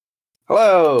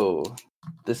Hello,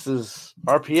 this is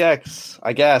RPX,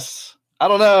 I guess. I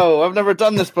don't know. I've never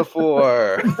done this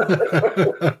before.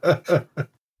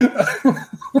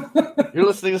 You're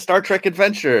listening to Star Trek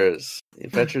Adventures, the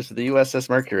adventures of the USS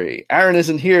Mercury. Aaron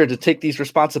isn't here to take these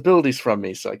responsibilities from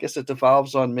me, so I guess it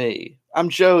devolves on me. I'm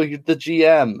Joe, the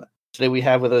GM. Today we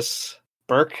have with us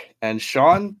Birk and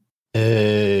Sean.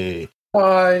 Hey.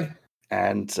 Hi.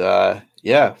 And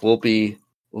we'll be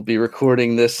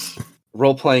recording this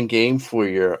role-playing game for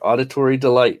your auditory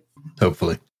delight.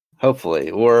 Hopefully.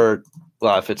 Or,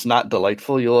 well, if it's not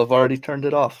delightful, you'll have already turned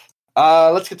it off.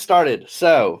 Let's get started.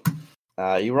 So,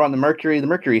 you were on the Mercury. The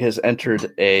Mercury has entered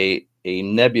a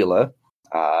nebula,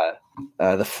 the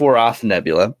Foroth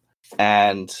Nebula,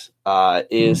 and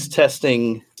is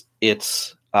testing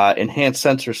its enhanced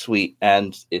sensor suite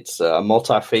and its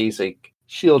multiphasic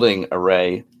shielding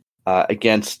array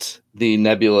against the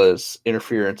nebula's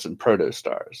interference and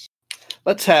protostars.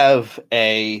 Let's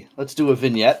do a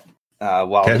vignette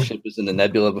while the ship is in the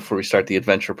nebula before we start the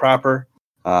adventure proper.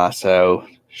 So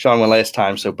Sean went last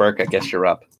time, so Birk, I guess you're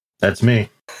up. That's me.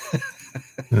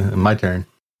 My turn.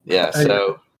 Yeah.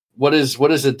 So what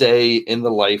is a day in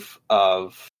the life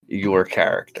of your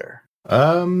character?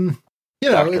 Dr.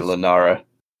 Lenara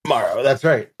Maro. That's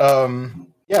right.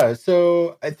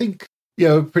 So I think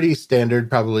pretty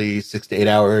standard, probably 6 to 8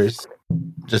 hours,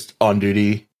 just on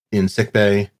duty in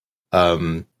sickbay.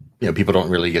 People don't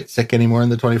really get sick anymore in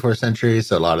the 24th century,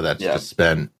 so a lot of that's just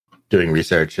spent doing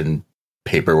research and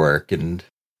paperwork and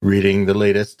reading the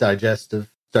latest digest of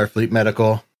Starfleet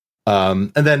Medical.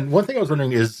 And then one thing I was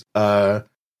wondering is,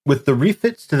 with the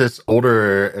refits to this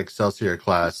older Excelsior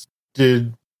class,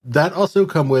 did that also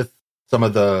come with some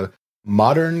of the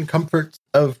modern comforts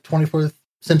of 24th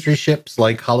century ships,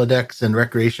 like holodecks and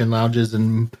recreation lounges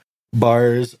and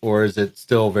bars, or is it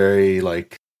still very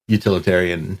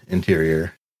utilitarian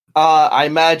interior? I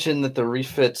imagine that the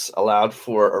refits allowed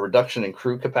for a reduction in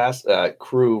crew capacity,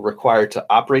 crew required to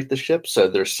operate the ship. So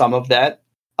there's some of that.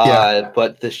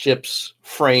 But the ship's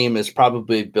frame is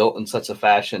probably built in such a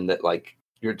fashion that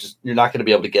you're not going to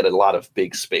be able to get a lot of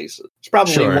big spaces. It's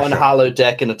probably one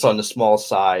holodeck and it's on the small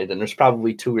side, and there's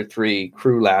probably 2 or 3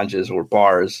 crew lounges or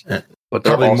bars, but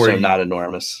they're also not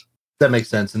enormous. That makes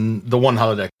sense. And the one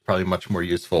holodeck is probably much more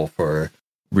useful for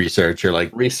research or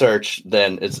research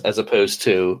than as opposed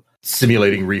to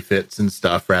simulating refits and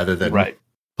stuff rather than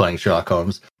playing Sherlock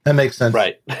Holmes. That makes sense.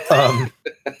 Right. I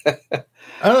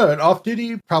don't know. And off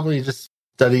duty probably just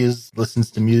studies,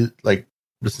 listens to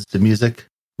music,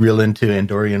 real into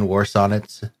Andorian war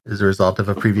sonnets as a result of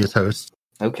a previous host.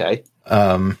 Okay.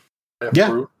 And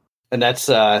that's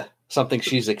something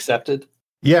she's accepted.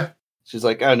 Yeah. She's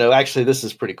like, oh no, actually this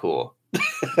is pretty cool.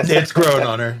 It's grown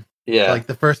on her. Yeah.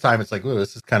 The first time it's oh,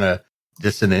 this is kind of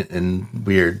dissonant and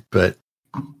weird, but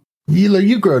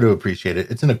you grow to appreciate it.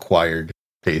 It's an acquired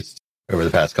taste over the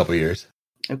past couple of years.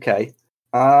 Okay.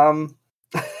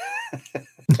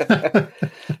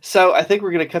 So I think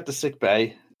we're going to cut to sick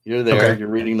bay. You're there. Okay. You're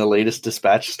reading the latest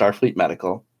dispatch, Starfleet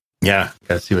Medical. Yeah.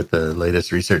 Got to see what the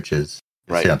latest research is.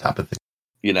 Stay on top of things.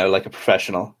 Like a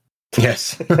professional.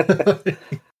 Yes.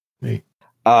 Me.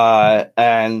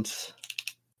 And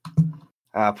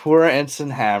poor Ensign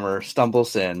Hammer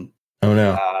stumbles in. Oh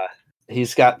no.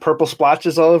 He's got purple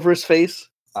splotches all over his face.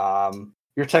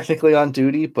 You're technically on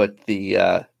duty, but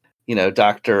the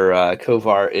Dr.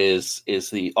 Kovar is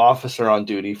the officer on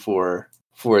duty for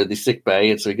the sick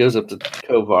bay, and so he goes up to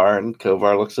Kovar, and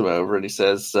Kovar looks him over, and he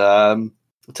says,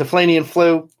 "Teflanian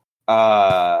Flu,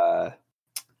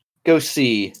 go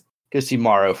see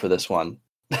Maro for this one."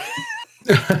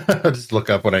 I'll just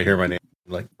look up when I hear my name.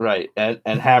 Right, and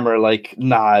Hammer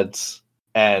nods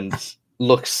and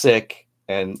looks sick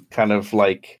and kind of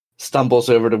stumbles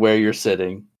over to where you're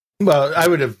sitting. Well, I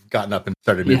would have gotten up and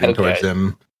started moving towards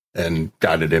him and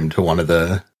guided him to one of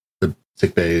the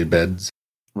sickbay beds.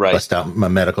 Right. Bust out my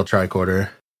medical tricorder.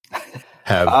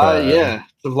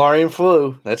 Valarian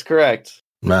Flu. That's correct.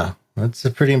 Wow, that's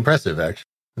pretty impressive, actually.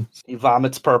 He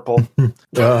vomits purple. Oh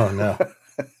no.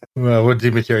 Well, we'll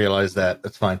dematerialize that.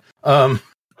 That's fine.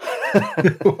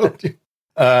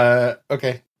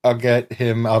 Okay. I'll get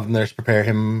him. I'll nurse prepare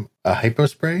him a hypo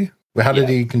spray. How did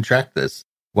he contract this?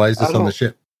 Why is this on the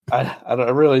ship? I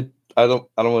don't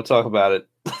want to talk about it.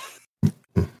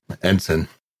 Ensign.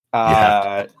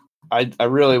 I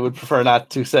really would prefer not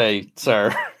to say,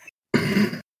 sir.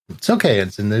 It's okay,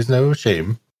 Ensign. There's no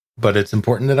shame, but it's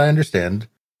important that I understand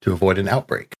to avoid an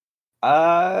outbreak.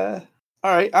 All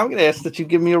right. I'm going to ask that you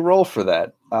give me a roll for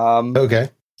that. Okay.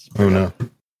 Oh no.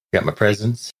 Got my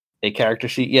presence. A character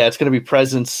sheet. Yeah, it's going to be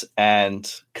presence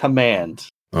and command.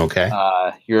 Okay.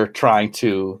 You're trying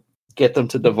to get them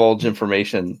to divulge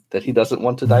information that he doesn't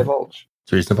want to divulge.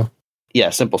 It's reasonable. Yeah,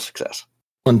 simple success.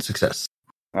 1 success.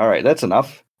 All right, that's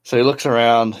enough. So he looks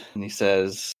around and he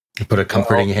says, You put a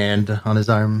comforting hand on his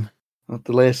arm. at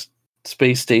the last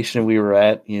space station we were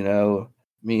at,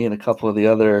 me and a couple of the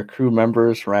other crew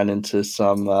members ran into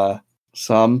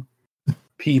some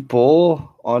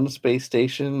people on the space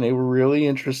station. They were really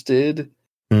interested.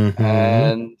 Mm-hmm.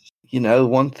 And,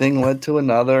 one thing led to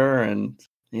another. And,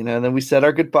 then we said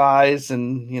our goodbyes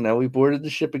and, we boarded the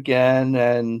ship again.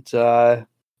 And, I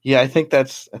think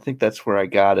that's where I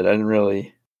got it. I didn't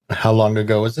really. How long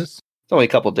ago was this? It's only a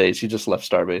couple of days. You just left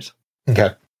Starbase. Okay.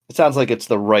 It sounds like it's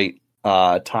the right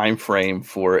time frame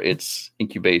for its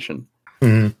incubation.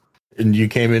 Mm-hmm. And you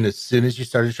came in as soon as you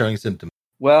started showing symptoms.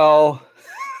 Well,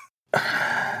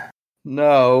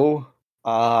 no.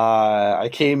 I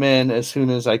came in as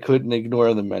soon as I couldn't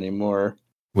ignore them anymore.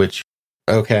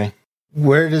 Okay.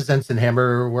 Where does Ensign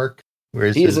Hammer work?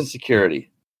 He is in security.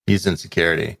 He's in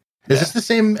security. Is this the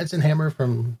same Ensign Hammer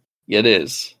from... It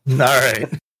is. All right.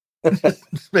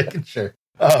 Just making sure.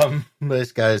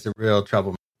 This guy's a real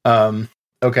trouble.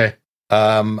 Okay.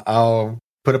 I'll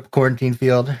put up a quarantine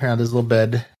field around his little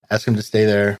bed, ask him to stay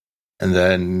there, and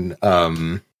then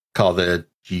call the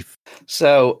chief.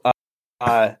 So,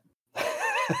 so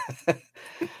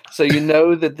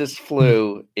that this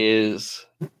flu is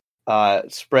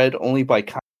spread only by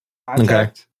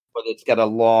contact, but it's got a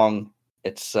long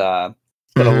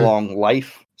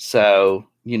life. So,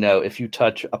 if you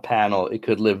touch a panel, it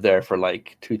could live there for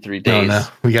like 2-3 days. Oh, no.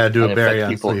 We got to do a bury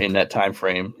on people sleep in that time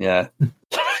frame. Yeah.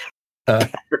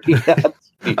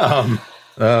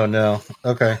 Oh no.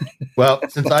 Okay. Well,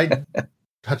 since I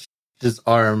touched his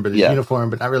arm, but his uniform,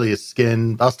 but not really his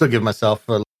skin, I'll still give myself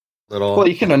a little. Well,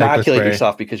 you can inoculate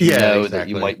yourself because exactly. that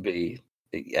you might be,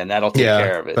 and that'll take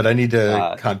care of it. But I need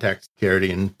to contact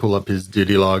security and pull up his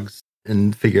duty logs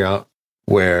and figure out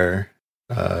where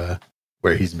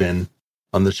he's been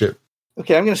on the ship.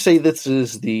 Okay, I'm going to say this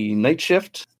is the night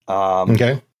shift.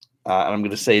 Okay. And I'm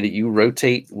going to say that you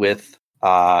rotate with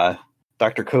Dr.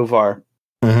 Kovar,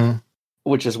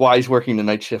 which is why he's working the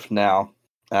night shift now.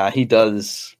 He's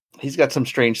got some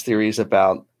strange theories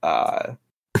about, I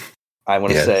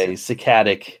want to say,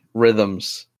 circadic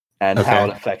rhythms and how it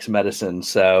affects medicine.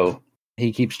 So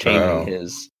he keeps changing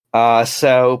his.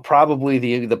 So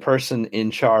probably the person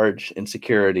in charge in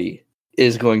security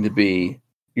is going to be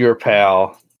your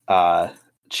pal,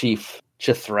 Chief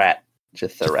Chithrat.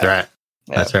 Yeah.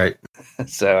 That's right.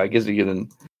 So I guess you can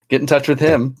get in touch with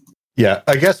him. Yeah,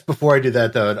 I guess before I do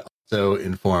that, though, I'd also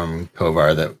inform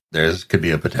Kovar that there could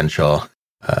be a potential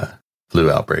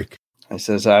flu outbreak. He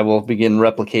says, I will begin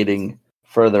replicating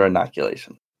further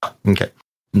inoculation. Okay.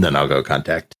 And then I'll go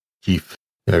contact Chief.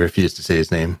 I refuse to say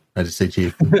his name. I just say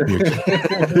Chief.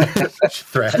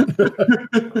 Threat.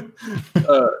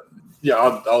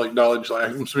 I'll acknowledge.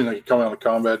 I'm assuming like you're coming on the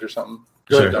combat or something.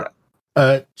 Go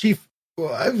ahead, Chief,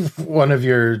 I have one of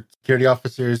your security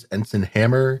officers, Ensign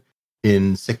Hammer,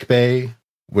 in sickbay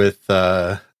with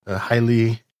a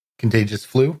highly contagious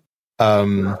flu,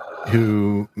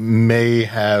 who may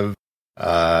have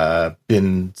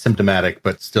been symptomatic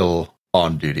but still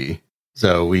on duty.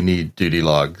 So we need duty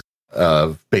logs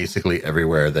of basically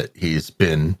everywhere that he's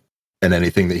been and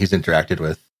anything that he's interacted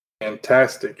with.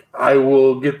 Fantastic. I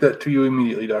will get that to you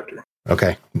immediately, Doctor.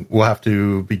 Okay. We'll have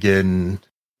to begin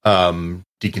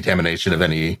decontamination of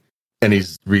any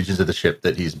regions of the ship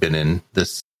that he's been in.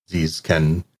 This disease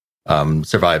can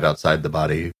survive outside the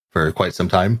body for quite some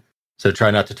time. So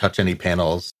try not to touch any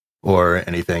panels or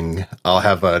anything. I'll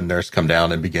have a nurse come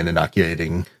down and begin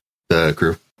inoculating the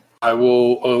crew. I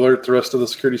will alert the rest of the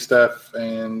security staff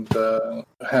and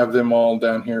have them all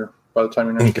down here by the time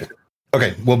you're next.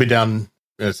 Okay, we'll be down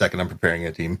in a second. I'm preparing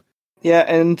a team. Yeah,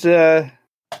 and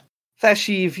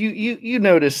Thashiv, you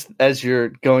notice as you're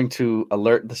going to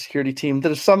alert the security team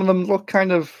that some of them look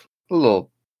kind of a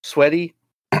little sweaty,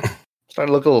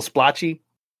 starting to look a little splotchy.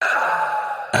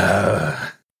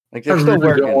 Like they're still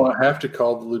working. I don't want to have to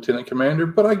call the lieutenant commander,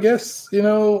 but I guess,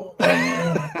 why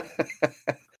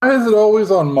is it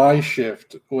always on my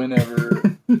shift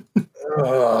whenever?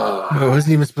 I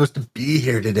wasn't even supposed to be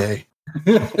here today.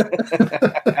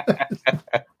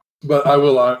 But I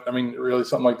will, really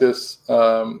something like this.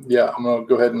 I'm going to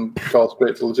go ahead and call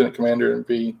straight to Lieutenant Commander and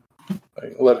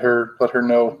let her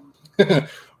know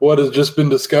what has just been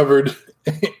discovered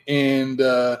and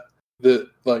that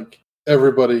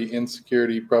everybody in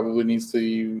security probably needs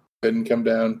to go ahead and come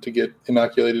down to get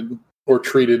inoculated or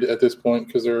treated at this point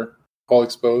because they're all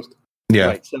exposed. Yeah.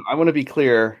 Right. So I want to be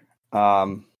clear.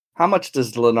 How much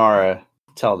does Lenara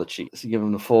tell the chief? Does she give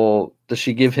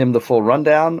him the full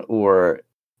rundown, or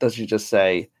does she just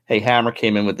say, "Hey, Hammer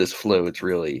came in with this flu. It's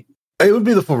really..." It would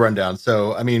be the full rundown.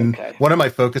 So, I mean, Okay. one of my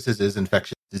focuses is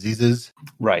infectious diseases.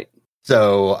 Right.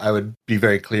 So I would be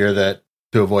very clear that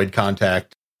to avoid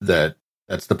contact,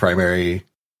 that's the primary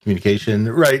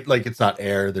communication, right? Like it's not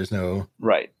air. There's no...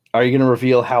 Right. Are you going to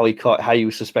reveal how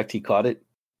you suspect he caught it?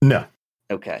 No.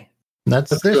 Okay. There's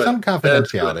good. some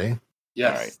confidentiality.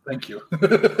 Yes, Right. thank you.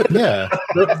 Yeah.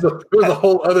 There was a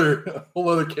whole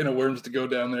other can of worms to go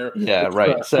down there. Yeah,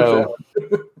 right. So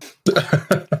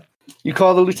you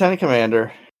call the lieutenant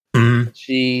commander. Mhm.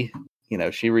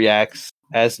 She reacts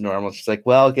as normal. She's like,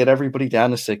 "Well, get everybody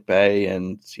down to sick bay,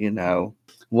 and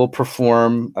we'll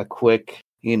perform a quick,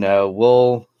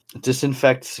 we'll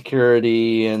disinfect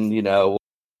security, and we'll work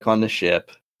on the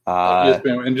ship." Yes,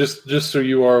 ma'am. And just so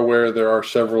you are aware, there are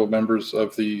several members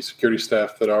of the security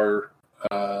staff that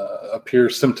appear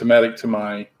symptomatic to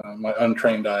my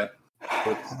untrained eye.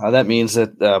 That means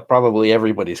that probably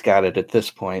everybody's got it at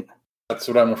this point. That's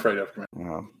what I'm afraid of,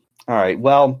 Commander. All right.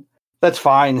 Well, that's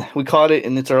fine. We caught it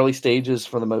in its early stages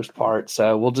for the most part,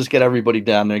 so we'll just get everybody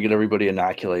down there, get everybody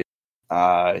inoculated.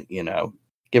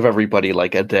 Give everybody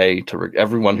like a day to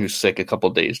everyone who's sick a couple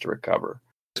days to recover.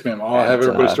 Yes, ma'am. I'll have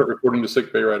everybody start reporting to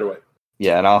sick bay right away.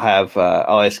 Yeah, and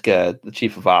I'll ask the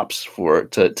chief of ops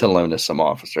to loan us some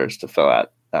officers to fill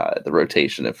out the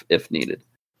rotation if needed.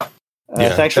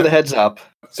 Thanks for the heads up.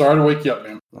 Sorry to wake you up,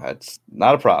 man. That's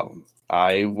not a problem.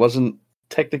 I wasn't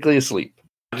technically asleep.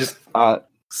 Just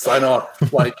sign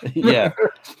off. Like, yeah.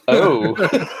 Oh.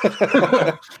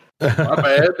 My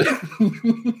bad.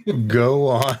 Go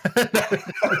on.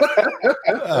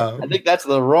 I think that's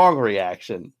the wrong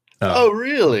reaction. Oh,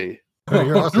 really? Oh,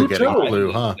 you're also getting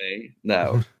flu, huh?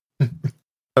 No.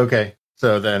 Okay,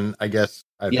 so then I guess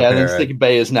then Sick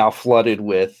Bay is now flooded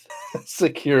with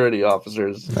security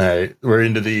officers. All right, we're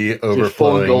into the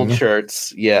overflowing full gold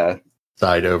shirts. Yeah,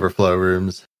 side overflow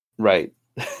rooms. Right.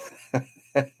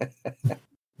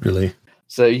 Really?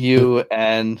 So you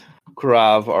and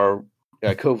Kovar,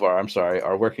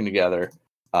 are working together.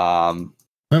 I'm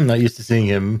not used to seeing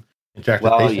him interact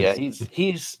with patients. Yeah,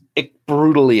 he's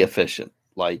brutally efficient.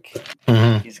 Like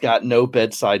he's got no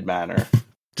bedside manner.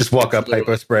 Just walk up,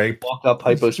 hypo spray,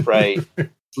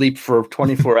 sleep for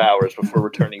 24 hours before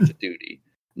returning to duty.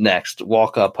 Next,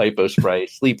 walk up, hypo spray,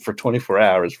 sleep for 24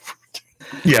 hours.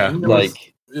 Yeah,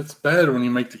 it's bad when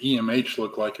you make the EMH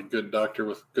look like a good doctor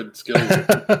with good skills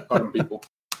at talking to people.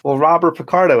 Well, Robert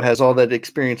Picardo has all that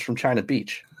experience from China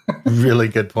Beach. Really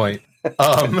good point.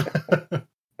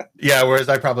 Yeah, whereas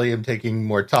I probably am taking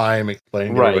more time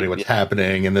explaining to everybody what's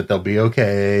happening and that they'll be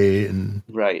okay and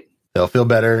they'll feel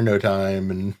better in no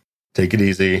time and take it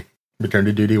easy. Return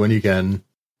to duty when you can.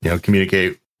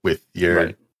 Communicate with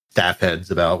your staff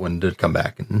heads about when to come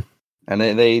back. And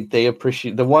they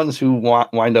appreciate the ones who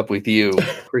wind up with you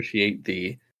appreciate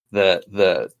the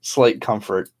slight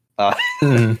comfort. But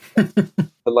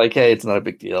like, hey, it's not a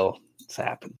big deal. It's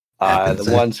happened.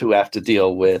 The ones who have to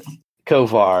deal with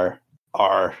Kovar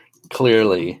are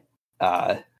clearly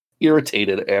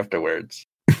irritated afterwards.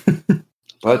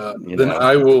 But then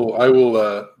I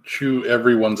will chew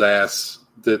everyone's ass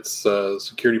that's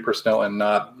security personnel and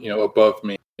not above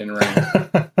me in rank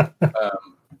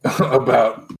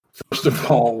about, first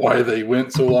of all, why they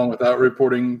went so long without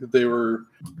reporting that they were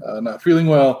not feeling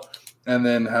well, and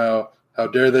then how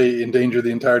dare they endanger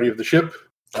the entirety of the ship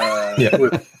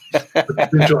with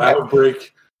potential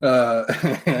outbreak,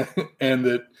 and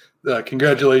that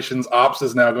congratulations, Ops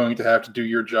is now going to have to do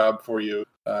your job for you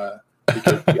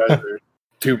because you guys are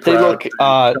too proud.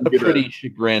 They look pretty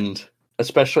chagrined,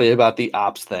 especially about the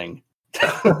Ops thing.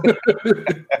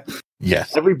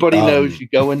 Yes. Everybody knows you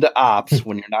go into Ops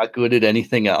when you're not good at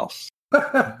anything else.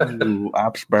 Ooh,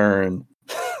 Ops burn.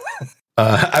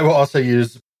 I will also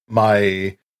use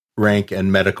my rank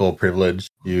and medical privilege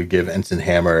to give Ensign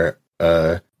Hammer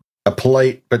a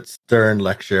polite but stern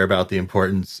lecture about the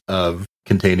importance of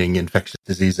containing infectious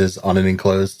diseases on an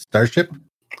enclosed starship.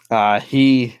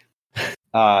 He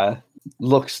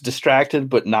looks distracted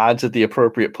but nods at the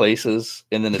appropriate places,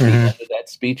 and then at the end of that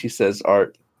speech he says,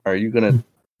 Are you gonna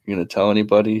tell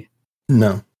anybody?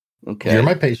 No. Okay. You're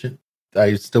my patient.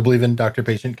 I still believe in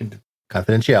doctor-patient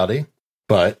confidentiality,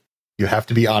 but you have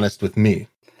to be honest with me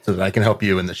so that I can help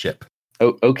you in the ship.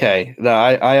 Oh, okay. No,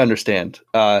 I understand.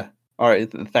 All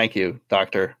right, thank you,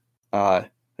 Doctor.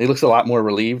 He looks a lot more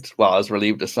relieved. Well, as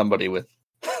relieved as somebody with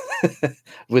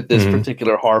with this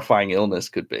particular horrifying illness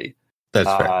could be. That's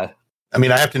fair. I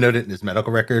mean, I have to note it in his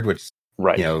medical record, which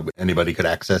anybody could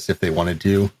access if they wanted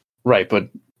to. Right, but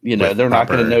they're not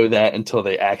going to know that until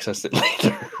they access it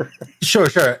later.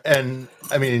 Sure. And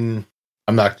I mean,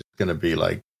 I'm not just going to be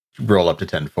like, roll up to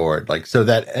 10 forward. Like, so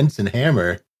that ensign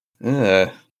hammer.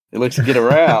 It likes to get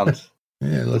around.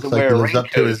 Yeah, it looks like he lives up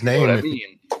to his name. What I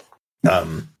mean.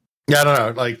 Yeah, I don't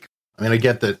know. Like, I mean, I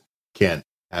get that can't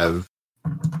have.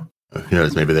 Who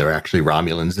knows? Maybe they were actually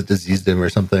Romulans that diseased him or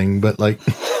something. But like,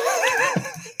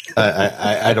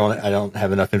 I don't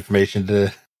have enough information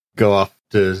to go off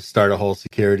to start a whole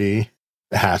security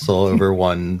hassle over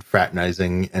one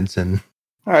fraternizing ensign.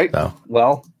 All right. So.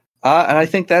 Well, and I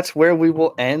think that's where we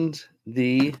will end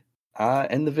the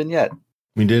vignette.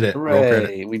 We did it. Hooray. Roll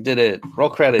credit. We did it. Roll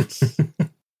credits.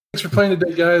 Thanks for playing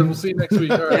today, guys. We'll see you next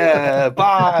week. All right. Yeah.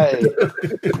 Bye.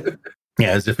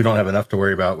 Yeah, as if we don't have enough to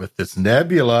worry about with this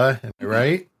nebula. Am I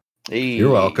right? Hey.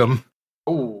 You're welcome.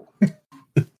 Oh.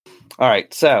 All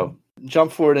right. So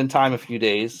jump forward in time a few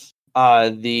days.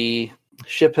 The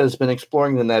ship has been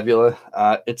exploring the nebula.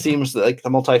 It seems like the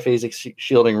multiphasic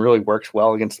shielding really works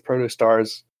well against the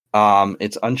protostars.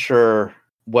 It's unsure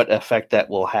what effect that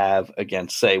will have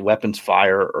against, say, weapons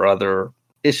fire or other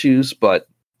issues, but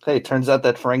hey, it turns out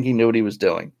that Ferengi knew what he was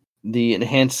doing. The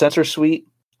enhanced sensor suite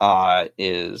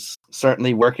is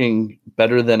certainly working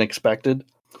better than expected,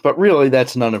 but really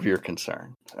that's none of your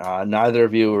concern. Neither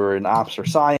of you are in ops or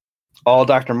science. All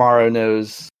Dr. Maro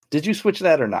knows. Did you switch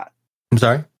that or not? I'm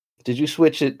sorry? Did you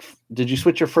switch it? Did you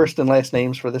switch your first and last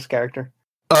names for this character?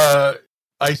 I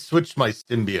switched my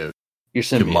symbiote. Your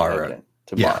symbiote. To Mara. Okay.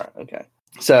 To Mara. Okay.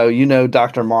 So you know,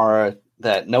 Dr. Mara,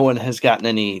 that no one has gotten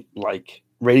any like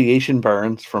radiation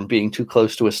burns from being too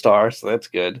close to a star, so that's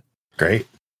good. Great.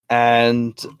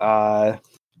 And Chief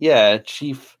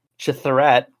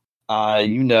Chitharat,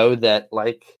 you know that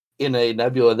like in a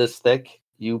nebula this thick,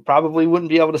 you probably wouldn't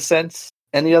be able to sense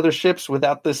any other ships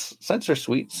without this sensor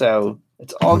suite, so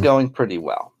it's all going pretty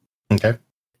well. Okay.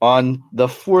 On the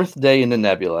fourth day in the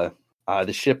nebula,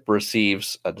 the ship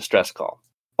receives a distress call.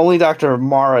 Only Dr.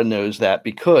 Mara knows that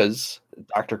because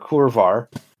Dr. Kovar,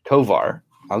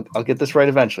 I'll get this right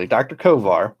eventually. Dr.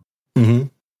 Kovar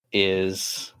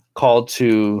is called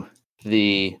to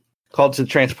the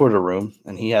transporter room,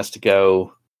 and he has to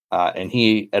go. And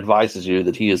he advises you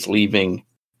that he is leaving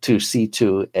to see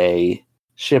to a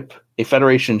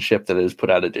Federation ship that has put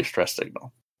out a distress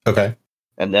signal. Okay.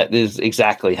 And that is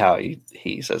exactly how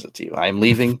he says it to you. I am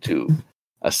leaving to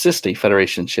assist a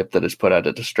Federation ship that has put out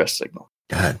a distress signal.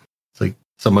 God, it's like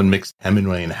someone mixed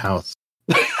Hemingway and House.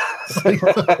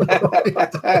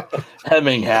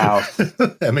 Hemminghouse.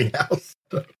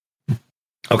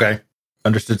 Okay.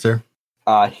 Understood, sir.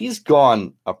 He's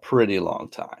gone a pretty long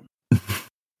time.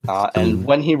 And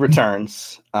when he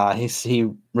returns, he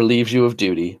relieves you of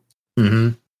duty. Mm-hmm.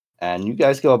 And you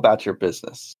guys go about your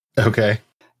business. Okay.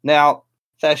 Now,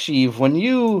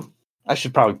 Thashiv, I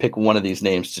should probably pick one of these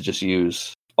names to just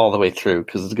use all the way through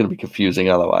because it's going to be confusing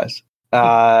otherwise.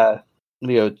 Thashiv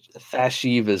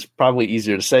is probably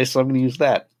easier to say, so I'm going to use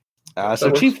that.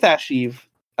 So Chief Thashiv,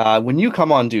 when you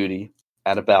come on duty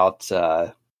at about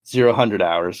 00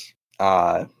 hours,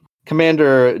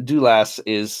 Commander Dulas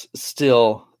is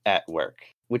still at work,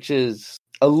 which is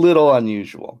a little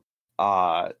unusual.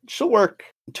 She'll work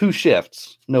 2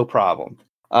 shifts, no problem.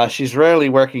 She's rarely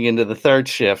working into the 3rd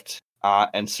shift,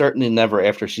 and certainly never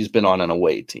after she's been on an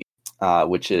away team,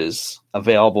 which is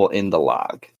available in the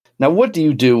log. Now, what do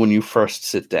you do when you first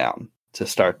sit down to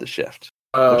start the shift?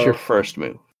 What's your first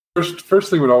move?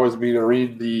 First thing would always be to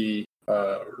read the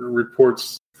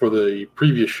reports for the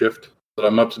previous shift, that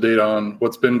I'm up to date on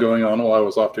what's been going on while I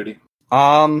was off duty.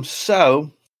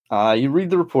 So you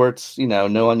read the reports,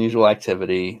 no unusual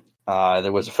activity.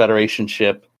 There was a Federation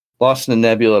ship lost in a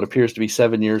nebula. It appears to be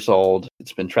 7 years old.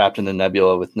 It's been trapped in a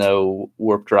nebula with no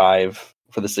warp drive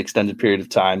for this extended period of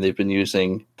time. They've been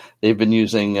using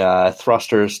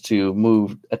thrusters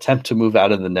to attempt to move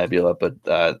out of the nebula, but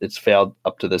it's failed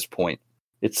up to this point.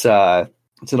 It's an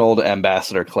old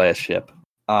Ambassador class ship.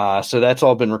 So that's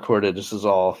all been recorded. This is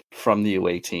all from the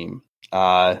UA team.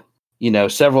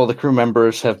 Several of the crew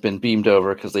members have been beamed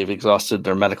over because they've exhausted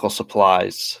their medical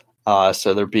supplies.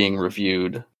 So they're being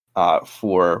reviewed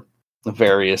for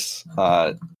various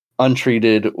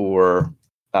untreated or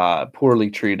poorly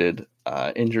treated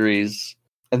injuries.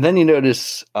 And then you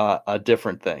notice a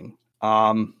different thing.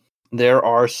 There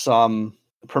are some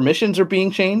permissions are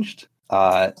being changed,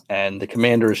 and the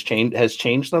commander has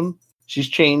changed them. She's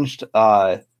changed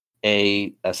a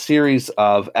series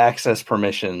of access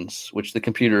permissions, which the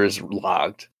computer is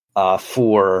logged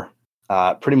for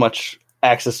pretty much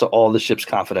access to all the ship's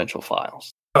confidential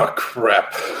files. Oh,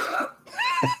 crap.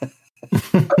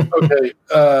 Okay.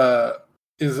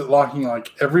 Is it locking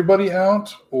like everybody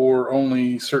out or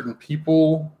only certain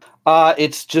people?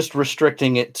 It's just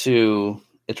restricting it to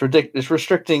it's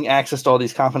restricting access to all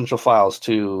these confidential files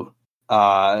to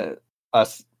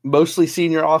us, mostly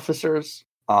senior officers.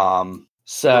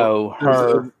 So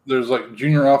there's like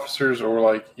junior officers or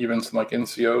like even some like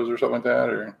NCOs or something like that,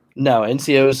 or no,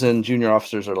 NCOs and junior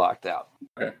officers are locked out.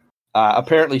 Okay.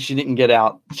 Apparently, she didn't get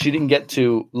out. She didn't get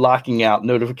to locking out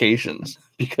notifications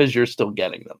because you're still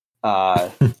getting them.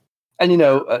 And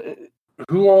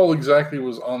who all exactly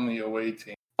was on the away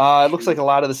team? It looks like a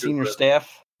lot of the senior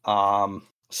staff.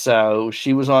 So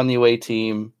she was on the away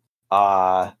team.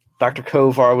 Dr.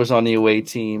 Kovar was on the away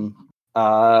team.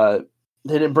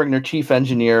 They didn't bring their chief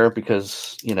engineer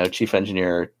because chief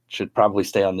engineer should probably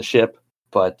stay on the ship.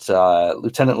 But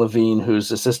Lieutenant Levine,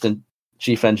 who's assistant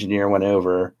chief engineer, went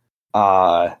over.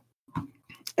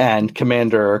 And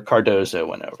Commander Cardozo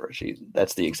went over.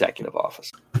 That's the executive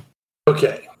office.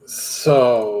 Okay,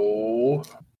 so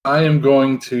I am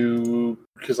going to,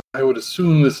 because I would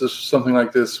assume this is something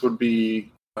like this would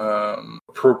be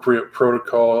appropriate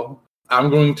protocol. I'm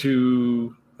going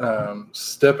to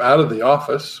step out of the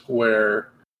office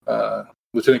where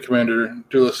Lieutenant Commander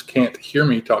Dulles can't hear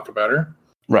me talk about her.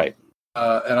 Right.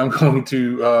 And I'm going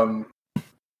to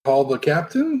call the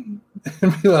captain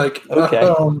and be like,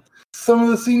 okay. Some of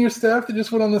the senior staff that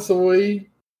just went on this away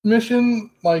mission,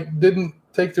 like, didn't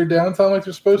take their downtime like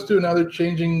they're supposed to, and now they're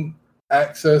changing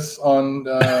access on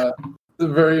the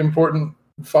very important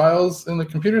files in the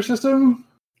computer system.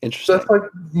 Interesting. That's like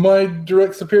my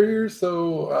direct superior,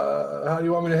 so how do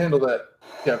you want me to handle that,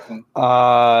 Captain?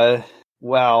 Well,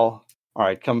 all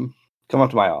right, come up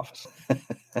to my office.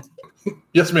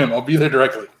 Yes, ma'am, I'll be there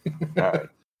directly.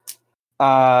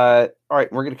 All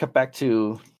right, we're going to cut back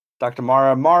to Dr.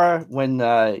 Mara. Mara, when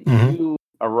you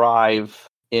arrive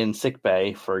in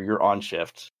sickbay for your on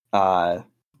shift,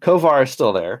 Kovar is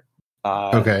still there.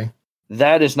 Okay.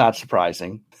 That is not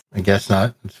surprising. I guess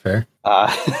not. It's fair.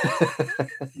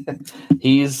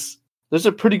 There's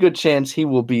a pretty good chance he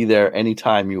will be there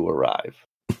anytime you arrive.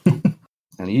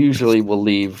 And he usually will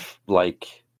leave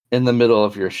like in the middle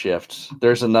of your shift.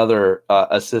 There's another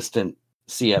assistant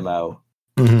CMO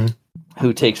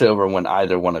who takes over when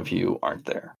either one of you aren't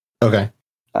there. Okay.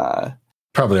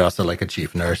 Probably also like a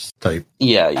chief nurse type.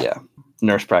 Yeah.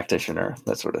 Nurse practitioner,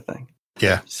 that sort of thing.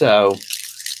 Yeah. So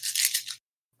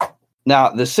now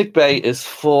the sick bay is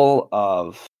full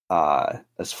of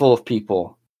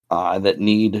people that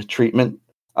need treatment.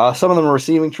 Some of them are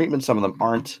receiving treatment, some of them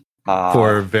aren't.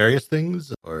 For various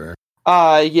things, or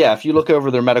yeah. If you look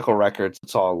over their medical records,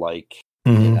 it's all like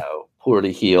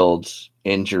poorly healed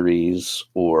injuries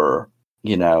or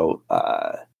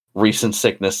recent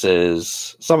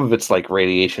sicknesses. Some of it's like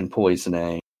radiation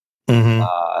poisoning.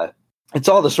 It's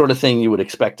all the sort of thing you would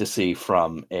expect to see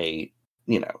from a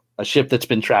ship that's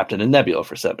been trapped in a nebula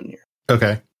for 7 years.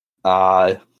 Okay.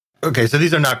 Okay, so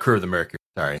these are not crew of the Mercury.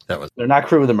 Sorry, they're not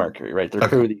crew of the Mercury, right? They're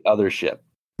crew of the other ship.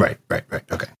 Right.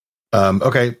 Okay.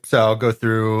 Okay, so I'll go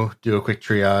through, do a quick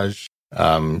triage,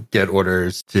 get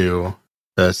orders to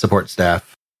the support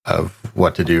staff of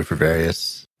what to do for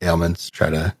various ailments, try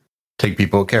to take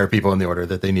care of people in the order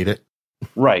that they need it.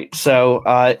 Right. So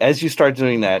as you start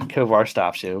doing that, Kovar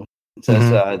stops you. It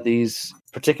says these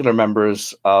particular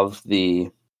members of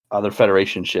the other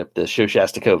Federation ship, the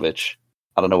Shostakovich,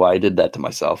 I don't know why I did that to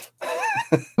myself,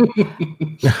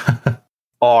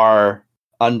 are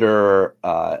under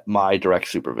my direct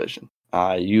supervision.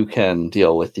 You can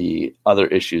deal with the other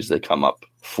issues that come up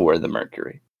for the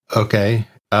Mercury. Okay.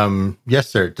 Yes,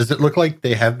 sir. Does it look like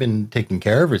they have been taken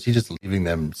care of, or is he just leaving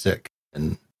them sick?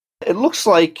 And it looks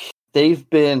like they've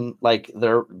been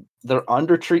they're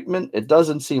under treatment. It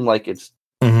doesn't seem like it's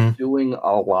doing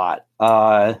a lot.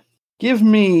 Give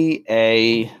me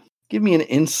an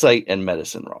insight and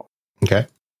medicine roll. Okay.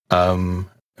 I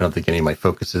don't think any of my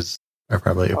focuses are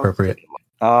probably appropriate.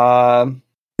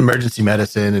 Emergency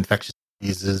medicine, infectious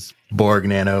diseases, Borg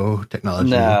nanotechnology.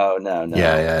 No.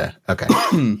 Yeah. Okay.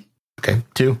 Okay.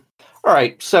 2. All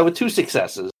right. So with 2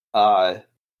 successes,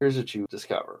 here's what you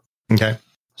discover. Okay.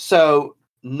 So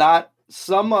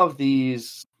some of the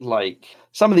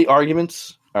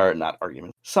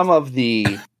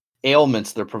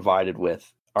ailments they're provided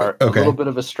with are a little bit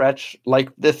of a stretch.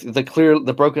 Like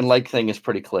the broken leg thing is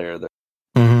pretty clear.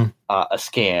 A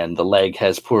scan, the leg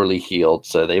has poorly healed,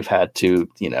 so they've had to,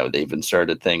 they've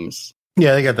inserted things.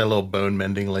 Yeah, they got that little bone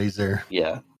mending laser.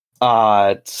 Yeah.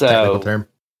 Technical term.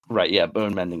 Right, yeah,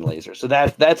 bone mending laser. So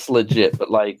that's legit,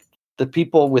 but like the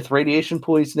people with radiation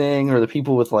poisoning or the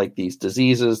people with like these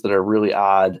diseases that are really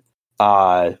odd,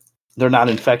 they're not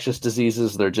infectious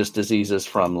diseases, they're just diseases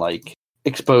from like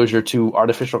exposure to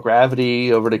artificial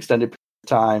gravity over an extended period of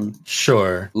time.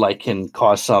 Sure. Like can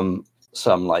cause some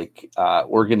some like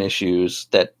organ issues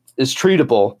that is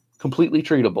treatable, completely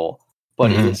treatable,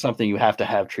 but it is something you have to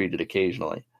have treated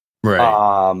occasionally.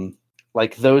 Right.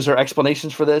 Like those are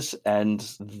explanations for this, and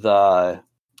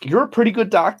you're a pretty good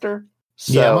doctor.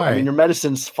 So Yeah, I'm all I mean, right. your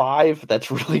medicine's 5.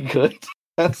 That's really good.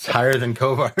 It's higher than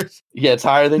Kovar's. Yeah, it's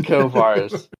higher than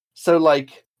Kovar's. So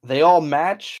like they all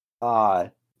match,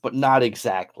 but not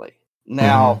exactly.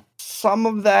 Now, some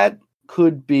of that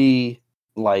could be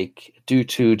like due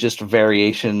to just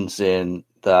variations in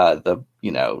the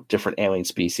different alien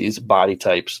species, body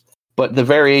types. But the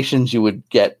variations you would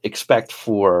expect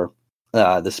for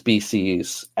the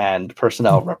species and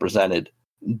personnel represented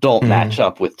don't match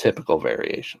up with typical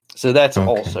variation. So that's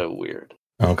also weird.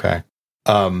 Okay.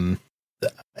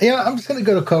 Yeah, I'm just gonna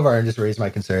go to Kovar and just raise my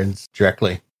concerns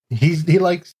directly. He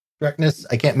likes directness.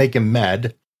 I can't make him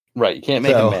mad. Right, you can't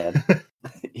make him mad.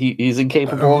 He's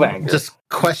incapable of anger. Just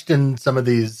question some of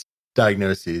these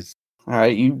diagnoses. All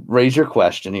right, you raise your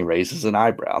question. He raises an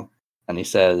eyebrow, and he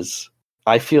says,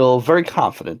 I feel very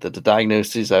confident that the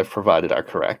diagnoses I've provided are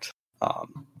correct.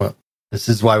 Well, this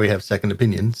is why we have second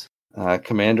opinions.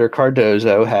 Commander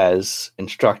Cardozo has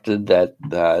instructed that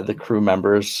the crew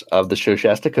members of the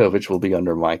Shostakovich will be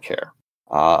under my care.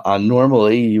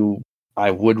 Normally,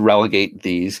 I would relegate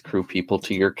these crew people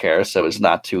to your care so as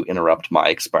not to interrupt my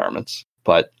experiments,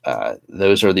 but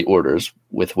those are the orders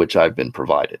with which I've been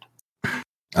provided.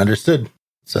 Understood.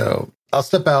 So I'll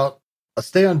step out. I'll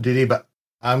stay on duty, but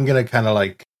I'm going to kind of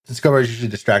like, since Kovar is usually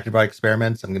distracted by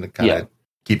experiments, I'm going to kind of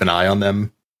keep an eye on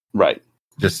them. Right.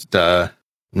 Just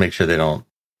make sure they don't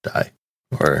die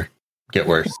or get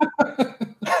worse. All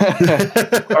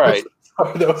right.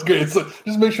 That was good. It's like,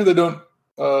 just make sure they don't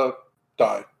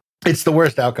die. It's the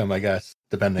worst outcome, I guess,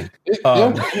 depending.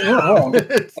 You're wrong.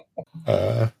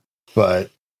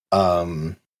 But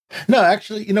no,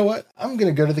 actually, you know what? I'm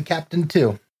going to go to the captain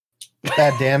too.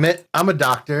 God damn it. I'm a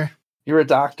doctor. You're a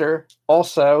doctor.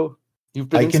 Also, you've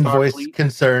been I in can Starfleet. voice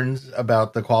concerns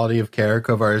about the quality of care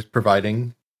Kovar is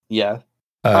providing. Yeah.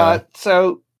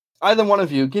 So either one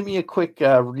of you, give me a quick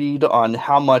read on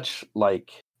how much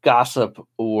like gossip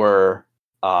or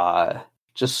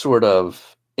just sort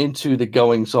of into the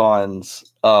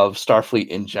goings-ons of Starfleet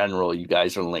in general you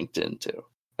guys are linked into.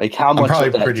 Like how much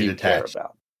of that do you care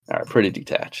about? All right, pretty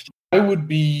detached. I would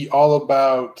be all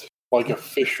about like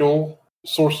official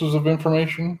sources of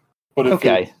information, but if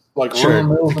it's like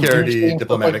security,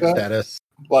 diplomatic status,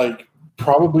 like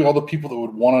probably all the people that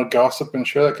would want to gossip and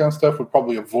share that kind of stuff would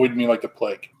probably avoid me like the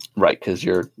plague. Right, because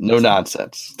you're no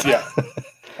nonsense. Yeah.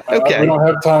 Okay. We don't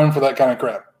have time for that kind of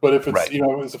crap. But if it's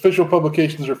it's official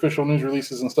publications or official news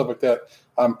releases and stuff like that,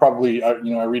 I'm probably I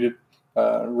read it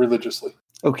religiously.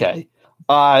 Okay.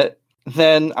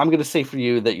 Then I'm going to say for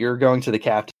you that you're going to the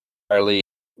captain entirely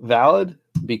valid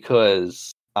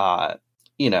because Starfleet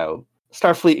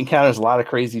encounters a lot of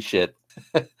crazy shit.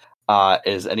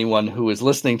 As anyone who is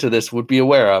listening to this would be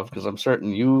aware of, because I'm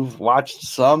certain you've watched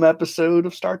some episode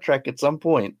of Star Trek at some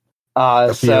point.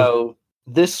 So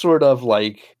this sort of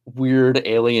like weird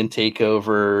alien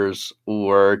takeovers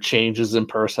or changes in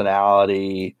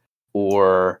personality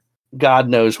or God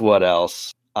knows what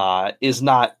else is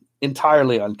not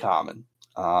entirely uncommon.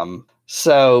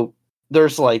 So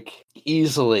there's like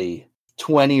easily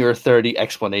 20 or 30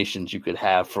 explanations you could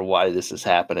have for why this is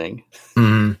happening.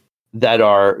 That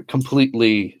are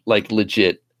completely like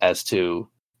legit as to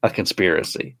a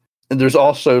conspiracy. And there's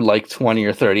also like 20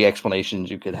 or 30 explanations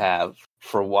you could have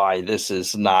for why there's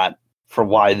a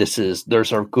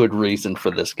good reason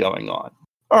for this going on.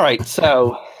 All right.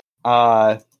 So,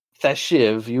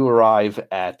 Thashiv, you arrive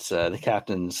at the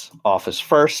captain's office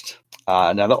first.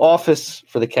 Now the office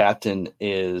for the captain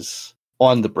is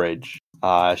on the bridge.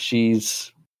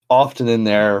 She's often in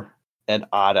there at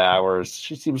odd hours.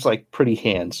 She seems like pretty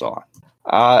hands-on.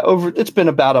 It's been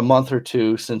about a month or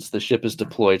two since the ship is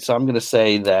deployed, so I'm going to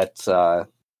say that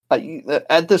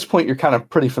at this point you're kind of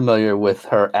pretty familiar with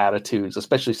her attitudes,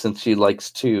 especially since she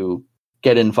likes to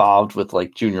get involved with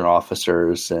like junior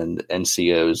officers and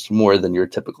NCOs more than your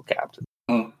typical captain.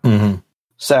 Mm-hmm.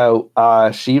 So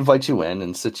she invites you in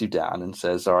and sits you down and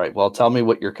says, "All right, well, tell me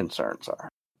what your concerns are."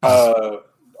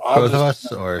 Both of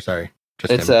us, or sorry,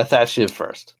 just it's Thashiv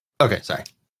first. Okay, sorry.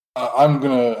 I'm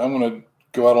gonna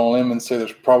go out on a limb and say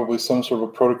there's probably some sort of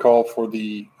a protocol for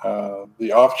the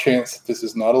off chance that this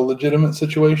is not a legitimate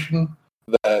situation,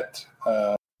 that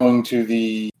going to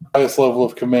the highest level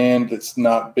of command that's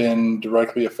not been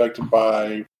directly affected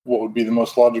by what would be the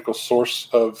most logical source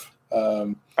of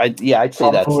I'd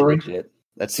say that's legit.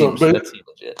 That seems legit.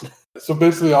 So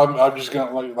basically, I'm just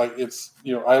gonna like it's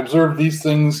I observed these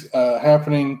things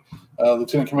happening.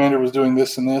 Lieutenant Commander was doing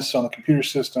this and this on the computer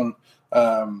system.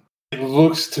 It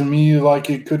looks to me like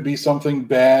it could be something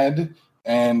bad,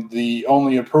 and the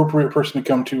only appropriate person to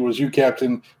come to was you,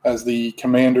 Captain, as the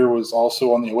commander was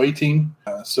also on the away team.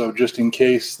 So just in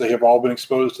case they have all been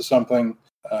exposed to something,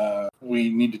 we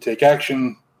need to take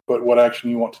action. But what action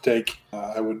you want to take,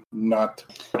 I would not.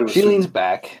 She leans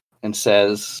back and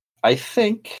says, I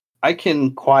think I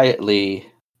can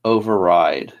quietly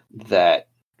override that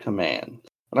command.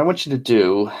 What I want you to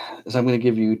do is I'm going to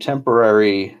give you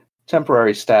temporary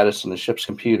status on the ship's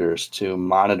computers to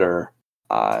monitor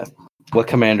what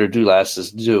Commander Dulas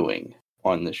is doing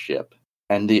on the ship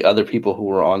and the other people who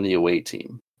were on the away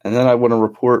team. And then I want to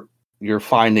report your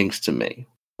findings to me.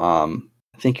 I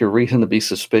think your reason to be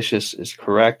suspicious is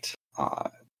correct.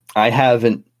 I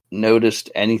haven't noticed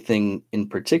anything in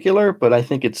particular, but I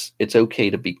think it's okay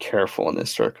to be careful in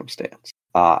this circumstance.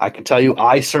 I can tell you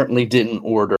I certainly didn't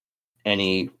order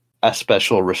a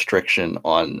special restriction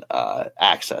on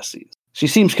accesses. She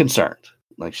seems concerned.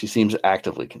 Like, she seems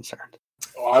actively concerned.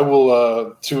 I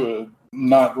will, to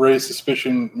not raise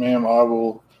suspicion, ma'am, I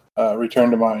will return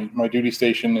to my duty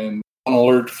station and on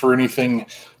alert for anything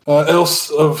else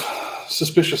of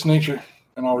suspicious nature,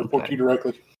 and I'll report to you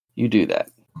directly. You do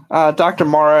that. Dr.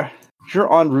 Mara,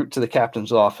 you're en route to the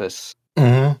captain's office.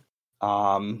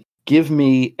 Mm-hmm. Give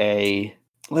me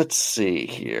let's see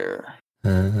here.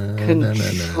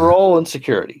 Control and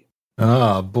security.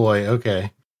 Oh, boy. Okay.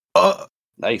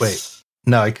 Nice. Wait.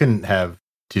 No, I couldn't have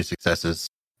 2 successes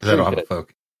because I don't have a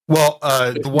focus. Well,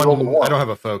 the one I don't have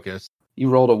a focus. You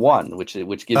rolled a 1, which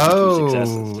gives you 2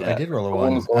 successes. Yeah. I did roll a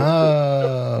 1.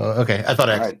 Oh, okay. I thought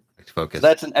I had focus. So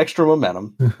that's an extra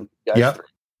momentum. Yep.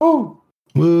 Oh.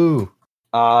 Woo.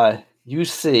 You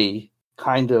see,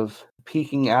 kind of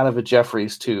peeking out of a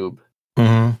Jeffries tube,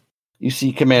 Mm-hmm. you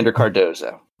see Commander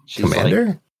Cardozo. She's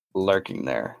Commander? lurking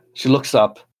there. She looks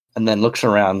up and then looks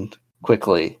around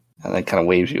quickly and then kind of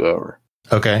waves you over.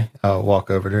 Okay. I'll walk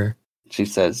over to her. She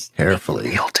says, carefully.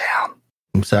 Kneel down.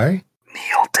 I'm sorry?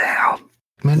 Kneel down.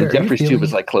 Commander, the Jeffries tube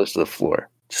is close to the floor.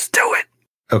 Just do it.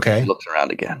 Okay. She looks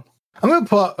around again. I'm going to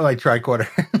pull out my tricorder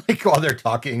while they're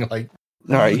talking. All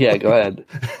right, yeah, go ahead.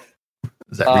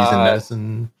 Is that reason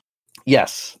medicine?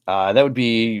 Yes. That would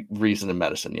be reason and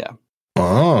medicine, yeah.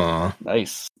 Oh.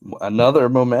 Nice. Another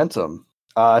momentum.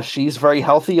 She's very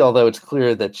healthy, although it's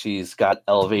clear that she's got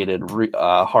elevated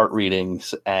heart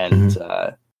readings and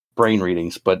brain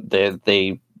readings, but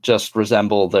they just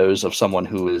resemble those of someone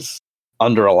who is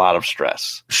under a lot of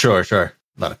stress. Sure. A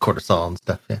lot of cortisol and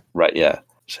stuff, yeah. Right, yeah.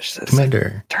 So she says,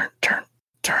 Commander. Turn.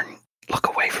 Look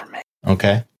away from me.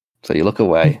 Okay. So you look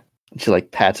away, and she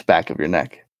pats back of your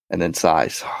neck, and then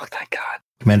sighs. Oh, thank God.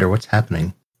 Commander, what's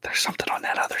happening? There's something on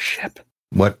that other ship.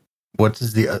 What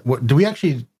is the... what do we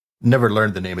actually... Never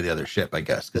learned the name of the other ship, I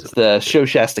guess. It's the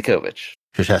Shostakovich.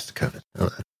 Shostakovich. Oh,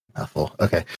 that's mouthful.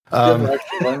 Okay. Did you ever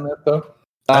actually learn that, though?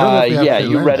 Yeah,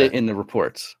 you read it in the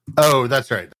reports. Oh, that's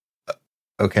right.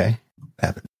 Okay.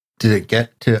 Did it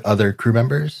get to other crew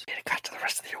members? It got to the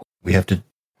rest of the... We have to...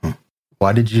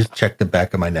 Why did you check the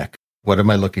back of my neck? What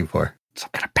am I looking for? Some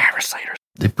kind of parasite.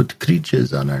 They put the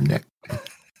creatures on our neck.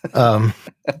 No,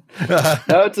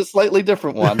 it's a slightly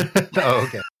different one. Oh,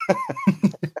 okay.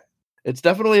 It's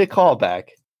definitely a callback.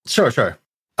 Sure.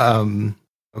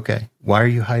 Okay. Why are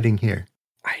you hiding here?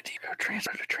 I need to go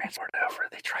transport over.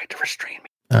 They tried to restrain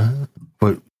me.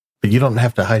 But you don't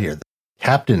have to hide here. The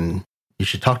captain, you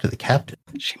should talk to the captain.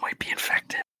 She might be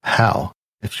infected. How?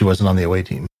 If she wasn't on the away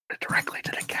team? Directly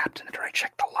to the captain after I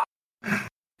checked the log.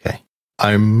 Okay.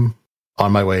 I'm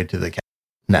on my way to the captain.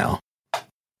 Now,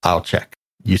 I'll check.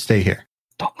 You stay here.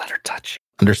 Don't let her touch you.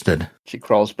 Understood. She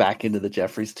crawls back into the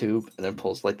Jeffries tube and then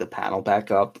pulls the panel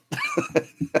back up.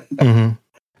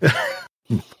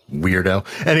 Weirdo.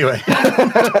 Anyway.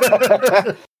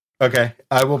 Okay.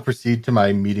 I will proceed to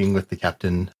my meeting with the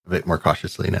captain a bit more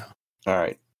cautiously now. All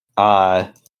right.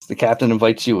 The captain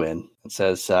invites you in and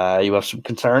says, you have some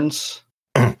concerns?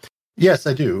 Yes,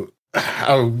 I do.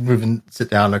 I'll move and sit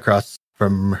down across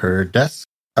from her desk.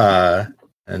 And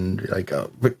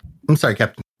but I'm sorry,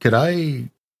 Captain. Could I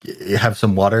have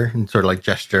some water and sort of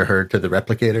gesture her to the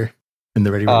replicator in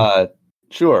the ready room?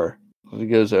 Sure. He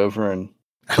goes over and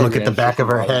I look at the back of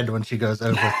her head when she goes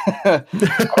over.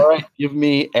 All right, give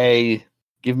me a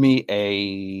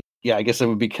I guess it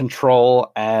would be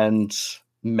control and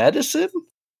medicine.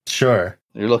 Sure.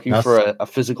 You're looking for a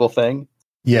physical thing.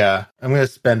 Yeah, I'm going to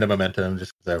spend a momentum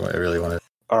just because I really want to.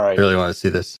 All right, I really want to see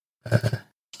this.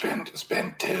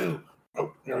 Spend 2.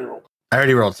 Oh, you already rolled. I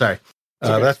already rolled. Sorry.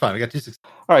 Okay. That's fine. We got 2 successes.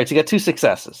 All right, so you got 2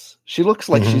 successes. She looks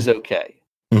like she's okay.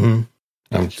 Mm-hmm.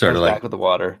 I'm she sort of back with the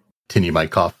water. Continue my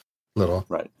cough a little.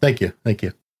 Right. Thank you.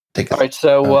 Take All right,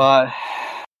 so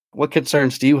What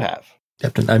concerns do you have?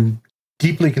 Captain, I'm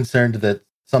deeply concerned that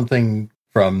something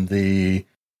from the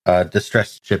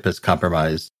distressed ship has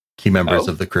compromised key members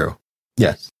of the crew.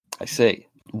 Yes. I see.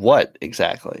 What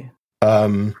exactly?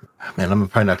 Man, I'm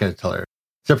probably not going to tell her.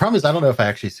 So the problem is, I don't know if I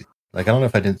actually see, I don't know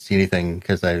if I didn't see anything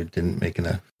because I didn't make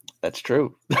enough. That's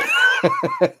true.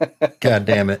 God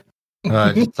damn it.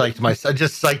 I just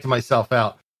psyched myself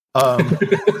out.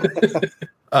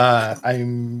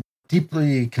 I'm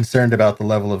deeply concerned about the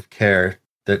level of care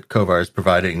that Kovar is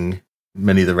providing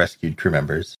many of the rescued crew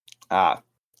members. Well,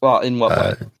 in what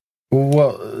way?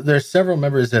 Well, there's several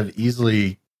members that have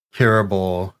easily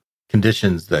curable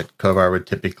conditions that Kovar would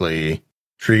typically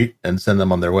treat and send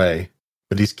them on their way,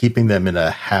 but he's keeping them in a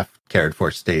half cared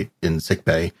for state in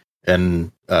sickbay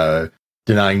and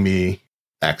denying me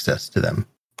access to them.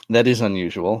 That is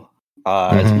unusual.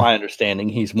 It's my understanding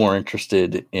he's more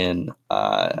interested in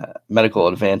medical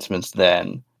advancements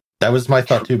than... That was my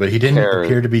thought too, but he didn't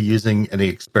appear to be using any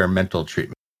experimental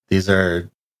treatment. These are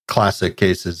classic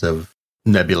cases of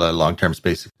nebula long-term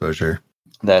space exposure.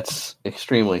 That's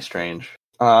extremely strange.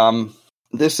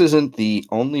 This isn't the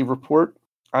only report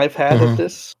I've had of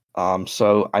this.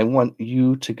 So I want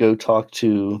you to go talk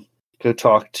to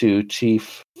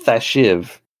Chief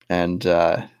Thashiv and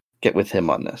get with him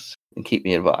on this and keep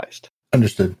me advised.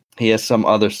 Understood. He has some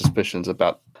other suspicions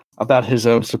about his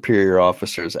own superior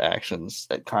officer's actions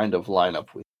that kind of line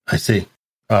up with. I see.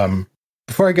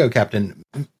 Before I go, Captain,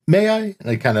 may I? And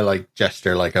I kind of like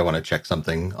gesture like I want to check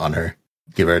something on her.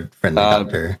 Give her a friendly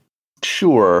doctor.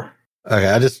 Sure. Okay,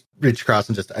 I just reach across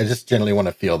and I just generally want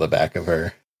to feel the back of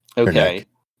her. Okay.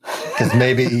 Because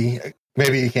maybe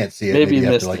you can't see it. Maybe you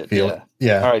have missed to it. feel it.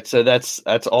 Yeah. All right. So that's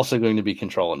also going to be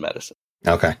control and medicine.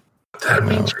 Okay. That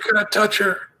means you're gonna touch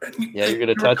her. Yeah, you're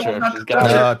gonna touch her. She's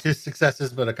got 2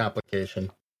 successes, but a complication.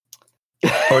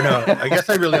 Or no, I guess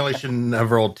I really only shouldn't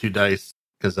have rolled 2 dice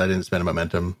because I didn't spend a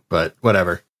momentum. But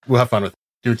whatever. We'll have fun with it.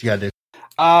 Do what you gotta do.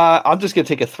 I'm just gonna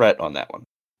take a threat on that one.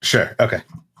 Sure. Okay.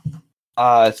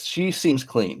 She seems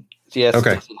clean. Yes.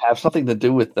 Okay. Does it have something to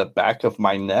do with the back of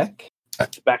my neck?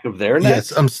 Back of their neck?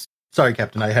 Yes. I'm sorry,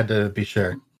 Captain. I had to be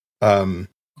sure. I'll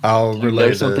relay.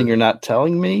 There's something you're not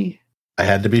telling me. I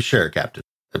had to be sure, Captain.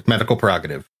 Medical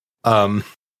prerogative. I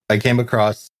came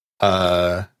across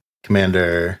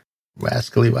Commander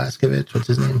Waskovich. What's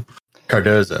his name?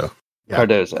 Cardozo. Yeah.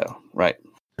 Cardozo. Right.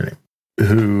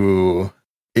 Who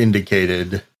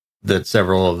indicated that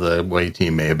several of the away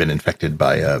team may have been infected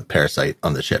by a parasite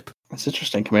on the ship. That's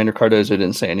interesting. Commander Cardozo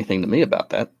didn't say anything to me about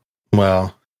that.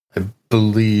 Well, I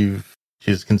believe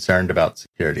she's concerned about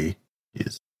security.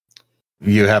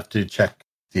 You have to check,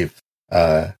 see if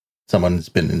someone's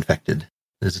been infected.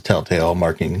 There's a telltale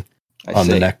marking on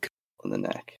the neck. On the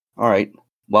neck. All right.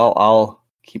 Well, I'll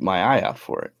keep my eye out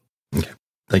for it. Okay.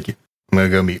 Thank you. I'm going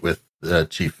to go meet with the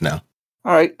chief now.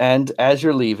 All right. And as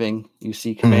you're leaving, you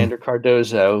see Commander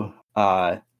Cardozo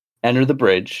enter the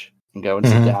bridge and go and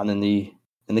sit down in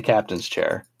the captain's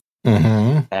chair.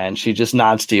 And she just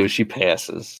nods to you as she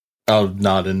passes. I'll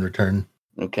nod in return.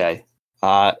 Okay.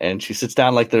 And she sits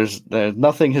down like there's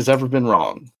nothing has ever been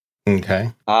wrong.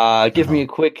 Okay. Give me a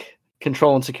quick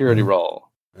control and security roll.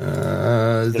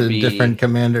 Is it a different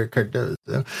Commander Cardozo?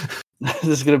 This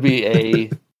is going to be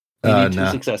you need 2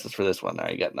 successes for this one. All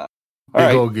right, you got none.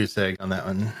 Big old goose egg on that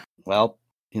one. Well,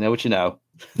 you know what you know.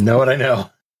 Know what I know.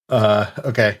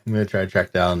 Okay, I'm going to try to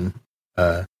track down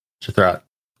Chithrat.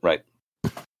 Right.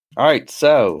 All right,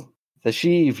 so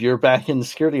Thashiv, you're back in the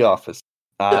security office.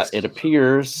 Yes. It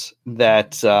appears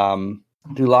that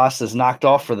Dulas is knocked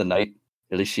off for the night.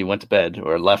 At least she went to bed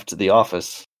or left the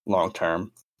office long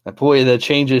term. And boy, the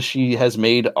changes she has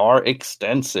made are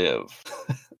extensive.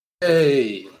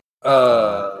 Hey,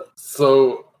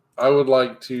 so I would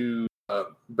like to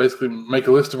basically make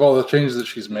a list of all the changes that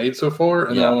she's made so far,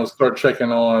 and then I want to start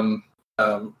checking on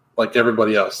like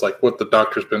everybody else, like what the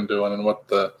doctor's been doing and what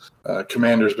the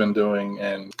commander's been doing,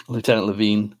 and Lieutenant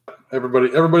Levine. Everybody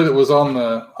that was on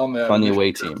the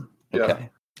away team. Yeah. Okay.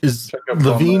 Is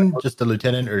Levine just a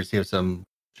lieutenant, or does he have some?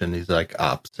 He's like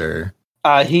ops, or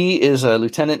he is a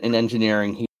lieutenant in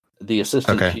engineering. He's the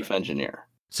assistant chief engineer.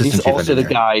 He's also the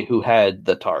guy who had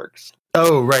the targs.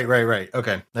 Oh, right.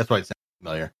 Okay, that's why it sounds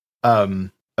familiar.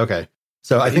 Okay.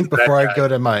 So I think before I go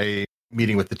to my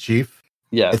meeting with the chief,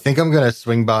 I think I'm going to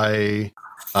swing by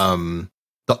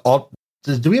the alt.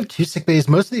 Do we have 2 sick bays?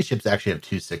 Most of these ships actually have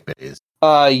 2 sick bays.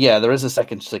 Yeah, there is a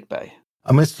second sick bay.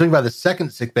 I'm going to swing by the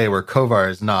second sick bay where Kovar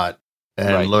is not,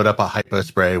 and load up a hypo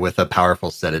spray with a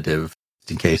powerful sedative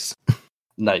just in case.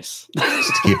 Nice.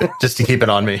 just to keep it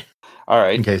on me. All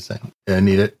right. In case I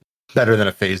need it. Better than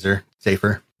a phaser.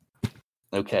 Safer.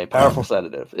 Okay, powerful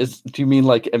sedative. Do you mean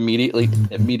like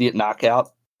immediate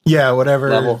knockout Yeah, whatever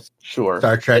level? Sure.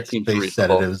 Star Trek That seems space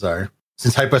reasonable. sedatives are.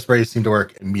 Since hypo sprays seem to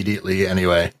work immediately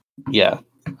anyway, Yeah.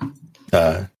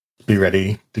 be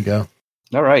ready to go.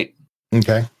 All right.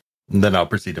 Okay. And then I'll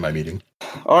proceed to my meeting.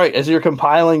 All right. As you're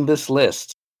compiling this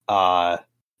list,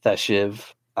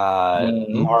 Thashiv,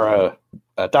 Maro,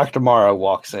 Dr. Maro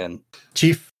walks in.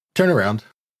 Chief, turn around.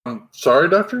 Sorry,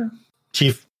 Doctor?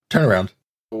 Chief, turn around.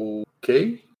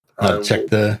 Okay. Check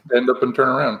the Stand up and turn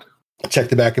around. check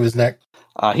the back of his neck.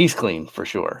 He's clean for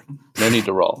sure. No need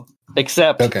to roll.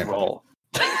 Except roll.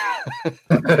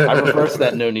 I reversed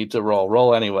that no need to roll.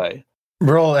 Roll anyway.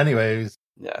 Roll anyways.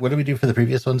 Yeah. What did we do for the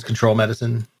previous ones? Control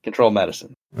medicine? Control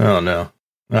medicine. Oh no.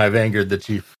 I've angered the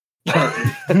chief.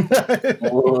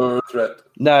 Or threat.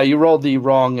 No, you rolled the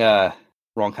wrong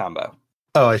combo.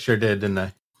 Oh, I sure did, didn't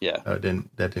I? Yeah. Oh, that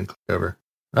didn't click over.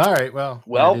 All right, well.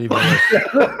 Worse.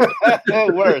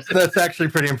 That's actually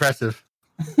pretty impressive.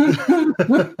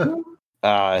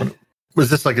 Was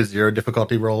this like a 0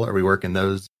 difficulty roll? Are we working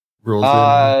those rules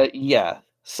in? Yeah.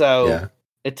 So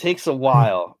it takes a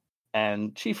while,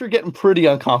 and Chief, you're getting pretty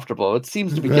uncomfortable. It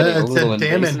seems to be getting a little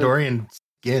damn invasive. Andorian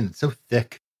skin, it's so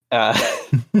thick.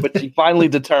 But you finally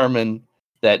determine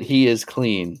that he is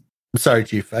clean. I'm sorry,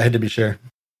 Chief. I had to be sure.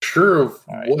 Sure of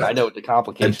Right. I know what the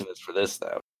complication is for this,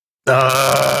 though.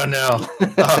 Oh, no.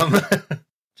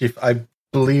 Chief, I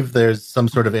believe there's some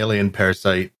sort of alien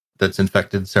parasite that's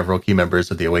infected several key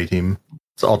members of the away team.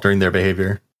 It's altering their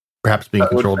behavior, perhaps being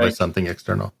controlled by something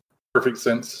external. Perfect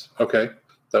sense. Okay.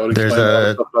 That would explain a lot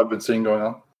of stuff I've been seeing going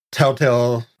on.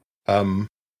 Telltale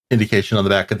indication on the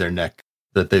back of their neck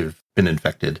that they've been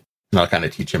infected. And I'll kind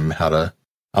of teach him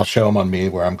I'll show him on me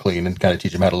where I'm clean and kind of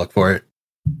teach him how to look for it.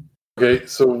 Okay,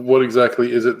 so what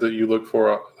exactly is it that you look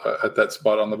for at that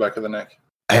spot on the back of the neck?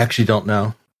 I actually don't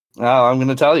know. Oh, I'm going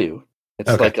to tell you.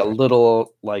 It's like a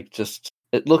little,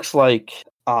 it looks like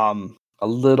a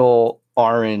little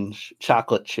orange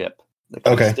chocolate chip that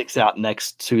kind of sticks out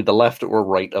next to the left or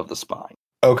right of the spine.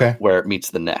 Okay. Where it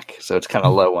meets the neck. So it's kind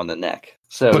of low on the neck.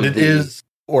 So but it is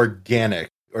organic.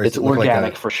 Or it's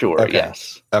organic for sure,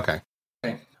 yes. Okay.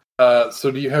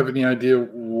 So do you have any idea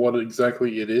what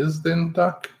exactly it is then,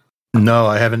 Doc? No,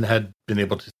 I haven't been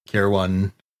able to secure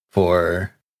one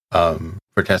for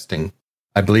testing.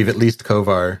 I believe at least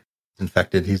Kovar is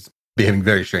infected. He's behaving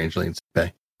very strangely in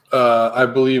Bay. I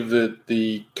believe that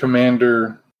the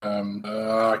commander,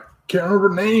 I can't remember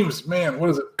names. Man,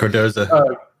 what is it?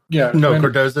 Cardoza.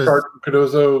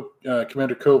 Cardozo,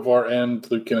 Commander Kovar, and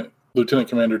Lieutenant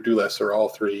Commander Dules are all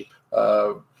three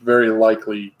very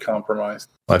likely compromised.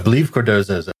 I believe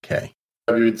Cardoza is okay.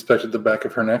 Have you inspected the back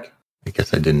of her neck? I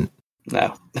guess I didn't.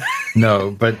 No. No,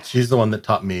 but she's the one that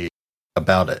taught me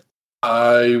about it.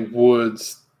 I would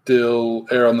still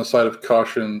err on the side of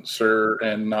caution, sir,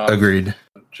 and not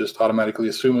just automatically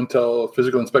assume until a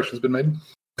physical inspection's been made.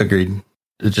 Agreed.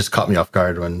 It just caught me off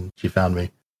guard when she found me.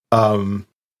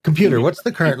 Computer, what's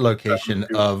the current location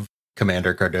of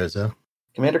Commander Cardozo?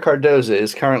 Commander Cardozo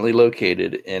is currently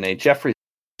located in a Jeffries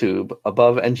tube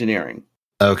above engineering.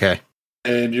 Okay.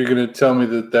 And you're going to tell me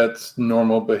that that's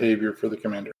normal behavior for the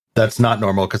commander? That's not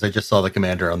normal because I just saw the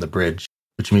commander on the bridge,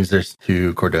 which means there's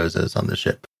 2 Cordozas on the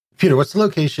ship. Computer, what's the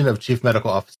location of Chief Medical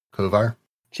Officer Kovar?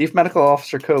 Chief Medical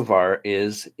Officer Kovar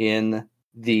is in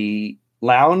the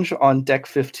lounge on deck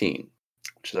 15,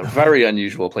 which is a very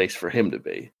unusual place for him to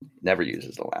be. He never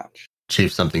uses the lounge.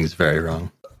 Chief, something's very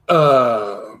wrong.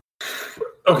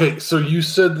 Okay, so you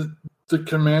said that the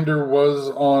commander was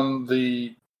on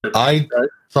the... I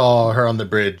saw her on the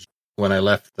bridge when I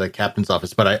left the captain's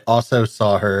office, but I also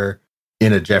saw her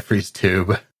in a Jeffries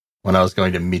tube when I was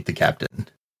going to meet the captain,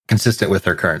 consistent with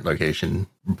her current location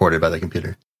reported by the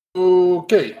computer.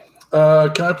 Okay.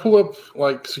 Can I pull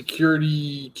up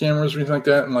security cameras or anything like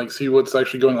that and see what's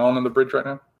actually going on the bridge right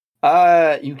now?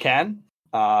 You can.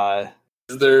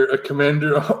 Is there a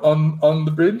commander on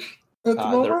the bridge at the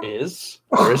moment? There is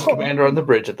a commander on the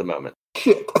bridge at the moment.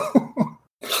 Shit.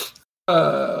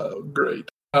 Great.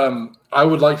 I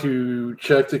would like to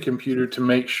check the computer to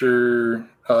make sure.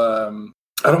 I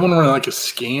don't want to run a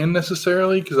scan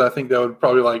necessarily because I think that would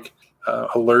probably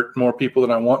alert more people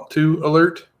than I want to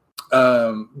alert.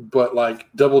 But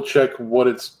double check what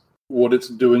it's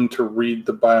doing to read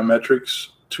the biometrics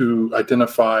to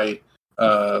identify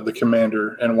the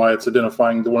commander and why it's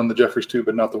identifying the one in the Jeffries tube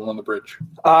and not the one on the bridge.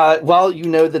 Well, you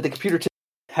know that the computer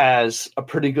has a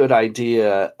pretty good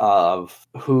idea of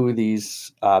who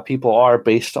these people are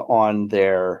based on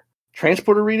their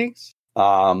transporter readings.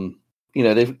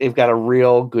 They've got a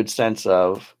real good sense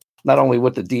of not only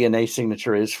what the DNA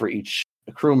signature is for each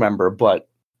crew member, but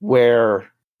where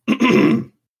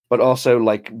but also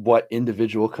like what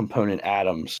individual component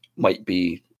atoms might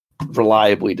be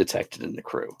reliably detected in the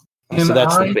crew. So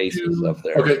that's the basis of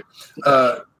their. Okay.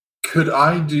 Could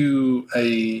I do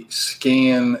a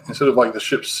scan instead of like the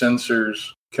ship's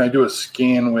sensors? Can I do a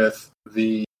scan with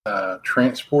the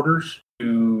transporters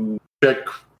to check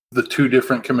the two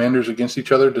different commanders against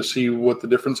each other to see what the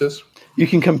difference is? You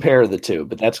can compare the two,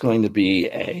 but that's going to be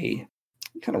a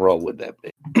kind of roll with that.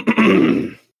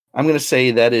 I'm going to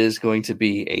say that is going to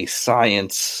be a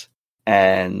science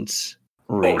and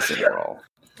reason roll.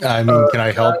 I mean, can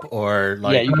I help or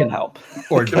like? Yeah, you can help.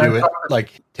 Or do it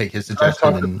like take his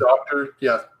suggestion and the doctor.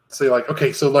 Yeah, say like,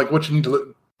 okay, so like, what you need to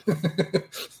look.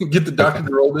 Get the doctor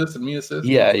to roll this and me assist.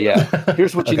 Yeah.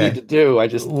 Here's what you need to do.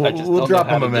 We'll drop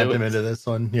a momentum into this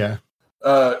one. Yeah.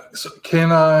 So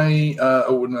can I?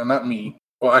 Oh, no, not me.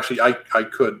 Well, actually, I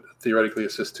could theoretically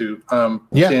assist too.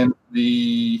 Yeah. Can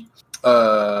the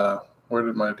where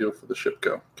did my deal for the ship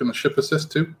go? Can the ship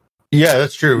assist too? Yeah,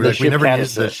 that's true. Like, we never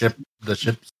use assist. the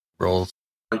ship's rolls.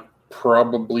 Like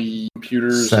probably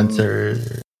computers,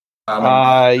 sensor. Yeah,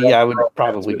 I would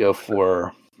probably go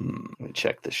for. Let me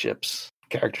check the ship's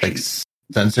character like sheet.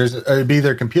 Sensors. It'd be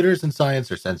either computers and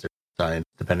science or sensor science,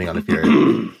 depending on if you're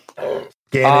scanning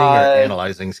or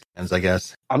analyzing scans, I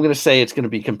guess. I'm going to say it's going to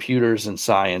be computers and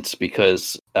science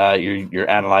because you're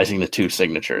analyzing the two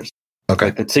signatures. Okay.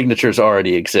 Like the signatures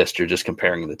already exist. You're just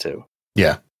comparing the two.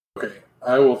 Yeah. Okay.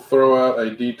 I will throw out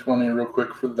a D20 real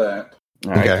quick for that.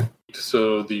 All right. Okay.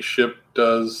 So the ship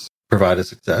does provide a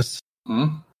success.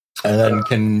 Hmm? And then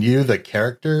can you, the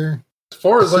character? As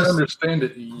far as I understand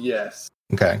it, yes.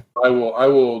 Okay. I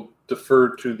will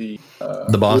defer to the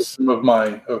boss of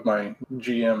my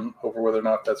GM over whether or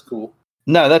not that's cool.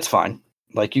 No, that's fine.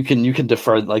 Like you can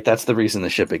defer. Like that's the reason the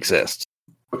ship exists.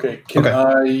 Okay.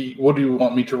 I? What do you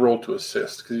want me to roll to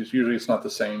assist? Because usually it's not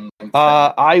the same thing.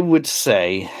 I would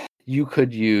say you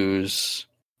could use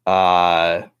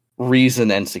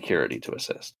reason and security to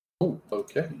assist. Oh,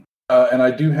 okay. And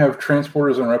I do have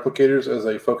transporters and replicators as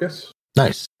a focus.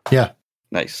 Nice. Yeah.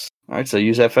 Nice. All right, so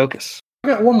use that focus. I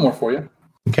got one more for you.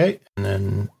 Okay, and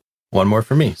then one more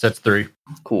for me. So that's 3.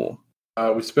 Cool.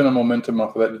 We spent a momentum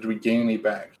off of that. Did we gain any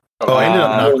back? I ended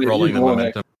up not rolling the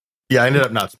momentum. Yeah, I ended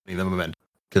up not spending the momentum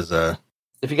because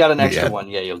if you got an extra one,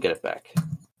 yeah, you'll get it back.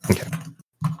 Okay.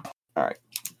 All right.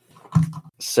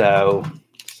 So,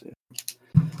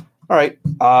 all right.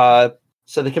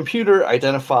 So the computer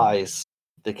identifies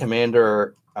the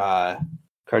commander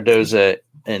Cardoza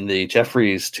in the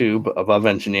Jeffries tube above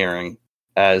engineering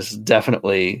as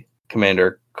definitely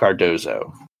Commander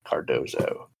Cardozo.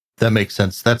 That makes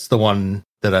sense. That's the one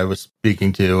that I was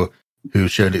speaking to who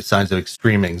showed signs of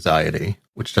extreme anxiety,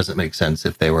 which doesn't make sense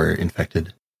if they were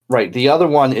infected. Right. The other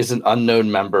one is an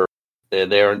unknown member.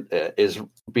 There is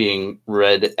being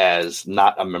read as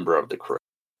not a member of the crew.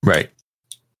 Right.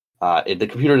 The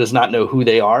computer does not know who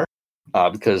they are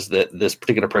because this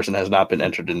particular person has not been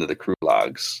entered into the crew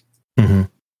logs. Mm-hmm.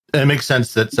 And it makes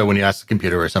sense that so when you ask the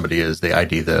computer where somebody is, they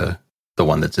ID the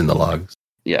one that's in the logs.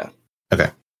 Yeah.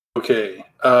 Okay.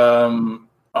 I'm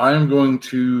going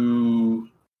to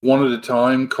one at a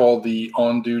time call the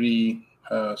on-duty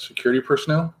security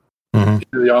personnel to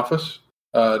the office.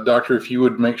 Doctor, if you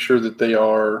would make sure that they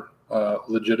are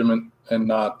legitimate and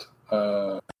not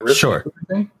risk. Sure.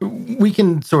 We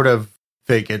can sort of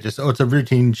fake it. Just, it's a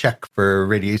routine check for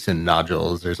radiation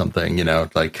nodules or something,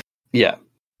 Yeah.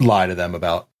 Lie to them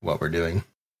about what we're doing.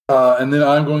 And then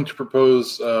I'm going to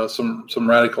propose some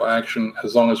radical action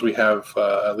as long as we have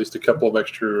at least a couple of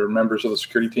extra members of the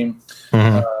security team.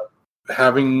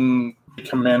 Having a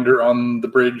commander on the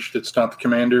bridge that's not the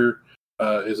commander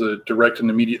is a direct and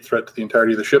immediate threat to the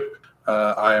entirety of the ship.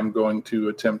 I am going to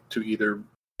attempt to either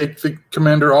take the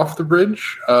commander off the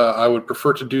bridge. I would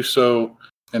prefer to do so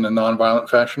in a non-violent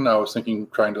fashion. I was thinking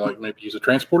trying to maybe use a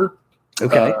transporter.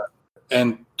 Okay.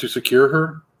 And to secure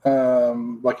her.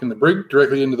 In the brig,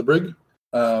 directly into the brig,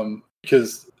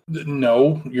 because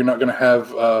no, you're not going to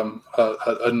have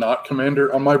a not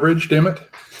commander on my bridge. Damn it!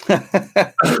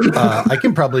 I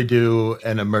can probably do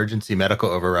an emergency medical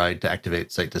override to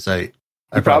activate site to site.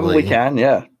 I probably can.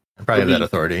 Yeah, I probably have that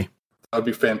authority. That'd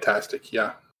be fantastic.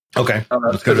 Yeah. Okay.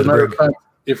 Let's go to the brig.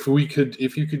 If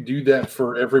you could do that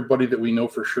for everybody that we know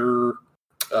for sure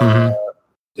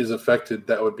is affected,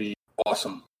 that would be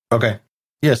awesome. Okay.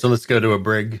 Yeah, so let's go to a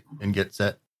brig and get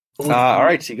set. All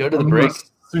right, so you go to the brig.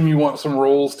 Assume you want some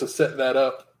rolls to set that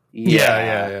up.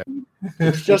 Yeah.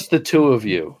 It's just the two of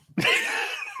you.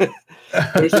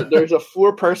 there's a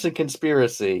 4-person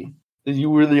conspiracy.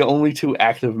 You were the only 2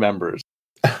 active members.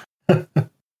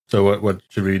 So what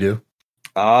should we do?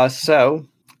 So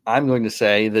I'm going to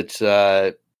say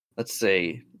that let's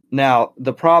see. Now,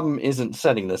 the problem isn't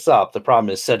setting this up. The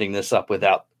problem is setting this up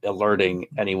without alerting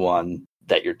anyone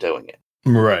that you're doing it.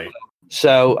 Right.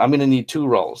 So I'm going to need 2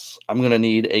 roles. I'm going to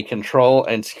need a control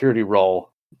and security role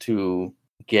to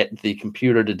get the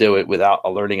computer to do it without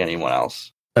alerting anyone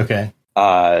else. Okay.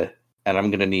 And I'm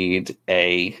going to need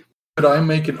a... Could I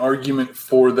make an argument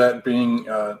for that being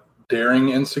daring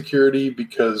insecurity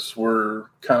because we're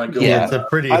kind of going... Yeah, it's a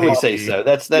pretty I would say so.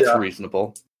 That's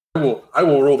reasonable. I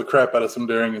will roll the crap out of some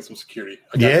daring and some security.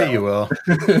 Yeah, you will.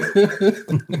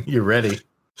 You're ready.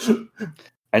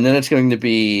 And then it's going to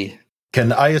be...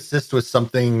 Can I assist with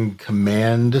something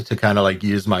command to kind of like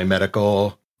use my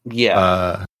medical?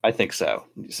 Yeah, I think so.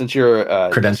 Since you're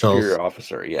a credentials superior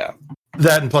officer, yeah.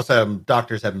 That and plus,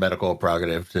 doctors have medical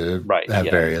prerogative to have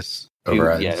various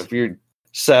overrides.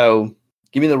 So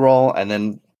give me the roll, and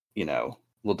then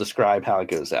we'll describe how it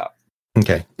goes out.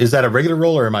 Okay, is that a regular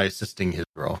roll, or am I assisting his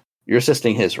roll? You're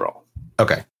assisting his roll.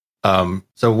 Okay.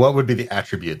 So what would be the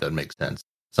attribute that makes sense?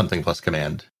 Something plus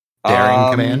command.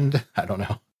 Daring command? I don't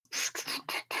know.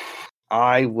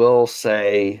 I will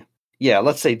say,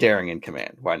 let's say daring in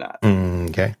command. Why not?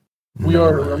 Okay. We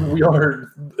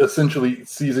are essentially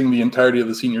seizing the entirety of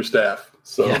the senior staff.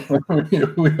 So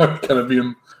we are kind of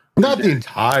being... Not the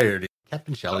entirety.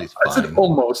 Captain Shelley's fine. I said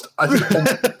almost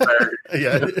entirety.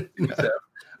 Yeah. Staff.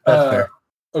 That's fair.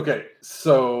 Okay,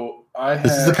 so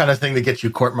This is the kind of thing that gets you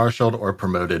court-martialed or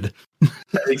promoted.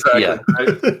 Exactly. Yeah.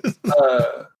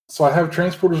 So I have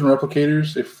transporters and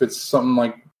replicators. If it's something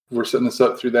like we're setting this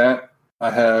up through that,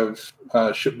 I have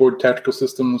shipboard tactical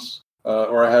systems,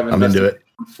 or I have investigation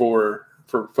for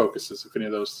focuses. If any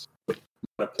of those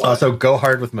apply. Also, go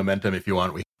hard with momentum if you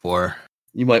want. Week 4.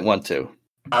 You might want to.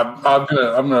 I'm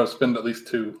gonna spend at least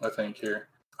 2, I think, here.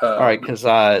 All right, because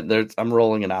I'm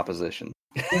rolling in opposition.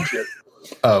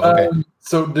 Oh, okay.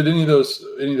 So did any of those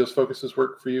focuses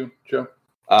work for you, Joe?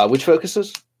 Which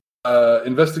focuses?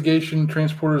 Investigation,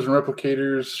 transporters and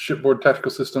replicators, shipboard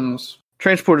tactical systems.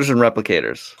 Transporters and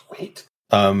replicators. Wait.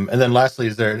 And then lastly,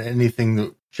 is there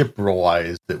anything ship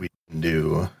roll-wise that we can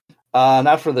do?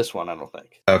 Not for this one, I don't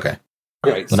think. Okay.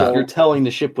 Right, so you're telling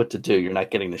the ship what to do. You're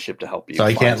not getting the ship to help you. So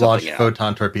I can't launch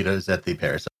photon torpedoes at the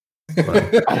parasite.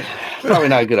 Probably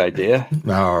not a good idea.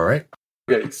 All right.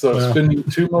 Okay, so spending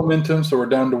 2 momentum, so we're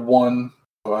down to 1.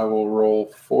 So I will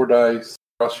roll 4 dice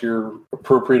across your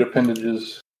appropriate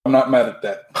appendages. I'm not mad at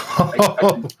that.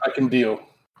 I can deal.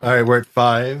 All right, we're at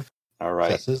 5. All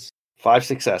right. Successes. 5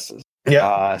 successes.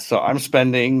 Yeah. So I'm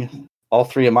spending all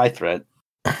 3 of my threat.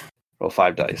 Roll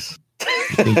 5 dice.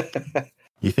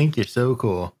 You think you're so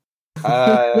cool.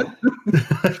 I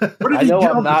know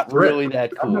I'm not really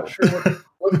that cool. I'm not sure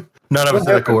what None of us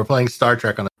are that cool. We're playing Star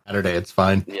Trek on a Saturday. It's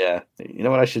fine. Yeah. You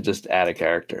know what? I should just add a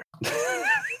character.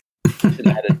 I should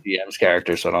add a DM's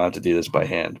character so I don't have to do this by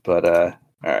hand. But, all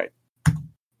right.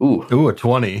 Ooh, a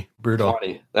 20. Brutal.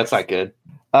 20. That's not good.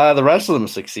 The rest of them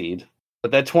succeed.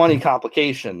 But that 20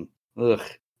 complication. Ugh.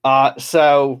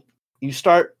 So you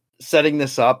start setting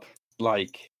this up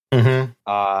like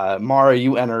Mara,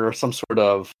 you enter some sort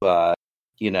of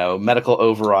medical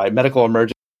override, medical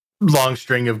emergency. Long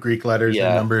string of Greek letters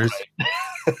and numbers.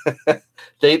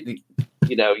 Right.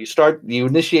 You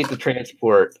initiate the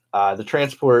transport. The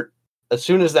transport, as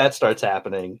soon as that starts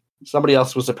happening, somebody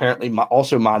else was apparently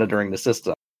also monitoring the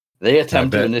system. They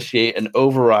attempt to initiate an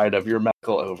override of your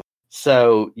medical override.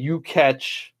 So you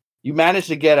manage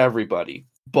to get everybody,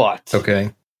 but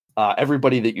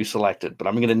everybody that you selected. But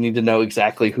I'm going to need to know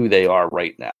exactly who they are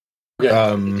right now.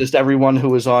 Just everyone who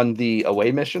was on the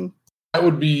away mission? That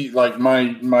would be like my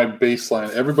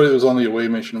baseline. Everybody that was on the away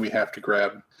mission, we have to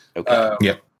grab.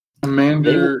 Okay.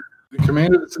 Commander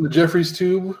that's in the Jeffries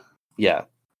tube. Yeah.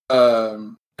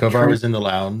 Kovar was in the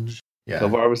lounge. Yeah.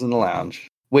 Kovar was in the lounge.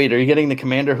 Wait, are you getting the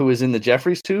commander who was in the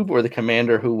Jeffries tube or the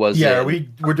commander who was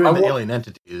we're doing the alien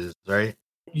entities, right?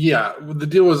 Yeah. The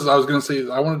deal was I was going to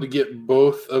say I wanted to get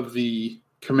both of the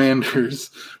commanders,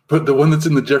 but the one that's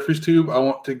in the Jeffries tube, I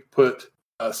want to put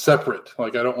separate.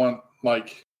 Like I don't want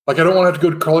I don't want to have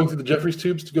to go crawling through the Jeffries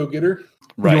tubes to go get her.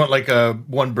 Right. You want like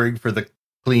one brig for the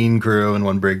clean crew and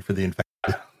one brig for the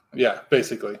infected. Yeah,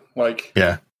 basically.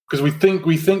 Because we think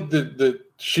that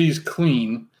she's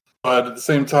clean, but at the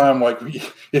same time,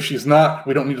 if she's not,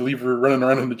 we don't need to leave her running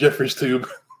around in the Jeffries tube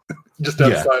just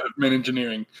outside of main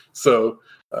engineering. So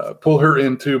pull her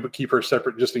in too, but keep her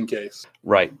separate just in case.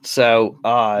 Right. So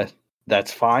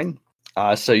that's fine.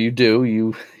 So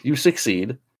you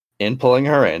succeed in pulling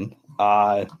her in.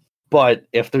 But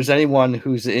if there's anyone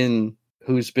who's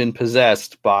been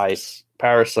possessed by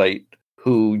parasite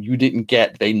who you didn't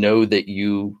get, they know that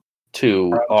you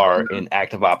two are in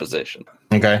active opposition.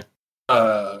 Okay.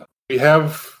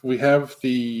 We have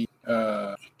the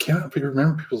I can't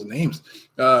remember people's names.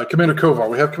 Commander Kovar.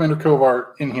 We have Commander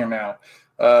Kovar in here now.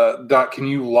 Doc, can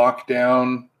you lock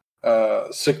down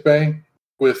sickbay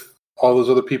with all those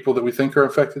other people that we think are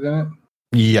affected in it?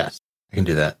 Yes, I can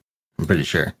do that. I'm pretty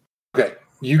sure. Okay,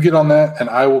 you get on that, and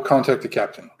I will contact the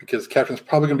captain because the captain's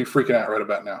probably going to be freaking out right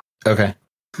about now. Okay.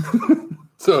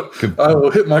 So I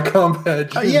will hit my comm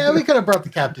badge. Yeah, we could have brought the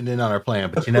captain in on our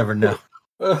plan, but you never know.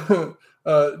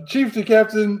 Chief to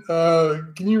Captain,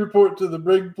 can you report to the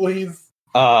brig, please?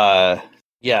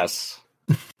 Yes.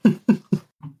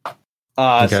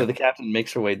 Okay. So the captain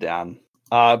makes her way down.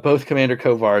 Both Commander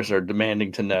Kovars are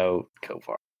demanding to know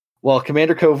Kovar. Well,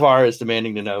 Commander Kovar is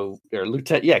demanding to know, or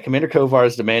Lieutenant, Commander Kovar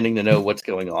is demanding to know what's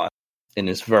going on in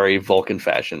this very Vulcan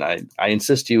fashion. I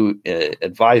insist you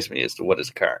advise me as to what is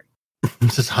occurring.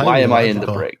 Why am I in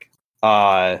the brig?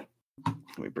 Let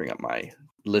me bring up my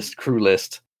crew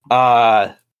list.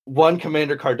 One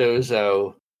Commander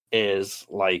Cardozo is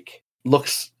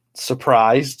looks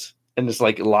surprised and is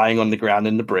lying on the ground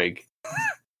in the brig.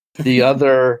 The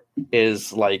other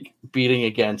is beating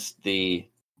against the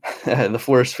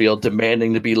force field,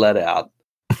 demanding to be let out.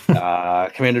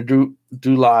 Commander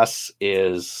Dulas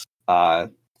is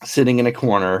sitting in a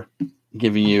corner,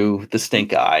 giving you the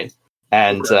stink eye,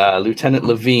 and Lieutenant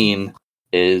Levine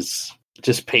is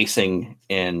just pacing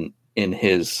in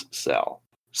his cell.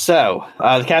 So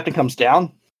the captain comes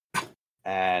down,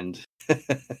 and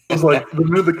it's the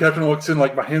minute the captain walks in, my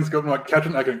hands go up. I'm like,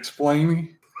 Captain, I can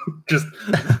explain. Just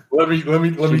let me. She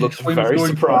looks very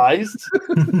surprised.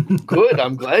 Good.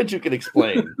 I'm glad you can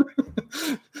explain.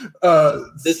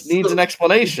 This needs an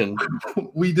explanation.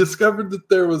 We discovered that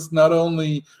there was not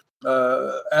only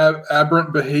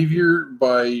aberrant behavior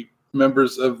by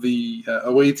members of the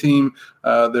away team,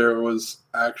 there was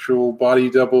actual body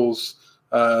doubles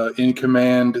in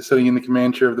command, sitting in the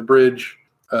command chair of the bridge.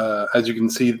 As you can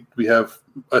see, we have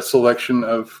a selection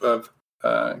of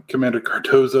Commander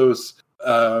Cardozo's.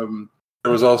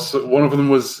 There was also one of them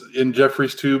was in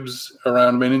Jeffrey's tubes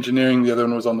around main engineering. The other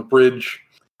one was on the bridge.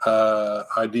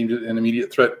 I deemed it an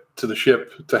immediate threat to the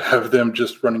ship to have them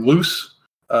just running loose.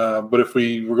 But if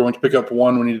we were going to pick up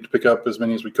one, we needed to pick up as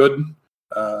many as we could.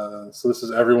 So this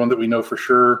is everyone that we know for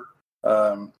sure.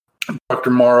 Dr.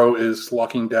 Maro is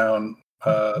locking down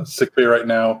sickbay right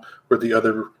now, where the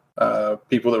other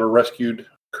people that were rescued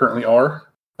currently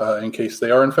are, in case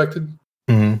they are infected.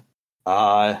 Mm-hmm.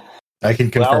 I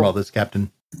can confirm all this,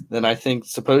 Captain. Then I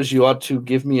suppose you ought to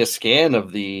give me a scan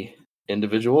of the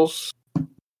individuals.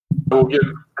 We'll get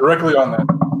directly on that.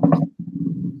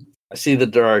 I see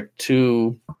that there are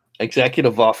 2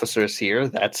 executive officers here.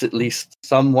 That's at least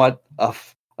somewhat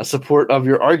of a support of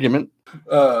your argument.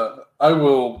 I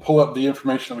will pull up the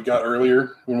information we got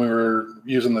earlier when we were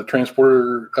using the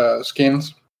transporter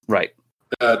scans. Right.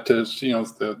 This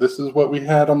is what we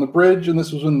had on the bridge, and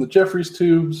this was in the Jeffries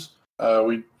tubes.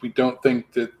 We don't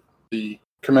think that the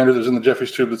commander that's in the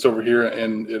Jeffries tube that's over here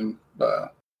in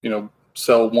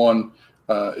cell 1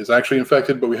 is actually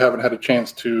infected, but we haven't had a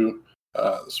chance to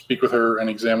speak with her and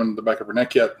examine the back of her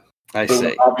neck yet. I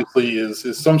see. Obviously,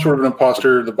 is some sort of an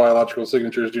imposter. The biological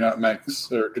signatures do not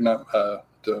mix or do not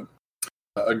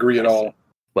agree at all.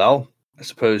 Well, I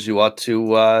suppose you ought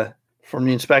to perform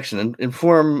the inspection and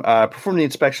perform the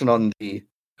inspection on the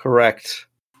correct.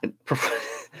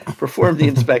 Perform the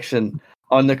inspection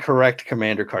on the correct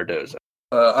Commander Cardozo.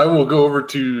 I will go over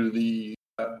to the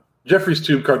Jeffries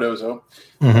Tube Cardozo.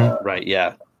 Mm-hmm. Right,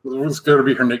 yeah. It's going to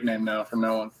be her nickname now from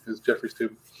now on, is Jeffries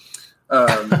Tube.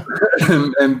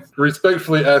 And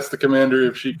respectfully ask the commander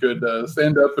if she could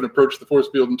stand up and approach the force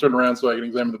field and turn around so I can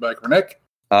examine the back of her neck.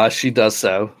 She does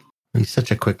so. He's such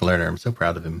a quick learner. I'm so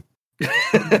proud of him.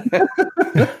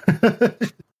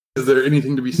 Is there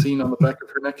anything to be seen on the back of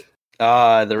her neck?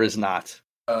 There is not.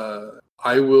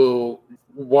 I will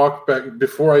walk back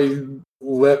before I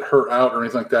let her out or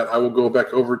anything like that. I will go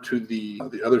back over to the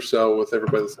other cell with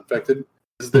everybody that's infected.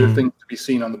 Is there things to be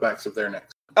seen on the backs of their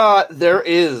necks? There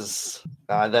is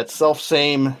that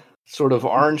self-same sort of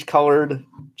orange-colored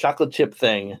chocolate chip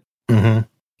thing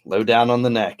low down on the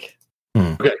neck.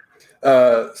 Okay,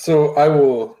 so I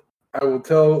will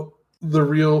tell the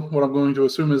real, what I'm going to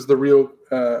assume is the real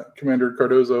Commander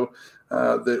Cardozo,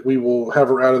 that we will have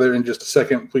her out of there in just a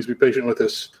second. Please be patient with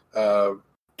us.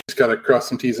 Just got to cross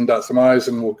some T's and dot some I's,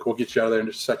 and we'll get you out of there in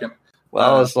just a second.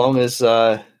 Well, as long as,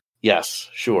 yes,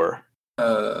 sure.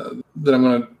 Then I'm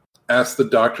going to ask the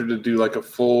doctor to do like a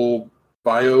full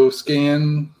bio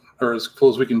scan, or as full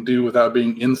as we can do without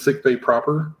being in sickbay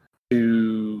proper,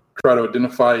 to try to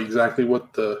identify exactly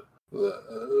what the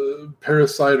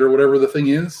parasite or whatever the thing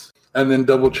is, and then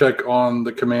double check on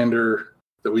the commander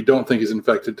that we don't think is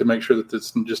infected to make sure that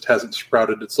this just hasn't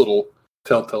sprouted its little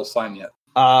telltale sign yet.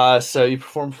 So you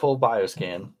perform full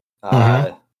bioscan.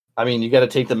 I mean, you got to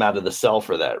take them out of the cell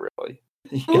for that, really.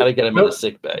 You got to get them into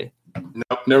sick bay.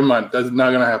 Nope, never mind. That's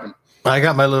not going to happen. I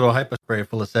got my little hypo spray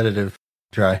full of sedative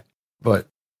dry, but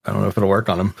I don't know if it'll work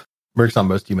on them. Works on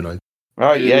most humanoids. All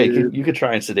right, yeah, you could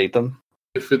try and sedate them.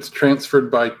 If it's transferred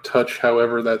by touch,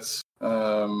 however, that's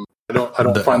I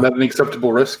don't find that an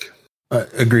acceptable risk.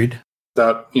 Agreed.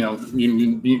 That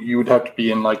you would have to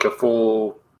be in like a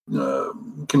full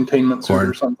containment suit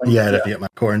or something. Yeah, I'd have to get my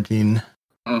quarantine.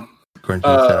 Quarantine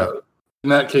set up. In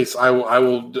that case, I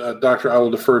will, Doctor. I will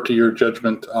defer to your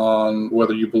judgment on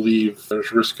whether you believe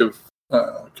there's risk of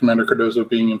Commander Cardozo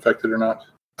being infected or not.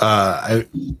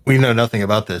 We know nothing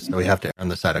about this, so we have to err on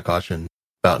the side of caution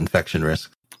about infection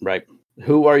risk. Right.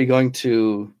 Who are you going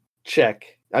to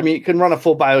check? I mean, you can run a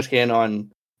full bioscan on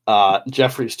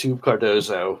Jeffrey's tube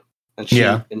Cardozo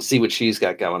and see what she's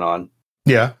got going on.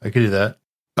 Yeah, I could do that.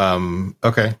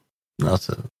 Okay.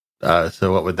 Also,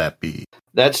 so what would that be?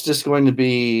 That's going to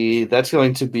be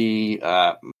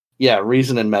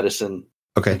reason and medicine.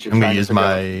 Okay, I'm going to use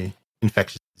my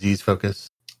infectious disease focus.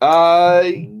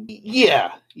 Yeah.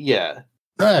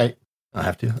 All right, I'll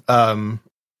have to.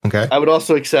 Okay. I would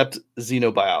also accept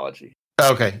xenobiology.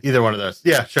 Okay, either one of those.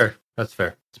 Yeah, sure. That's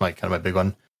fair. It's kind of my big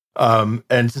one.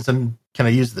 And since can I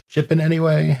use the ship in any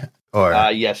way? Or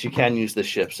yes, you can use the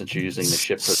ship since you're using the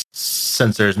ship for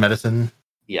sensors medicine.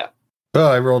 Yeah. Oh,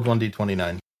 I rolled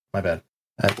 1d29. My bad.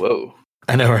 Whoa.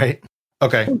 I know, right?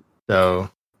 Okay, so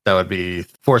that would be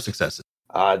 4 successes.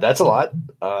 That's a lot.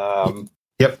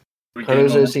 Yep.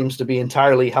 Cardozo seems to be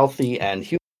entirely healthy and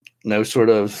human. No sort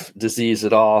of disease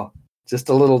at all. Just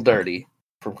a little dirty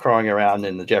from crawling around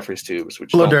in the Jeffrey's tubes,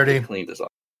 which a little dirty, cleaned us off.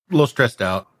 A little stressed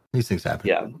out. These things happen.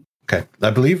 Yeah. Okay.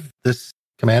 I believe this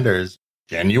commander is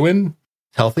genuine,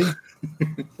 healthy.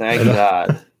 Thank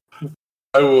God.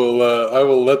 I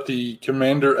will let the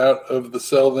commander out of the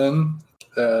cell then.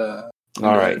 All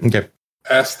right. Okay.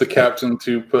 Ask the captain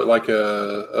to put like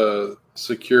a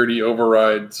security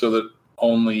override so that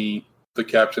only the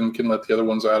captain can let the other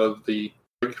ones out of the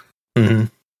rig. Mm-hmm.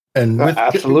 And with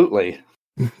absolutely.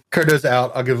 Cardo's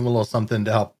out, I'll give him a little something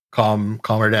to help calm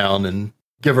her down and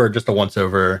give her just a once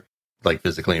over, like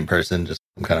physically in person, just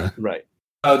kind of right.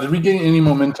 Did we gain any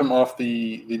momentum off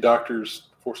the doctor's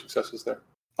 4 successes there?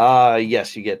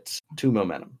 Yes, you get 2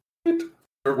 momentum.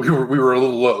 We were a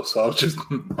little low, so I was just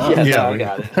I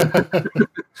got it.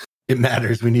 It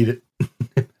matters. We need it.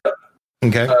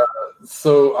 Okay.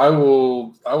 So I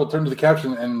will turn to the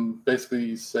captain and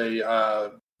basically say,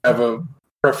 have a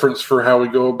preference for how we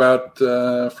go about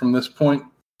from this point,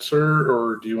 sir,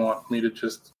 or do you want me to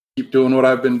just keep doing what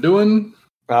I've been doing?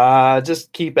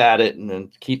 Just keep at it and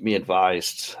then keep me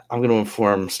advised. I'm going to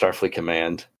inform Starfleet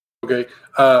Command. Okay.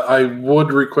 I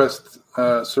would request,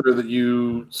 sir, that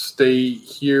you stay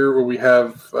here where we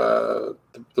have the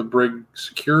brig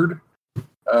secured,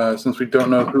 since we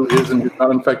don't know who is and who's not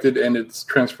infected, and it's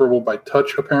transferable by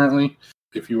touch, apparently.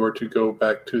 If you were to go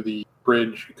back to the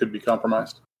bridge, it could be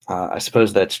compromised. I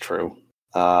suppose that's true.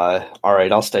 All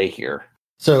right, I'll stay here.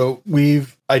 So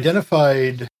we've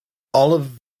identified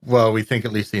we think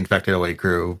at least the infected away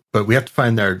crew, but we have to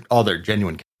find all their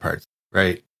genuine parts,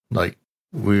 right? Like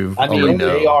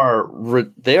they are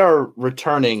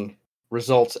returning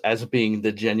results as being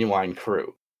the genuine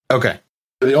crew. Okay.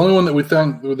 The only one that we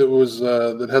found that was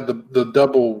that had the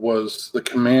double was the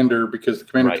commander, because the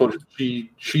commander told us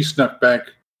she snuck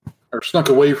back or snuck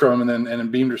away from him and then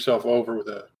beamed herself over with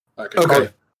a okay.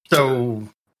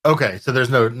 So there's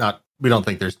we don't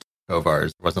think there's 2 of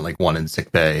ours. There wasn't like one in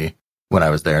sick bay when I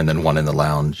was there and then one in the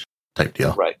lounge type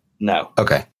deal. Right. No.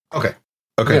 Okay.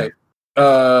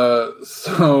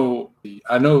 So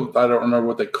I don't remember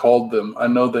what they called them. I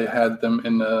know they had them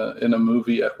in a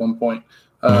movie at one point.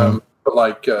 But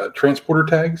like transporter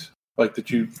tags, like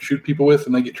that you shoot people with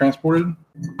and they get transported.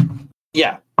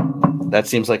 Yeah, that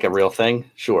seems like a real thing.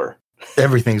 Sure,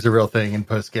 everything's a real thing in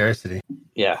post scarcity.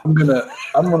 Yeah, I'm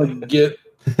gonna get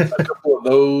a couple of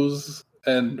those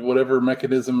and whatever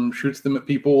mechanism shoots them at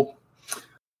people,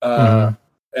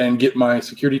 and get my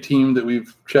security team that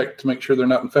we've checked to make sure they're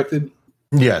not infected.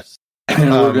 Yes,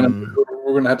 and we're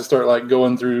gonna have to start like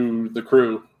going through the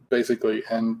crew basically,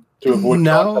 and to avoid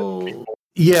contact people.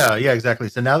 Yeah, exactly.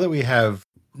 So now that we have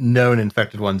known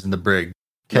infected ones in the brig,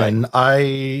 can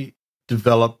I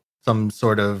develop some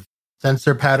sort of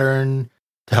sensor pattern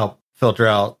to help filter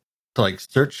out, to like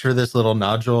search for this little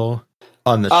nodule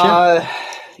on the ship?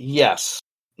 Yes.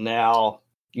 Now,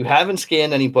 you haven't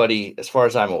scanned anybody, as far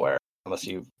as I'm aware.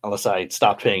 unless I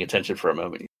stopped paying attention for a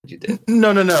moment. You did.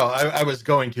 No. I was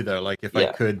going to though. Like if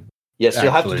I could. Yes,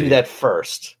 you'll have to do that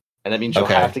first, and that means you'll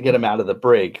have to get them out of the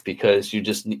brig because you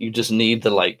just need the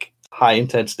like high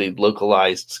intensity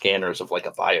localized scanners of like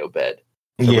a bio bed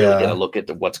to really get a look at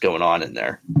what's going on in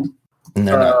there. And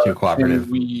they're not too cooperative.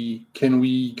 Can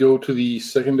we go to the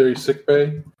secondary sick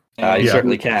bay? You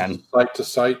certainly can. Site to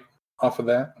site off of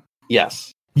that?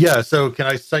 Yes. Yeah, so can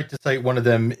I site to site one of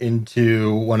them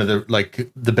into one of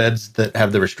the beds that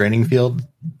have the restraining field?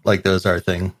 Like those are a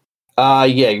thing. Yeah,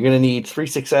 you're going to need 3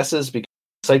 successes because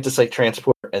site to site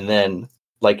transport and then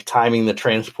like timing the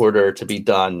transporter to be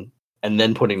done and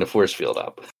then putting the force field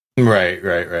up. Right.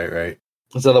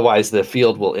 Because otherwise the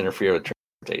field will interfere with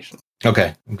transportation.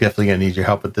 Okay, I'm definitely going to need your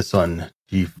help with this one,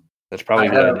 Chief. That's probably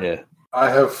a good idea. I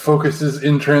have focuses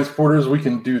in transporters. We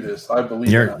can do this. I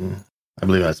believe that. I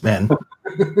believe us, man.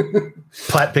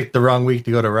 Platt picked the wrong week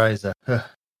to go to Ryza.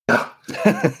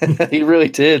 He really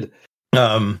did.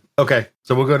 Okay,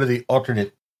 so we'll go to the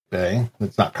alternate bay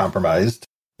that's not compromised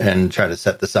and try to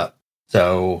set this up.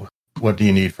 So what do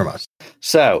you need from us?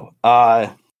 So,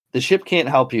 the ship can't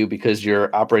help you because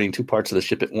you're operating 2 parts of the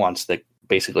ship at once that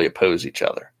basically oppose each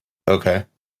other. Okay.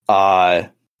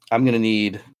 I'm going to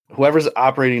need whoever's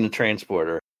operating the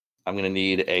transporter. I'm going to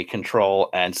need a control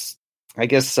and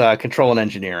control and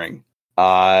engineering.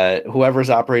 Whoever's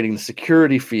operating the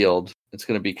security field, it's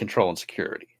going to be control and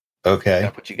security. Okay.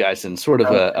 That put you guys in sort of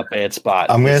a bad spot.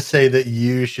 I'm going to say that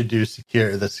you should do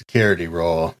the security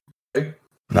role, and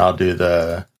I'll do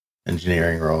the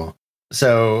engineering role.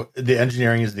 So the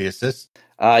engineering is the assist?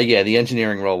 Yeah, the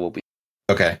engineering role will be.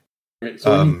 Okay. Okay,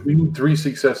 so we need 3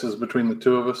 successes between the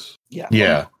 2 of us.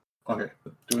 Yeah. Okay.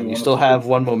 You still have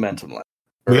 1 momentum left.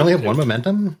 We only have 1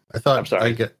 momentum? I thought. I'm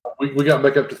sorry. We got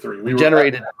back up to 3. We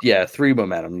generated 3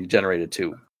 momentum. You generated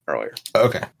 2 earlier.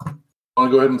 Okay. Want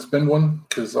to go ahead and spend 1?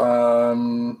 Because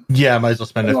yeah, might as well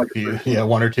spend a few. Yeah,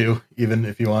 1 or 2, even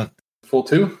if you want. Full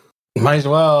 2? Might as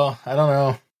well. I don't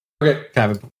know. Okay.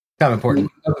 Kind of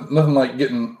important. Nothing like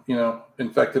getting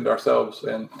infected ourselves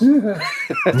and.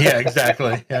 Yeah,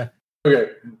 exactly. Yeah.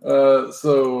 Okay.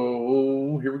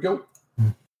 So here we go.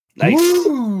 Nice.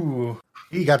 Woo!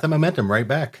 You got the momentum right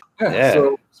back. Yeah.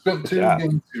 So spent 2,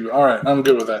 gained 2. All right, I'm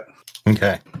good with that.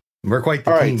 Okay. We're quite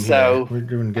the team so here. We're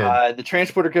doing good. The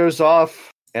transporter goes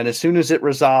off, and as soon as it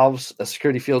resolves, a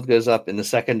security field goes up in the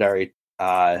secondary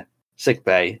sick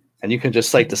bay, and you can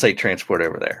just site-to-site transport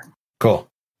over there. Cool.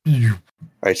 All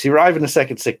right, so you arrive in the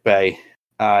second sick bay,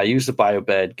 use the bio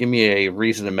bed, give me a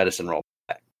reason and medicine roll.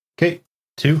 Okay,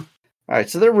 2. All right,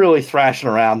 so they're really thrashing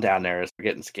around down there as they're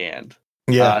getting scanned.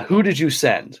 Yeah. Who did you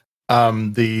send?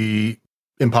 The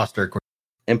imposter.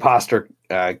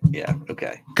 Yeah,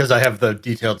 okay. Because I have the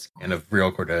detailed scan of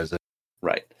real Cardozo.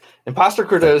 Right. Imposter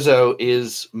Cardozo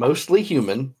is mostly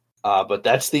human, but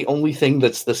that's the only thing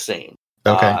that's the same.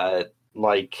 Okay.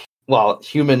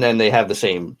 Human and they have the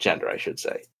same gender, I should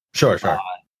say. Sure.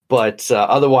 But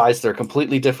otherwise, they're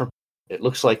completely different. It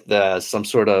looks like some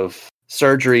sort of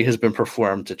surgery has been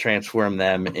performed to transform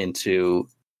them into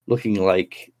looking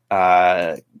like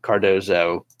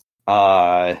Cardozo.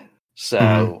 That's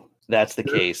the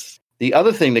case. The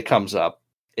other thing that comes up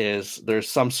is there's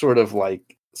some sort of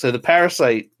so the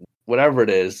parasite, whatever it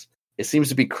is, it seems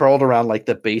to be curled around like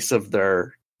the base of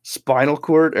their spinal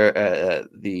cord or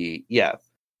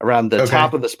around the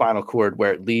top of the spinal cord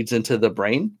where it leads into the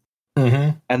brain.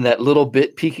 Mm-hmm. And that little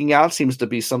bit peeking out seems to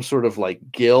be some sort of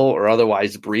gill or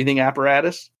otherwise breathing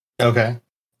apparatus. Okay.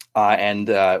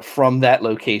 And from that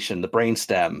location, the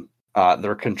brainstem,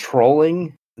 they're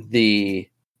controlling the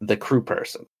crew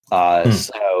person.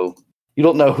 So you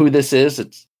don't know who this is.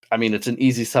 It's an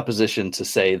easy supposition to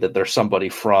say that there's somebody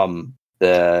from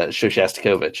the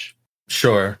Shostakovich.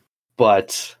 Sure.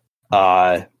 But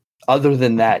other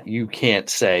than that, you can't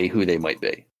say who they might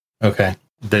be. Okay.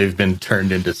 They've been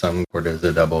turned into some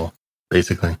Cardozo double,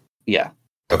 basically. Yeah.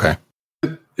 Okay.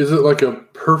 Is it like a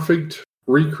perfect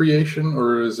recreation,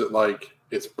 or is it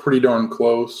it's pretty darn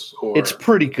close? Or it's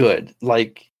pretty good.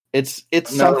 It's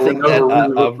something that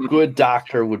a good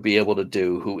doctor would be able to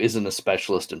do who isn't a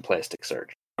specialist in plastic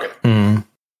surgery. Mm.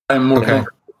 I'm more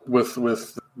comfortable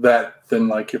with that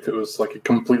than if it was a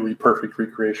completely perfect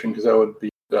recreation, because that would be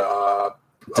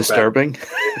disturbing.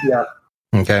 Yeah.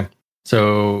 Okay.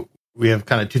 So we have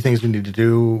kind of 2 things we need to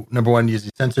do. Number 1, use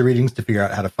the sensor readings to figure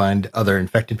out how to find other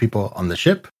infected people on the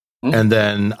ship. Mm-hmm. And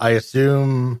then I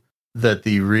assume that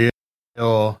the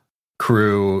real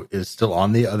crew is still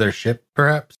on the other ship,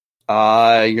 perhaps?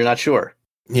 You're not sure.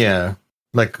 Yeah.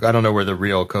 I don't know where the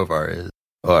real Kovar is,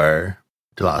 or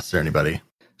Delas or anybody.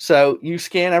 So you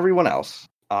scan everyone else.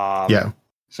 Yeah.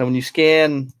 So when you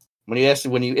scan When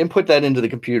you input that into the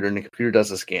computer and the computer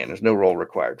does a scan, there's no roll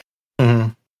required. Mm-hmm.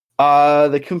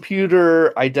 The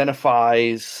computer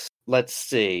identifies, let's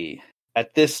see,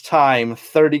 at this time,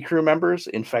 30 crew members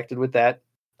infected with that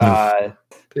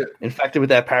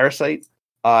parasite,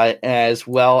 as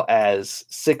well as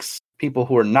 6 people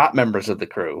who are not members of the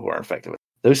crew who are infected with it.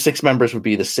 Those 6 members would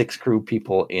be the 6 crew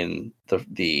people in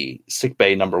the sick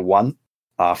bay number 1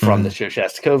 from the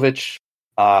Shostakovich.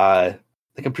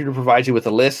 The computer provides you with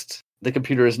a list. The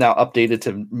computer is now updated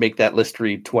to make that list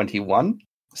read 21.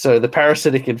 So the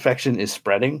parasitic infection is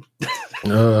spreading.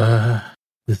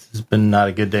 This has been not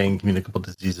a good day in communicable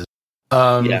diseases.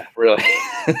 Yeah, really.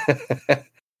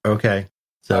 Okay,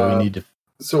 so we need to.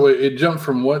 So it jumped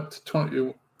from what to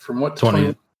 20? From what to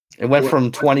 20? It went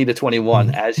from 20 to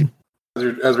 21 as we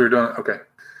were doing it. Okay.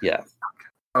 Yeah.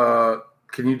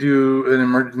 Can you do an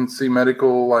emergency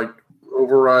medical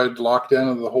override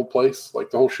lockdown of the whole place, like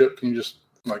the whole ship? Can you just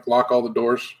lock all the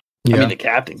doors? Yeah. I mean, the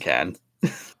captain can.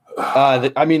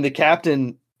 The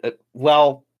captain.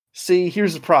 Well, see,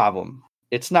 here's the problem.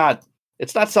 It's not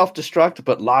self-destruct,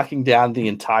 but locking down the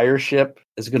entire ship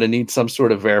is going to need some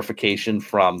sort of verification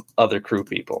from other crew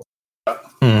people.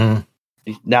 Mm-hmm.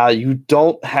 Now, you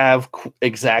don't have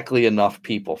exactly enough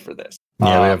people for this.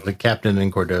 Yeah, we have the captain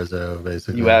and Cordozo,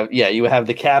 basically. You have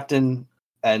the captain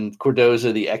and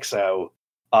Cordozo, the XO,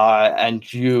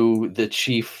 and you, the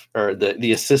chief, or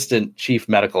the assistant chief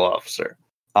medical officer,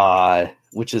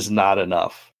 which is not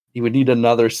enough. You would need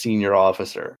another senior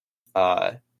officer.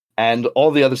 And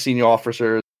all the other senior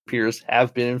officers peers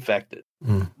have been infected.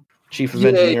 Mm. Chief of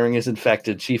engineering is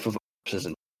infected. Chief of ops is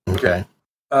infected. Okay.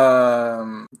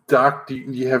 Doc, do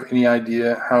you have any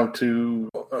idea how to,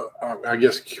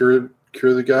 cure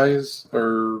the guys?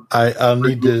 Or I'll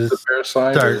need to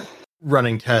start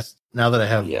running tests. Now that I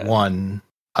have one,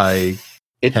 I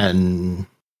can.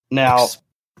 Now,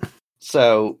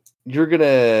 so I'm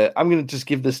gonna just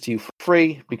give this to you for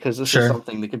free because this is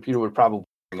something the computer would probably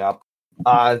bring up.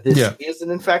 This is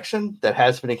an infection that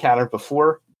has been encountered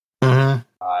before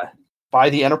by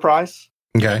the Enterprise.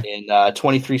 Okay. In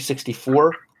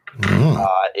 2364,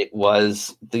 it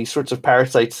was these sorts of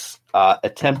parasites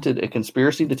attempted a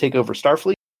conspiracy to take over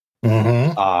Starfleet,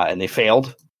 and they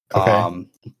failed. Okay.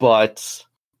 But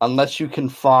unless you can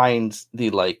find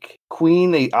the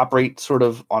queen, they operate sort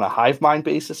of on a hive mind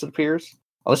basis. It appears.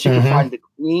 Unless you can find the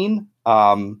queen,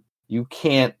 you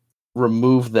can't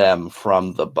remove them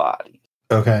from the body.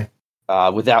 Okay.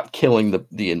 Without killing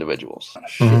the individuals.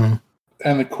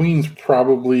 And the queen's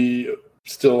probably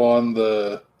still on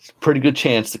the... Pretty good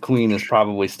chance the queen is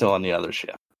probably still on the other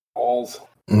ship. Balls.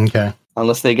 Okay.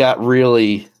 Unless they got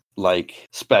really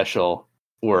special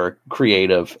or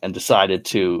creative and decided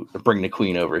to bring the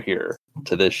queen over here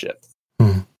to this ship.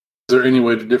 Is there any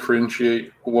way to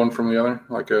differentiate one from the other?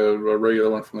 Like a regular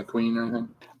one from the queen or anything?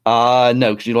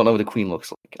 No, because you don't know what the queen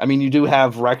looks like. I mean, you do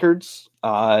have records,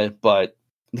 but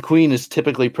the queen is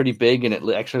typically pretty big and it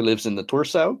actually lives in the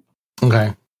torso.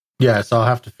 Okay. Yeah, so I'll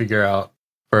have to figure out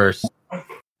first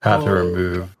how to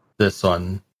remove this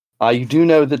one. You do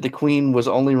know that the queen was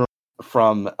only removed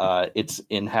from its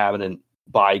inhabitant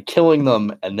by killing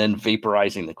them and then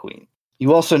vaporizing the queen.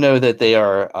 You also know that they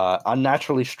are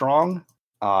unnaturally strong,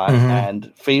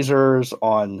 and phasers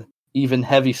on even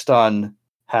heavy stun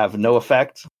have no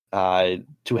effect.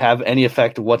 To have any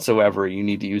effect whatsoever, you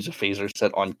need to use a phaser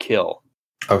set on kill.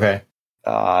 Okay.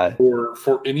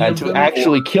 For any and of to them,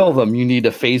 actually kill them, you need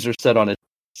a phaser set on a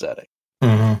setting.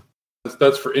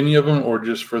 That's for any of them, or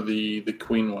just for the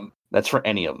queen one? That's for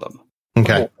any of them.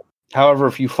 Okay. Cool. However,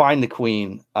 if you find the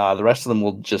queen, the rest of them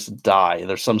will just die.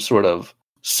 There's some sort of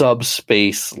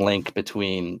subspace link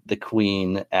between the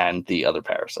queen and the other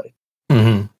parasite.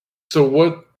 So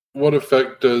what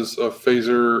effect does a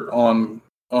phaser on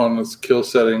its kill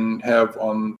setting have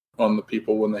on the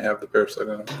people when they have the parasite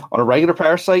in it? On a regular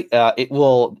parasite, it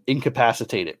will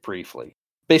incapacitate it briefly.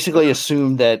 Basically,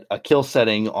 assume that a kill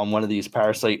setting on one of these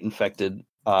parasite-infected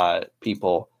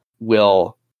people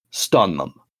will stun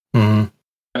them.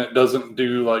 And it doesn't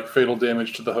do fatal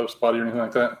damage to the host body or anything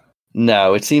like that?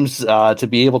 No, it seems to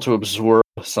be able to absorb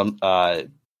some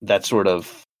that sort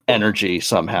of energy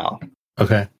somehow.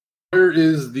 Okay. Where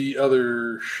is the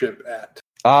other ship at?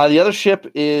 The other ship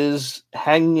is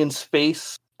hanging in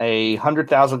space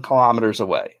 100,000 kilometers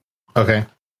away. Okay.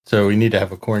 So we need to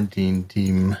have a quarantine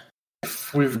team.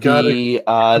 We've got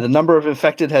the number of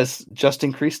infected has just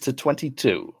increased to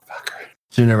 22.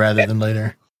 Sooner rather than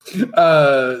later.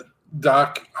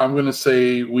 Doc, I'm going to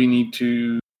say we need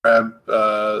to grab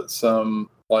some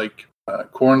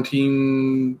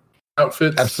quarantine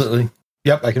outfits. Absolutely.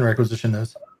 Yep, I can requisition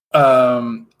those.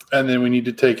 And then we need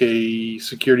to take a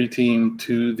security team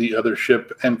to the other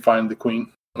ship and find the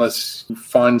queen. Unless you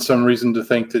find some reason to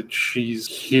think that she's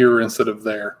here instead of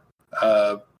there.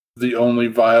 The only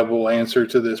viable answer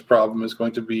to this problem is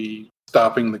going to be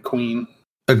stopping the queen.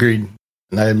 Agreed.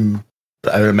 I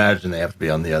would imagine they have to be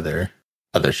on the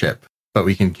other ship, but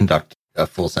we can conduct a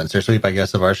full sensor sweep, I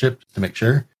guess, of our ship to make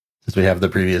sure, since we have the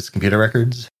previous computer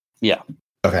records. Yeah.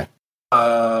 Okay.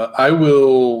 I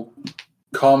will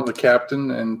calm the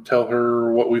captain and tell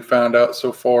her what we found out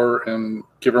so far, and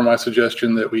give her my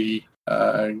suggestion that we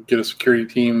get a security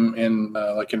team in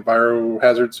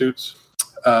biohazard suits,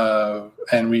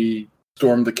 and we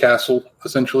storm the castle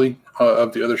essentially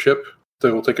of the other ship.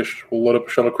 So we'll load up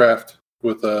a shuttlecraft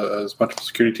with as much of a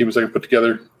security team as I can put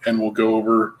together, and we'll go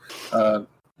over and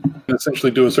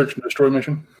essentially do a search and destroy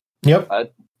mission.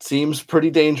 Yep. Seems pretty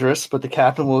dangerous, but the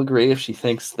captain will agree if she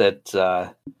thinks that.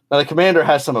 Now the commander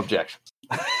has some objections.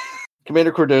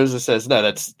 Commander Cordoza says, "No,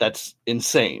 that's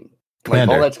insane. Like,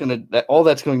 all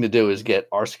that's going to do is get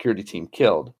our security team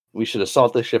killed. We should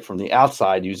assault the ship from the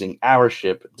outside using our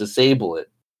ship, disable it."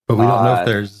 But we don't know if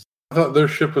there's. I thought their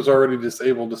ship was already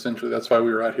disabled. Essentially, that's why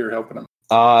we were out here helping them.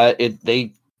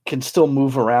 They can still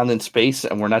move around in space,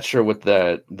 and we're not sure what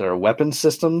their weapon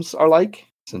systems are like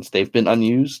since they've been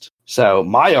unused. So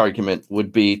my argument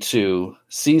would be to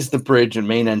seize the bridge and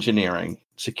main engineering,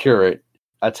 secure it,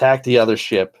 attack the other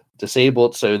ship, disable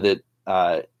it so that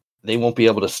they won't be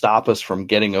able to stop us from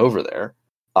getting over there,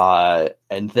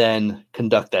 and then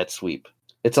conduct that sweep.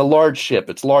 It's a large ship.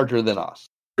 It's larger than us.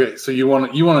 Okay, so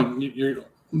you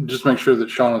just make sure that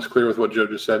Sean is clear with what Joe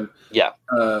just said. Yeah.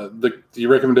 The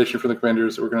recommendation from the commander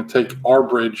is that we're going to take our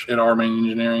bridge and our main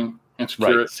engineering and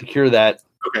secure it. Secure that.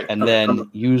 Okay. And then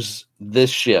use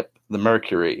this ship, the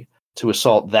Mercury, to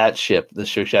assault that ship, the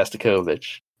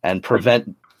Shostakovich, and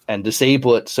prevent and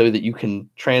disable it so that you can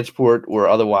transport or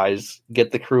otherwise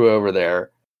get the crew over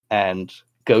there and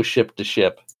go ship to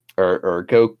ship or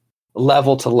go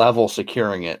level to level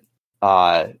securing it.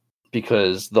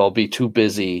 Because they'll be too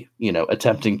busy,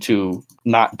 attempting to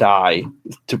not die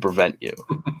to prevent you.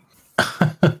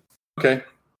 Okay.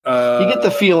 You get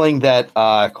the feeling that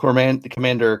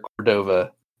Commander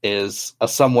Cordova is a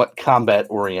somewhat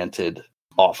combat-oriented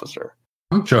officer.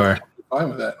 I'm sure. Fine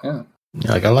with that, yeah.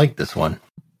 I like this one.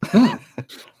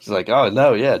 She's like, oh,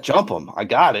 no, yeah, jump him. I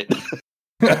got it.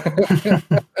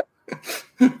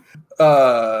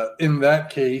 In that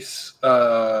case,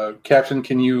 Captain,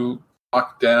 can you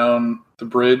lock down the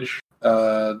bridge?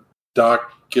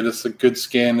 Doc, get us a good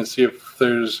scan to see if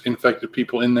there's infected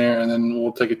people in there, and then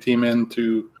we'll take a team in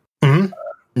to... Mm-hmm.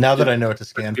 Now that I know what to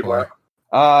scan for.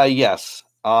 Yes.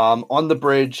 On the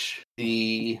bridge,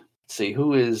 let's see,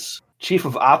 who is... Chief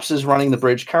of Ops is running the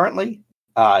bridge currently.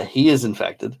 He is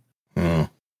infected.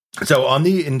 So on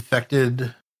the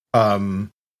infected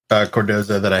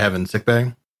Cordoza that I have in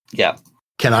sickbay, yeah,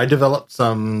 can I develop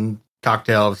some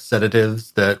cocktail of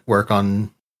sedatives that work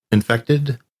on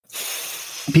infected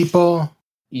people?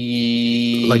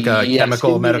 Like a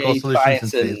chemical medical solution?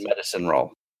 Science and medicine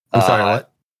roll. I'm sorry,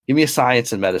 what? Give me a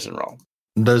science and medicine roll.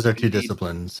 Those are two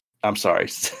disciplines. I'm sorry.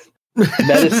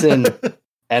 Medicine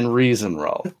and reason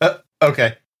roll.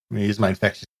 Okay. Let me use my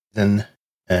infection and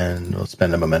we'll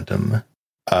spend a momentum.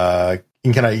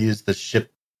 Can I use the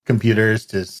ship computers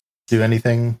to do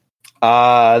anything?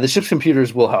 The ship's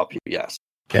computers will help you, yes.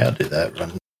 Okay, I'll do that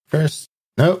run first.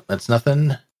 Nope, that's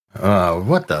nothing.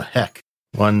 What the heck?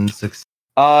 1-6.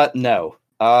 No.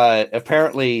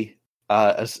 Apparently,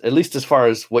 at least as far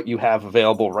as what you have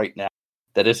available right now,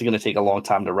 that is going to take a long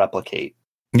time to replicate.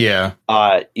 Yeah.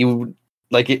 It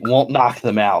won't knock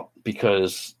them out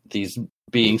because these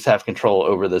beings have control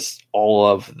over all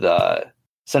of the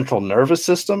central nervous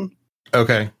system.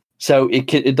 Okay. So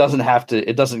it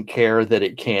doesn't care that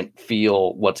it can't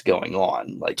feel what's going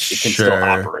on. Like, it can still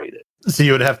operate it. So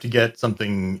you would have to get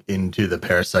something into the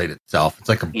parasite itself. It's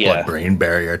like a blood-brain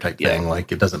barrier type thing.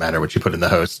 Like, it doesn't matter what you put in the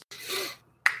host.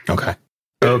 Okay.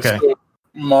 Okay. So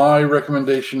my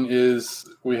recommendation is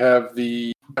we have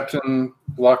the captain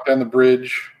lock down the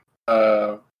bridge.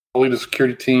 We'll lead a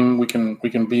security team. We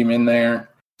can beam in there.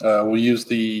 We'll use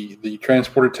the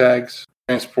transporter tags,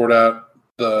 transport out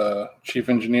the chief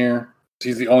engineer.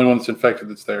 He's the only one that's infected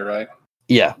that's there, right?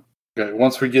 Yeah. Okay.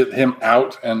 Once we get him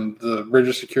out and the bridge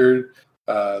is secured,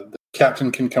 the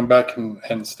captain can come back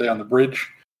and stay on the bridge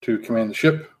to command the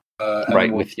ship.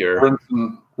 Right, with your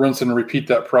rinse and repeat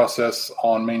that process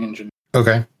on main engine.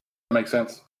 Okay. That makes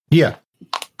sense. Yeah.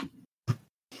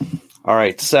 All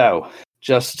right. So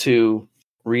just to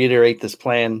reiterate this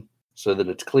plan so that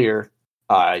it's clear,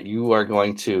 are you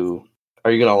going to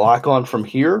lock on from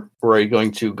here, or are you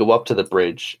going to go up to the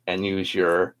bridge and use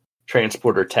your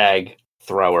transporter tag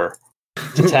thrower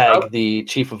to tag the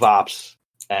chief of ops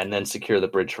and then secure the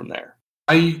bridge from there.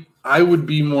 I would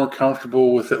be more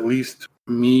comfortable with at least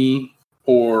me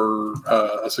or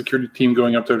a security team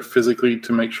going up there physically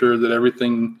to make sure that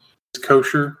everything is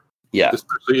kosher. Yeah.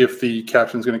 Especially if the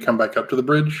captain's going to come back up to the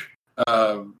bridge.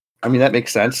 I mean, that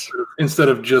makes sense. Instead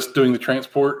of just doing the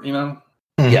transport, you know?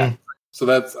 Mm-hmm. Yeah. So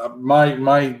that's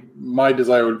my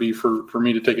desire would be for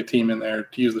me to take a team in there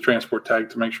to use the transport tag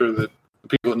to make sure that the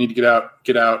people that need to get out.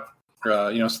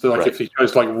 Still like if he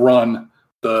tries to like run,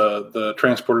 the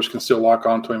transporters can still lock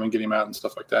onto him and get him out and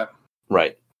stuff like that.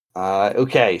 Right.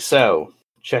 Okay, so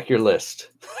check your list.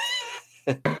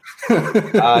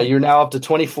 You're now up to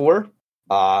 24.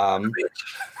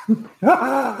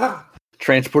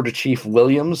 Transporter Chief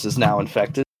Williams is now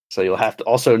infected, so you'll have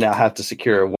to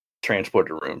secure 1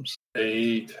 transporter rooms.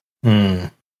 8.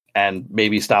 And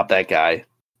maybe stop that guy.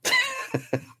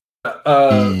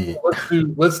 Let's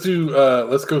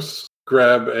go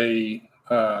grab a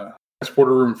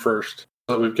transporter room first,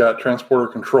 so that we've got transporter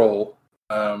control.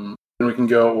 Then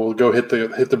we'll go hit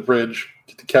the bridge,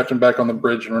 get the captain back on the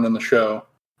bridge and running the show.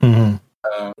 Mm-hmm.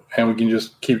 And we can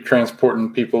just keep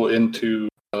transporting people into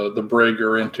the brig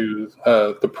or into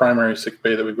the primary sick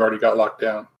bay that we've already got locked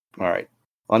down. All right.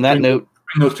 On that note,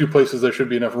 in those 2 places, there should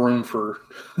be enough room for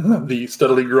the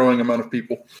steadily growing amount of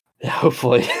people.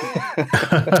 Hopefully.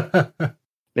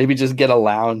 Maybe just get a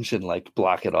lounge and like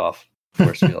block it off.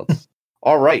 Force fields.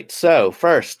 All right. So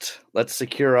first, let's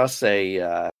secure us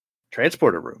a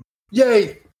transporter room.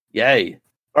 Yay!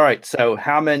 All right. So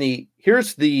how many?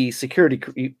 Here's the security.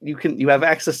 You have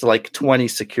access to like 20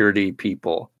 security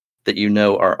people that you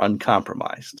know are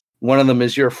uncompromised. One of them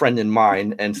is your friend and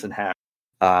mine, Ensign Ham.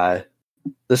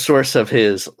 The source of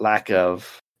his lack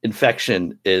of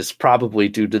infection is probably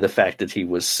due to the fact that he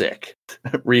was sick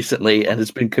recently and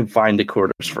has been confined to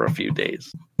quarters for a few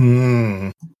days.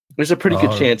 There's a pretty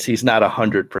good chance he's not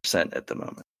 100% at the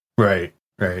moment. Right.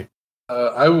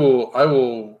 I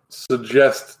will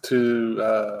suggest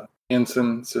to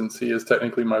Ensign, since he is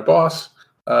technically my boss,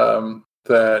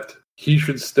 that he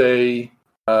should stay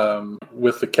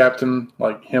with the captain,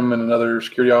 like him and another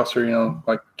security officer,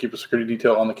 like keep a security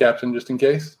detail on the captain just in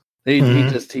case.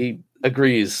 He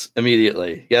agrees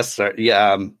immediately. Yes, sir.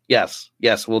 Yeah. Yes.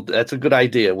 Well, that's a good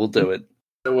idea. We'll do it.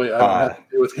 That way I don't have to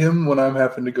deal with him when I'm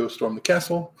having to go storm the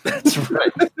castle. That's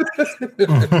right.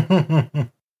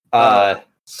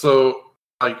 So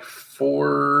like a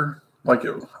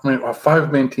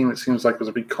 5-man team, it seems like was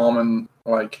a big common,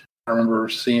 like I remember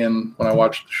seeing when I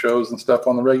watched the shows and stuff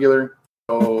on the regular.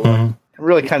 So it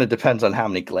really kind of depends on how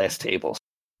many glass tables.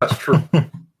 That's true.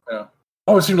 Yeah.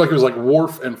 Oh, it seemed like it was like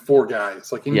Worf and 4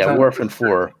 guys. Like Worf and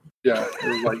 4. Yeah, it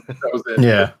was like that was it.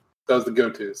 Yeah, that was the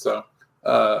go-to. So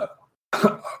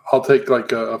I'll take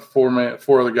like a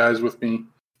 4 other guys with me.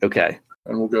 Okay.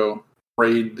 And we'll go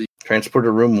raid the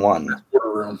transporter room 1.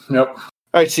 Transporter room. Yep. All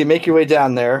right, so you make your way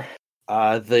down there.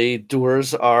 The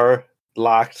doors are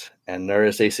locked, and there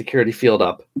is a security field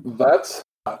up. That's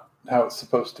not how it's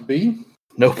supposed to be.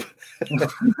 Nope. And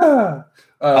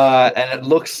it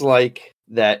looks like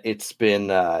that it's been.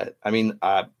 It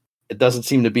doesn't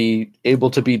seem to be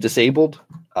able to be disabled.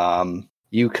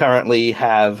 You currently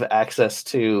have access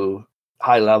to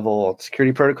high-level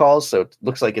security protocols, so it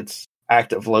looks like it's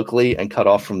active locally and cut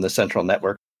off from the central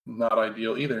network. Not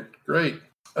ideal either. Great.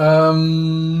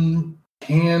 Can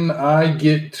I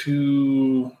get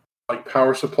to like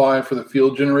power supply for the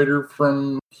field generator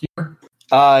from here?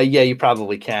 Yeah, you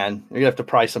probably can. You're gonna have to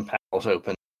pry some panels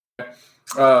open.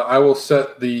 I will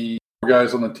set the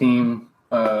guys on the team,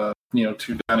 2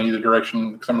 down either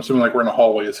direction, because I'm assuming like we're in a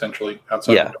hallway essentially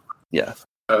outside. Yeah.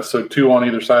 So 2 on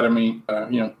either side of me.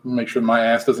 Make sure my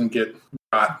ass doesn't get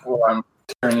got while I'm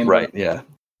tearing into the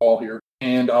wall here.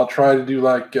 And I'll try to do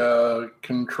like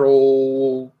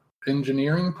control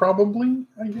engineering, probably,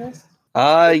 I guess.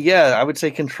 I would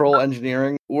say control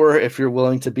engineering, or if you're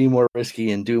willing to be more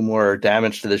risky and do more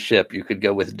damage to the ship, you could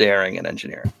go with daring and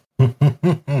engineering.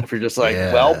 If you're just like,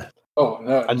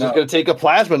 I'm just going to take a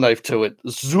plasma knife to it.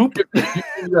 Zoop. If you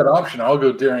give me that option, I'll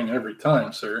go daring every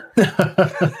time, sir. I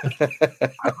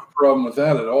have a problem with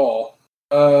that at all.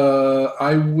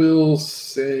 I will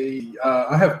say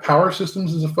I have power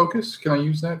systems as a focus. Can I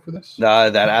use that for this?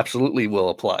 That absolutely will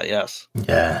apply, yes.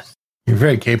 Yes. You're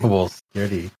very capable,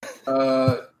 security.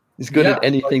 He's good at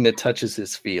anything that touches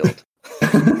his field.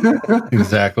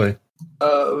 Exactly.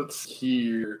 Let's see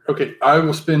here. Okay, I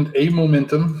will spend a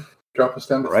momentum. Drop us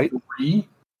down to 3.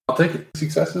 I'll take it.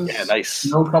 Successes. Yeah, nice.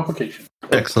 No complication.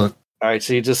 Excellent. All right,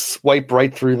 so you just swipe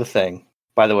right through the thing.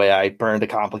 By the way, I burned a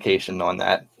complication on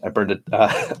that. I burned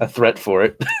a threat for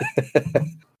it.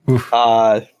 Oof.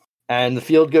 And the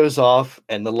field goes off,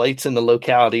 and the lights in the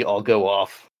locality all go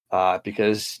off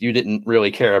because you didn't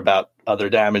really care about other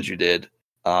damage you did.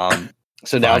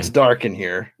 So now it's dark in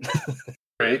here.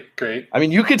 Great. I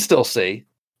mean, you could still see.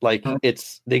 Like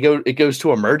it goes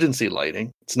to emergency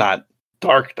lighting. It's not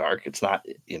dark. It's not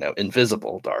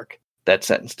invisible dark. That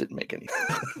sentence didn't make any.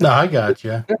 No, I got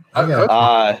you.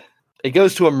 It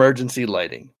goes to emergency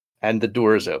lighting, and the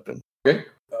door is open. Okay.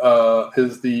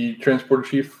 Is the transporter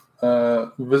chief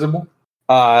visible?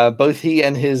 Both he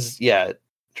and his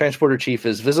transporter chief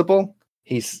is visible.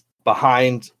 He's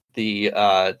behind the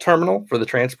terminal for the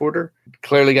transporter.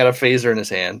 Clearly got a phaser in his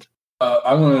hand.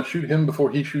 I'm going to shoot him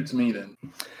before he shoots me then.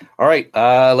 All right,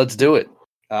 let's do it.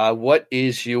 What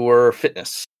is your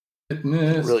fitness?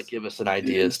 Fitness. Really give us an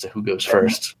idea as to who goes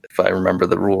first, if I remember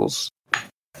the rules.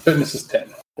 Fitness is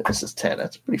 10. Fitness is 10.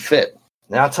 That's pretty fit.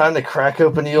 Now time to crack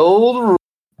open the old rules.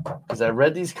 Because I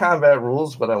read these combat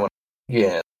rules, but I want to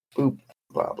again. Boop,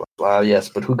 blah, blah, blah. Yes,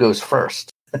 but who goes first?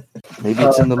 Maybe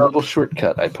it's in the little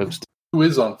shortcut I posted. Who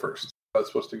is on first? That's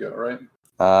supposed to go, right?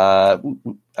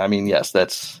 I mean, yes,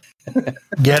 that's...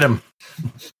 Get him.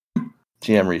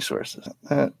 GM resources.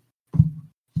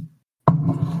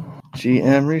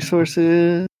 GM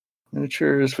resources,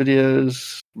 miniatures,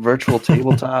 videos, virtual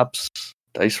tabletops,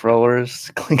 dice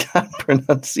rollers, Klingon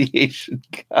pronunciation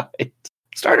guide,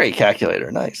 start rate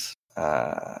calculator. Nice.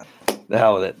 The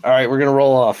hell with it. All right, we're gonna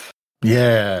roll off.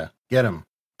 Yeah, get him.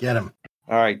 All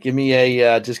right, give me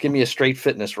a straight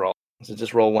fitness roll. So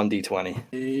just roll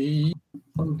 1d20.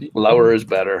 Lower is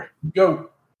better. Go.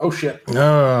 Oh shit. Oh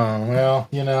well,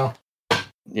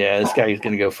 Yeah, this guy is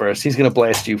gonna go first. He's gonna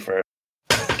blast you first.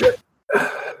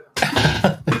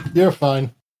 You're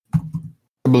fine. I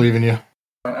believe in you.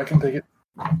 I can take it.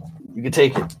 You can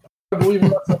take it. I believe in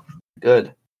myself.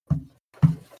 Good.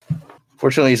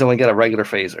 Fortunately, he's only got a regular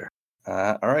phaser.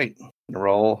 All right.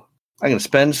 Roll. I'm going to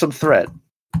spend some threat.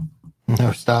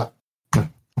 No, stop.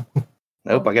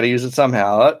 Nope, I got to use it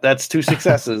somehow. That's 2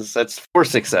 successes. That's 4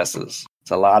 successes.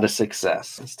 It's a lot of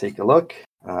success. Let's take a look.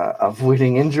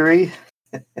 Avoiding injury.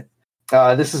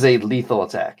 This is a lethal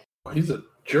attack. He's a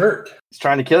jerk. He's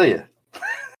trying to kill you.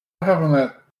 Having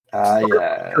that.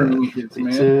 Yeah. Hits,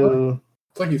 man.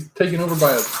 It's like he's taken over by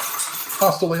a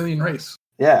hostile alien race.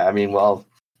 Yeah, I mean, well,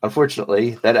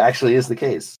 unfortunately, that actually is the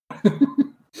case.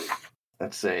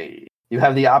 Let's see. You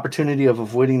have the opportunity of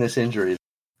avoiding this injury.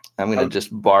 I'm going to just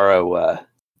borrow.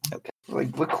 Okay.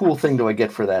 Like, what cool thing do I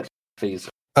get for that phaser?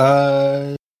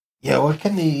 Yeah, what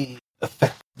can the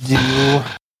effect do?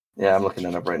 Yeah, I'm looking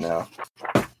it up right now.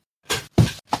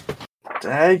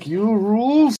 Dag you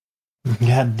rules.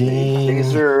 God dang.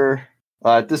 Phaser.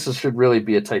 This should really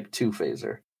be a type 2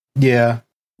 phaser. Yeah.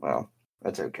 Well,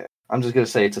 that's okay. I'm just going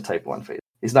to say it's a type 1 phaser.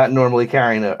 He's not normally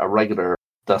carrying a regular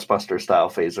Dustbuster style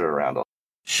phaser around.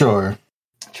 Sure.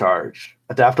 Charge.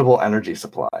 Adaptable energy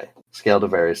supply. Scale to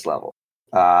various levels.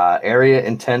 Area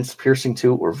intense, piercing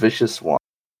 2, or vicious 1.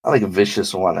 I like a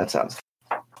vicious 1. That sounds.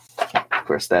 Of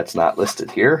course, that's not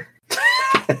listed here.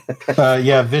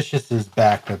 Yeah, vicious is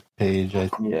back a page.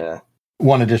 Yeah.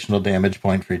 1 additional damage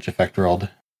point for each effect rolled.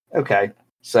 Okay.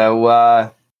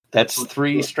 So that's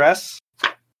 3 stress.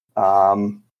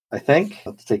 I think.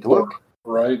 Let's take a look.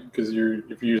 Right, because if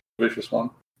you use a vicious 1.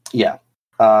 Yeah.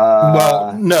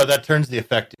 Well, no, that turns the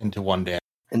effect into 1 damage.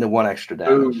 Into 1 extra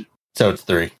damage. Ooh. So it's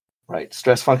 3. Right.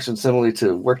 Stress functions similarly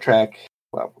to work track,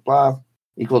 blah, blah, blah.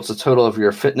 Equals the total of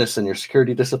your fitness and your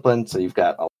security discipline. So you've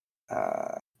got,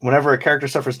 whenever a character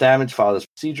suffers damage, follow this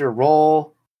procedure.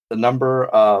 Roll the number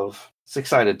of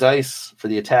 6-sided dice for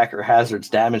the attack or hazard's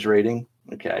damage rating.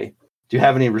 Okay. Do you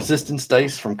have any resistance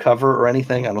dice from cover or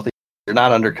anything? I don't think you're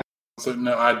not under cover. So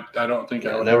no, I don't think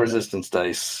I would. No resistance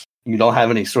dice. You don't have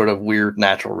any sort of weird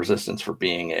natural resistance for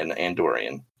being an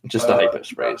Andorian. Just a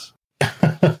hypospraise.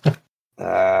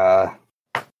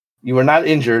 You are not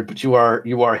injured, but you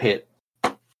are hit.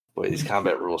 Boy, these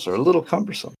combat rules are a little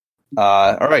cumbersome.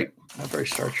 All right, not very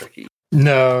Star Trek-y.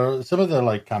 No, some of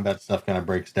the combat stuff kind of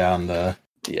breaks down the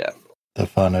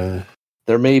fun of.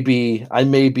 I may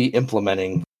be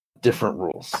implementing different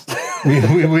rules. we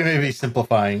may be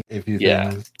simplifying a few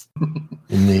things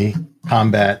in the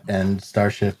combat and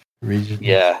starship region.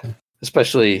 Yeah,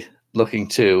 especially looking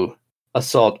to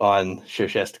assault on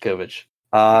Shostakovich.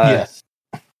 Yes.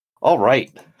 All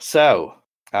right. So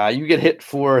you get hit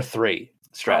for 3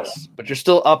 stress, but you're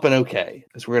still up and okay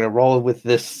because we're going to roll with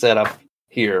this setup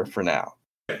here for now.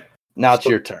 Okay. Now it's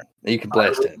your turn. You can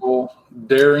blast him.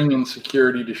 Daring and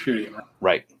security to shoot him.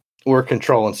 Right. Or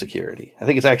control and security. I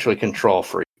think it's actually control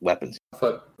for weapons. I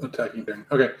thought attacking daring.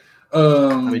 Okay.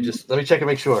 Let me check and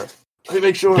make sure. Let me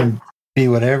make sure. Can be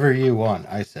whatever you want,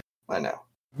 I say. I know.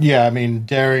 Yeah, I mean,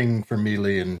 daring for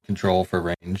melee and control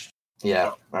for range, Yeah.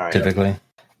 All right. typically.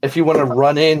 If you want to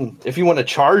run in, if you want to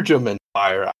charge them and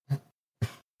fire,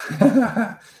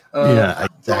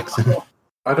 Jackson.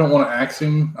 I don't want to axe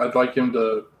him. I'd like him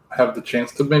to have the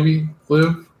chance to maybe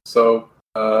live. So,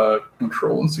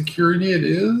 control and security it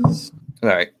is. all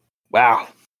right. Wow.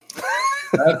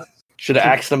 Should have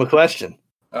asked them a question.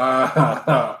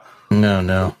 No.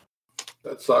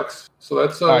 That sucks. So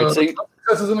that's All right, so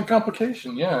success isn't a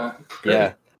complication. Yeah. Great.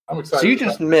 yeah. I'm excited. So you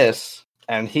just miss,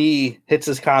 and he hits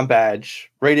his comm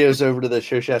badge, radios over to the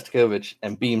Shostakovich,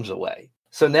 and beams away.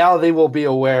 So now they will be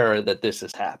aware that this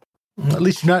has happened. At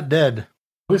least you're not dead.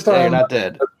 At least You're not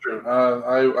dead. That's true.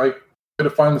 I got to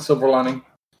find the silver lining,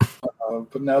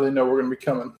 but now they know we're going to be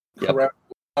coming. Yep. Correct.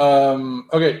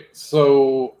 Okay,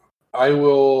 so I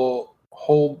will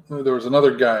hold. There was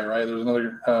another guy, right? There was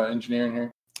another engineer in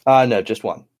here. No, just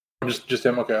one. Just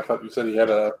him. Okay, I thought you said he had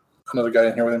another guy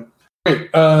in here with him. Okay.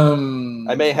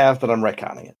 I may have, but I'm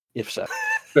retconning it. If so,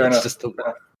 Fair It's enough. just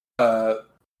the-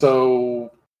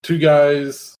 So 2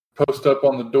 guys post up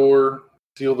on the door,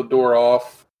 seal the door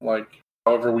off, like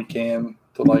however we can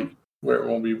to like where it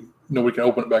won't be. Nobody can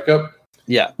open it back up.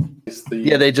 yeah,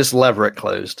 they just lever it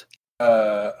closed.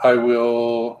 I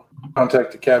will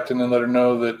contact the captain and let her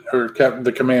know that, or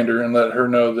the commander, and let her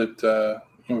know that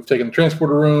we've taken the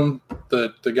transporter room,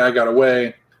 that the guy got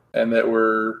away, and that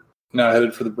we're now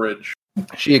headed for the bridge.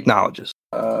 She acknowledges.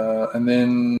 And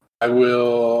then I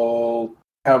will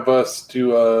have us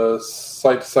do a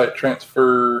site-to-site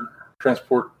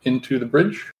transport into the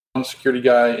bridge. One security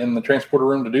guy in the transporter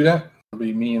room to do that. It'll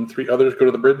be me and 3 others go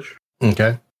to the bridge.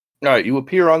 Okay. All right, you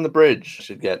appear on the bridge.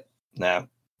 Should get no,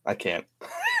 I can't.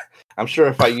 I'm sure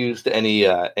if I used any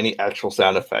actual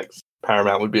sound effects,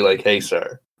 Paramount would be like, "Hey,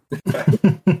 sir,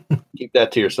 keep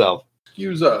that to yourself."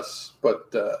 Excuse us,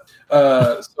 but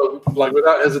so like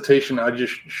without hesitation, I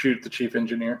just shoot the chief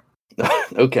engineer.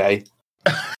 Okay.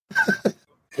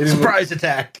 Hit him Surprise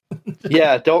attack.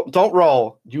 Yeah, don't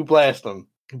roll. You blast them.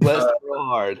 You blast them real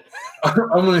hard. I'm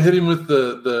going to hit him with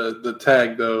the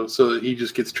tag though, so that he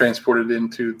just gets transported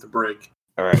into the brig.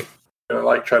 All right. I'm gonna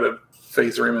like try to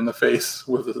phaser him in the face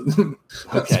with a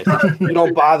Okay. You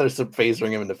don't bother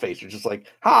phasering him in the face. You're just like,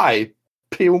 "Hi,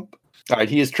 pew." All right.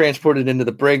 He is transported into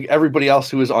the brig. Everybody else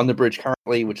who is on the bridge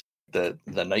currently, which is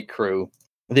the night crew,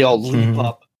 they all leap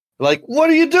up. They're like, "What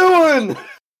are you doing?"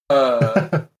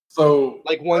 So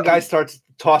Like one guy starts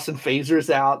tossing phasers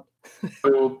out.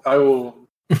 I will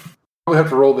have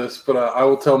to roll this, but I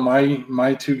will tell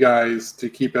my 2 guys to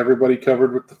keep everybody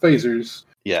covered with the phasers.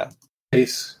 Yeah.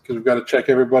 Because we've got to check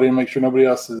everybody and make sure nobody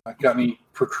else has got any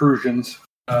protrusions.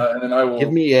 And then I will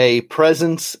Give me a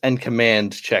presence and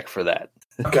command check for that.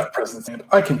 I've got presence and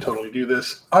I can totally do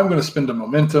this. I'm going to spend a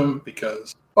momentum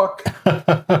because fuck. Getting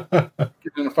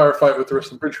in a firefight with the rest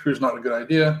of the bridge crew is not a good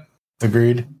idea.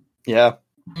 Agreed. Yeah.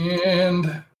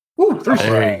 And 3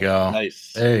 There you go.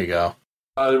 Nice. There you go.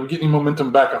 we're getting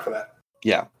momentum back off of that.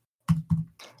 Yeah.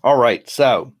 All right.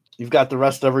 So you've got the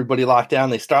rest of everybody locked down.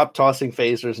 They stop tossing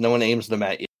phasers. No one aims them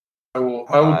at you. I will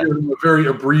give them a very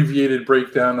abbreviated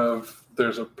breakdown of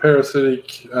there's a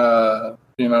parasitic,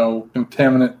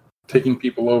 contaminant taking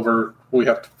people over. We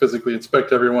have to physically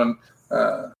inspect everyone,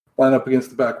 line up against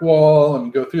the back wall,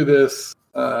 and go through this.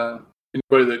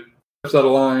 Anybody that steps out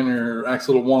of line or acts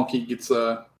a little wonky gets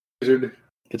phasered.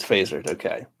 Gets phasered.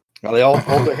 Okay. Now they all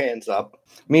hold their hands up.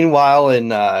 Meanwhile,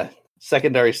 in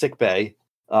secondary sick bay,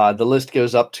 the list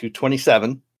goes up to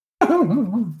 27.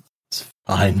 It's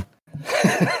fine.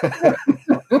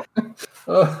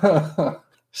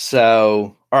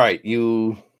 So, all right,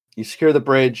 you secure the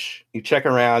bridge, you check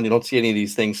around, you don't see any of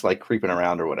these things like creeping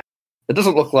around or whatever. It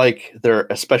doesn't look like they're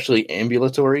especially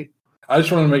ambulatory. I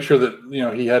just wanted to make sure that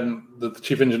that the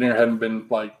chief engineer hadn't been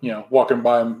like walking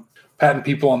by and patting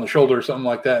people on the shoulder or something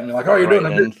like that and be like, "Oh, you're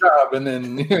doing a good job," and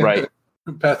then right,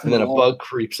 passing and then a along. bug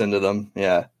creeps into them.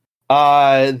 Yeah.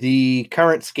 The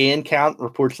current scan count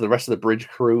reports to the rest of the bridge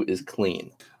crew is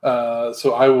clean.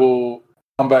 So I will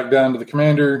come back down to the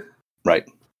commander. Right.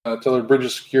 Tell her bridge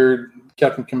is secured.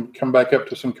 Captain can come back up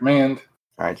to some command.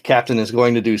 All right. The captain is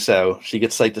going to do so. She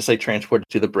gets site-to-site transported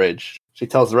to the bridge. She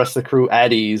tells the rest of the crew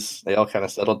at ease. They all kind of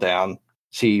settle down.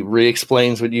 She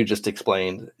re-explains what you just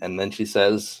explained. And then she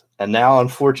says, "And now,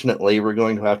 unfortunately, we're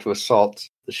going to have to assault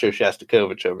the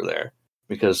Shostakovich over there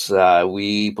because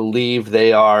we believe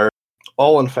they are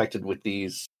all infected with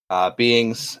these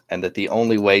beings and that the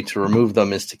only way to remove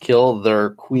them is to kill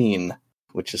their queen,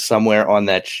 which is somewhere on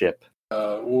that ship."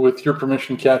 With your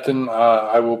permission, Captain,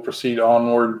 I will proceed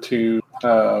onward to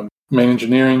main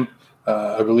engineering.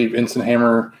 I believe Ensign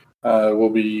Hammer will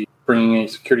be bringing a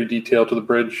security detail to the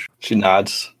bridge. She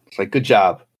nods. It's like, good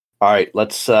job. All right,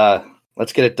 let's get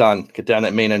it done. Get down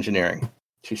at main engineering.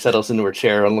 She settles into her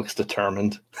chair and looks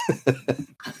determined.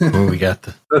 We got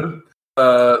the.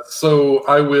 So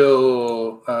I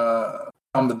will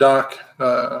on the dock.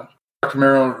 Dr.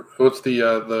 Maro, what's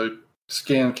the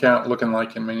scan count looking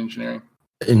like in main engineering?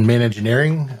 In main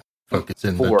engineering, it's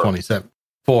in 4. the 27.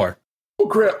 4. Oh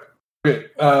crap! Okay,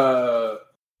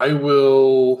 I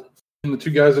will. And the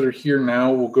 2 guys that are here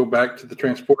now will go back to the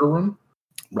transporter room.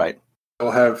 Right.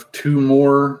 I'll have 2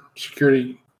 more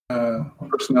security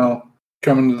personnel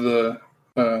come into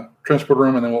the transporter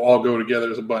room, and then we'll all go together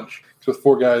as a bunch. So with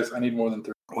 4 guys, I need more than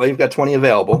 3. Well, you've got 20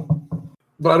 available.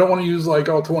 But I don't want to use like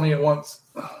all 20 at once.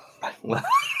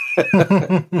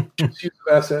 Use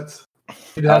assets.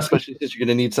 Especially because you're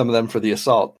going to need some of them for the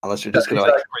assault, unless you're just going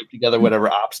to like scrape together whatever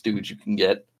ops dudes you can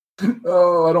get.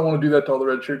 Oh, I don't want to do that to all the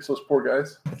red shirts, those poor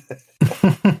guys.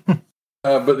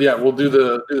 But yeah, we'll do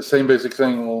the same basic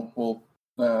thing. We'll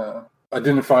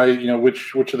identify,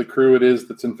 which of the crew it is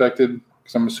that's infected.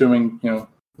 Because I'm assuming,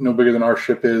 no bigger than our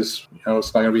ship is.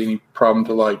 It's not going to be any problem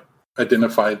to like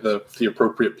identify the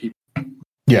appropriate people.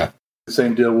 Yeah.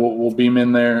 Same deal. We'll beam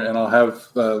in there, and I'll have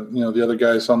the other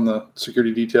guys on the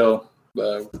security detail.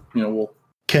 We'll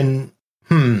Can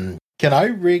I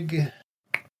rig?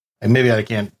 And maybe I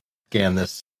can't scan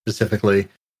this specifically,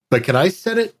 but can I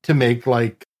set it to make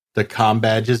like the comm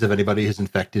badges of anybody who's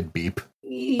infected beep?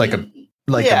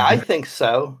 I think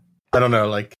so. I don't know.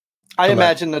 Like I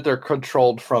imagine that they're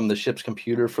controlled from the ship's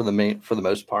computer for the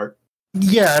most part.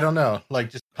 Yeah, I don't know.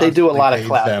 Like just they do a lot of page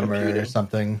cloud them computing or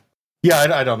something. Yeah,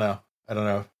 I don't know.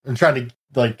 I'm trying to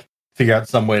like figure out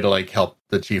some way to like help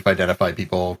the chief identify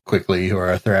people quickly who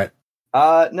are a threat.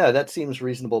 No, that seems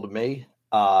reasonable to me.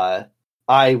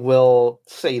 I will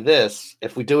say this: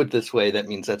 if we do it this way, that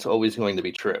means that's always going to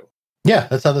be true. Yeah,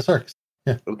 that's how this works.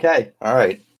 Yeah. Okay. All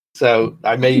right. So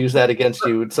I may use that against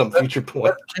you at some future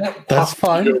point. That's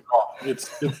fine.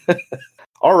 It's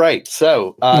All right.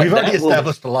 So we've already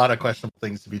established a lot of questionable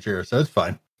things to be true, so it's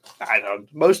fine. I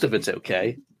don't. Most of it's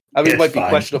okay. I mean, it might be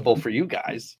questionable for you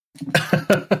guys.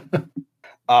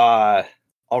 All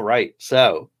right.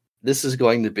 So this is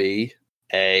going to be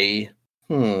a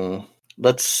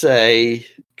let's say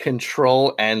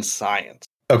control and science.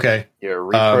 Okay. You're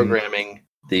reprogramming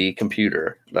the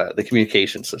computer, the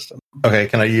communication system. Okay.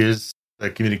 Can I use the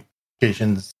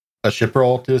communications ship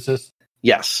roll to assist?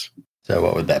 Yes. So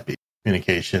what would that be?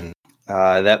 Communication.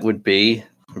 That would be.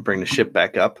 Bring the ship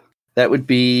back up. That would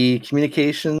be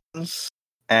communications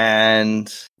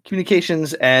and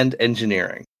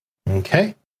engineering.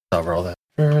 Okay. I'll roll that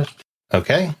first.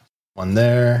 Okay. 1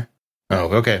 there. Oh,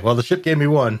 okay. Well, the ship gave me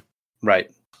 1.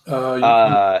 Right. You can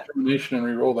determination and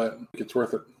re-roll that. It's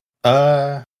worth it.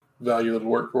 Value that'll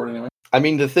work for it anyway. I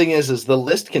mean, the thing is the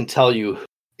list can tell you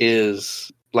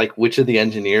is like which of the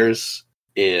engineers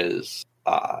is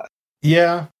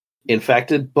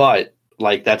infected, but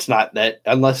like that's not that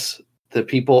unless the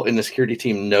people in the security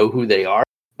team know who they are,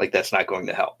 like that's not going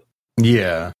to help.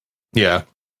 Yeah. Yeah.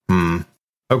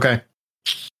 Okay.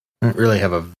 I don't really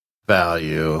have a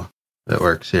value that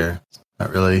works here. It's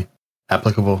not really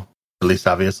applicable, at least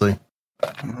obviously.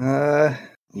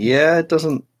 Yeah, it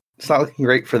doesn't. It's not looking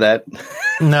great for that.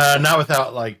 No, not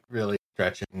without like really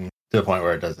stretching to the point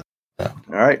where it doesn't. So.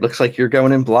 All right, looks like you're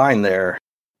going in blind there.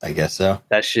 I guess so.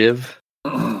 That Shiv.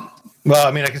 Well,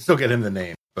 I mean, I can still get him the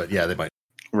name, but yeah, they might.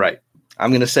 Right. I'm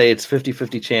going to say it's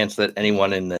 50-50 chance that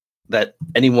anyone in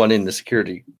the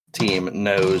security team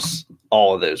knows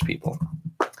all of those people.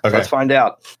 Okay. Let's find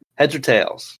out. Heads or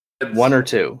tails? 1 or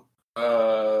 2?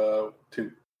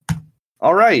 2.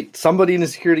 All right. Somebody in the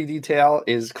security detail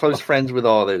is close friends with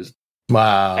all those.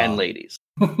 Wow. And ladies.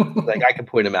 Like I can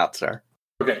point them out, sir.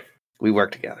 Okay. We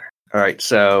work together. All right.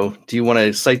 So, do you want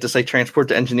to site-to-site transport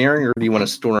to engineering, or do you want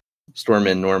to storm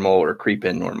in normal or creep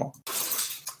in normal?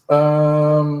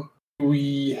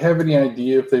 We have any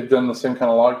idea if they've done the same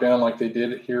kind of lockdown like they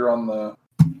did here on the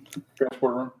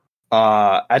transport room?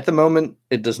 At the moment,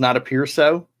 it does not appear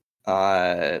so.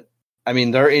 I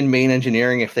mean, they're in main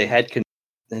engineering. If they had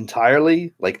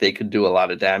entirely, like they could do a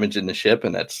lot of damage in the ship,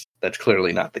 and that's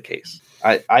clearly not the case.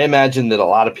 I imagine that a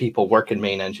lot of people work in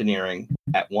main engineering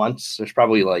at once. There's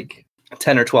probably like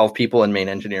 10 or 12 people in main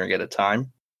engineering at a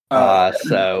time.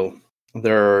 So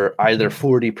they're either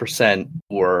 40%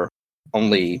 or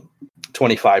only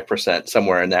 25%,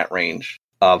 somewhere in that range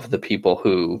of the people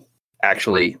who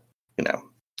actually,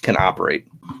 can operate.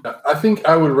 I think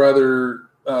I would rather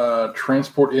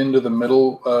transport into the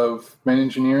middle of main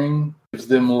engineering. Gives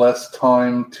them less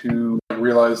time to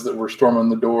realize that we're storming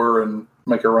the door and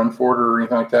make a run for it or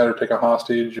anything like that, or take a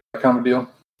hostage, that kind of a deal.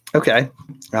 Okay.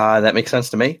 That makes sense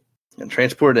to me. And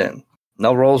transport in.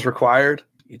 No rolls required.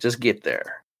 You just get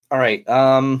there. All right.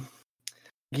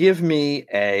 Give me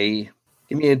a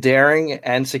daring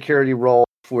and security roll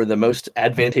for the most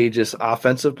advantageous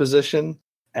offensive position,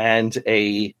 and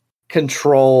a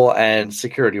control and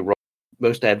security roll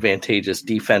most advantageous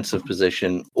defensive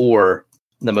position, or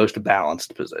the most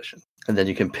balanced position. And then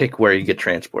you can pick where you get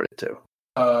transported to.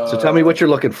 So tell me what you're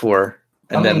looking for.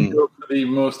 And then go for the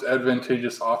most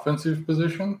advantageous offensive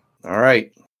position. All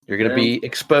right. You're going to be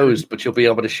exposed, but you'll be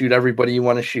able to shoot everybody you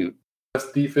want to shoot.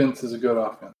 Best defense is a good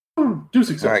offense. 2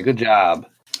 successes. All right. Good job.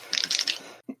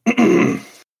 All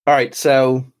right.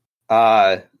 So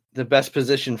the best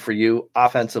position for you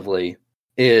offensively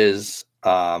is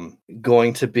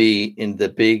going to be in the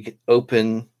big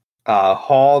open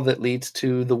hall that leads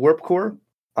to the warp core.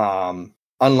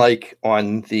 Unlike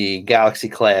on the Galaxy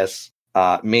class,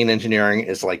 main engineering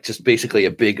is like just basically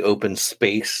a big open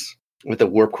space with a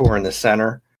warp core in the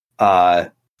center.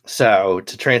 So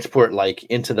to transport like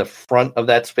into the front of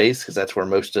that space, because that's where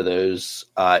most of those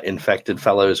infected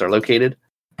fellows are located,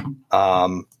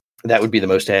 that would be the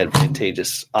most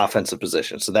advantageous offensive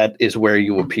position. So that is where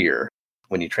you appear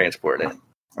when you transport in. All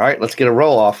right, let's get a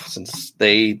roll off since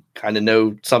they kind of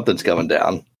know something's going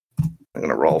down. I'm going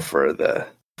to roll for the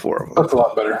 4 of them. That's a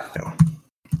lot better.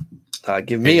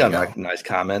 Give me a nice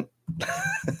comment.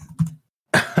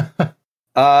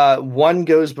 1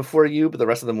 goes before you, but the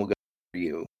rest of them will go for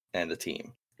you and the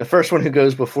team. The first one who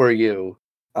goes before you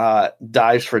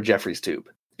dives for Jeffrey's tube.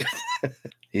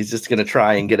 He's just going to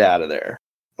try and get out of there.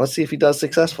 Let's see if he does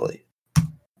successfully.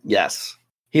 Yes.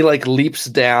 He leaps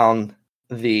down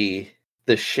the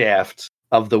shaft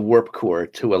of the warp core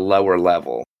to a lower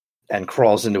level and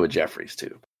crawls into a Jeffrey's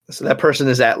tube. So that person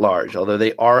is at large, although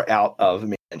they are out of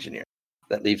main engineering.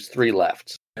 That leaves 3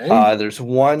 left. Hey. There's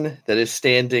 1 that is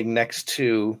standing next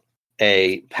to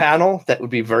a panel that would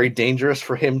be very dangerous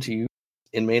for him to use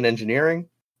in main engineering.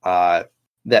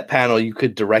 That panel, you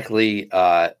could directly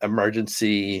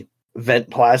emergency vent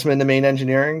plasma into main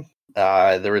engineering.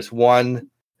 There is 1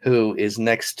 who is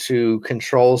next to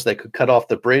controls that could cut off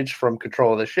the bridge from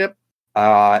control of the ship.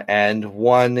 And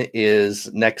 1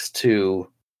 is next to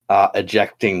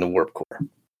ejecting the warp core.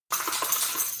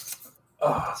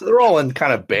 So they're all in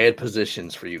kind of bad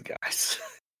positions for you guys.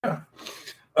 Yeah.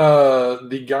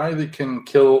 The guy that can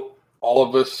kill all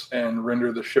of us and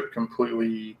render the ship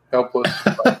completely helpless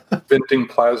by venting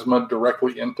plasma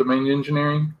directly into main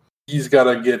engineering, he's got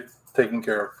to get taken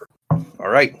care of. All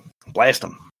right. Blast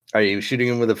him. Are you shooting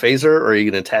him with a phaser, or are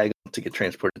you going to tag him to get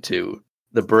transported to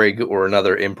the brig or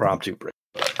another impromptu brig?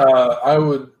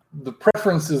 The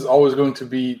preference is always going to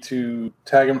be to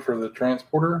tag him for the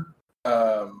transporter.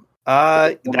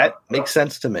 That makes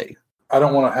sense to me. I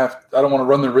don't want to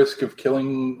run the risk of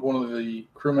killing one of the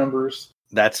crew members.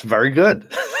 That's very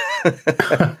good.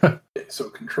 So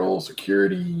control,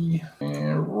 security,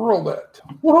 and roll that.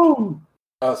 Whoa!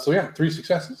 3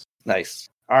 successes. Nice.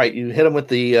 All right, you hit him with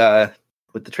the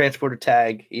transporter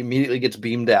tag. He immediately gets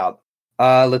beamed out.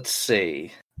 Let's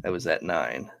see. That was at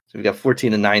 9. So we got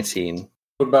 14 and 19.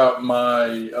 What about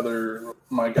my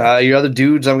guy? Your other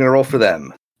dudes, I'm going to roll for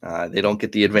them. They don't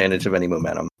get the advantage of any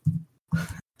momentum.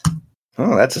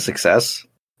 Oh, that's a success.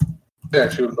 They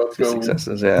actually would both go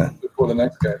successes, yeah. Before the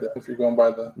next guy, if you're going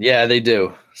by the... Yeah, they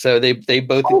do. So they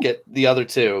both get the other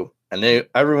 2, and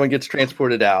everyone gets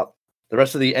transported out. The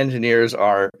rest of the engineers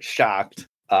are shocked.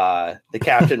 The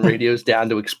captain radios down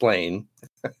to explain.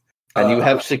 And you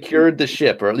have secured the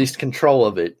ship, or at least control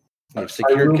of it. You've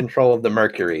secured control of the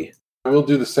Mercury. I will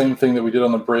do the same thing that we did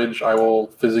on the bridge. I will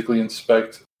physically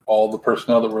inspect all the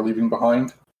personnel that we're leaving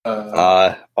behind.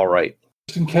 All right.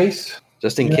 Just in case.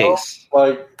 Just in case.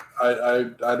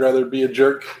 I'd rather be a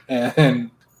jerk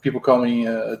and people call me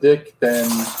a dick than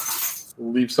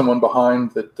leave someone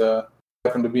behind that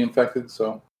happened to be infected.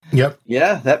 So. Yep.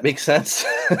 Yeah, that makes sense.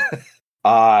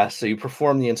 So you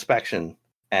perform the inspection,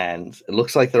 and it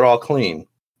looks like they're all clean.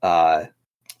 The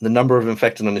number of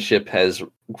infected on the ship has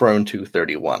grown to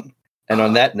 31. And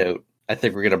on that note, I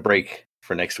think we're going to break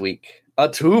for next week. A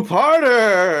 2-parter!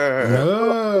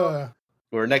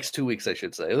 Or next 2 weeks, I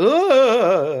should say.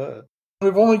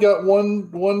 We've only got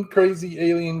one crazy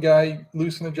alien guy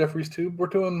loose in the Jeffrey's tube. We're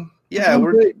doing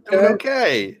doing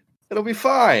okay. It'll be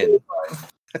fine.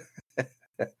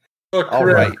 All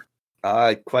right.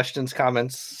 Questions,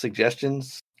 comments,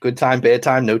 suggestions? Good time, bad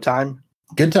time, no time?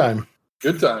 Good time.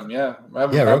 Good time, yeah.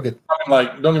 Real good.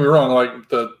 Don't get me wrong.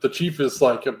 The chief is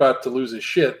about to lose his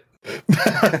shit.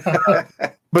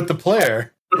 But the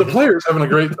player's having a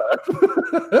great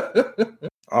time.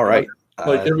 All right.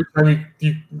 Every time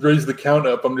you raise the count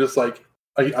up, I'm just I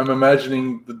I'm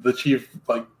imagining the chief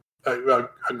like a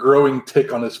growing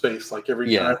tick on his face, like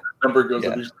every time the number goes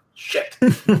up, he's like, shit.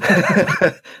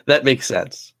 That makes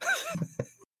sense.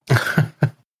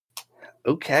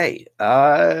 Okay.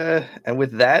 And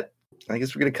with that, I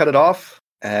guess we're going to cut it off,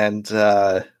 and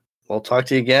we'll talk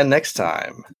to you again next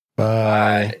time.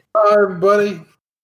 Bye. Bye, everybody.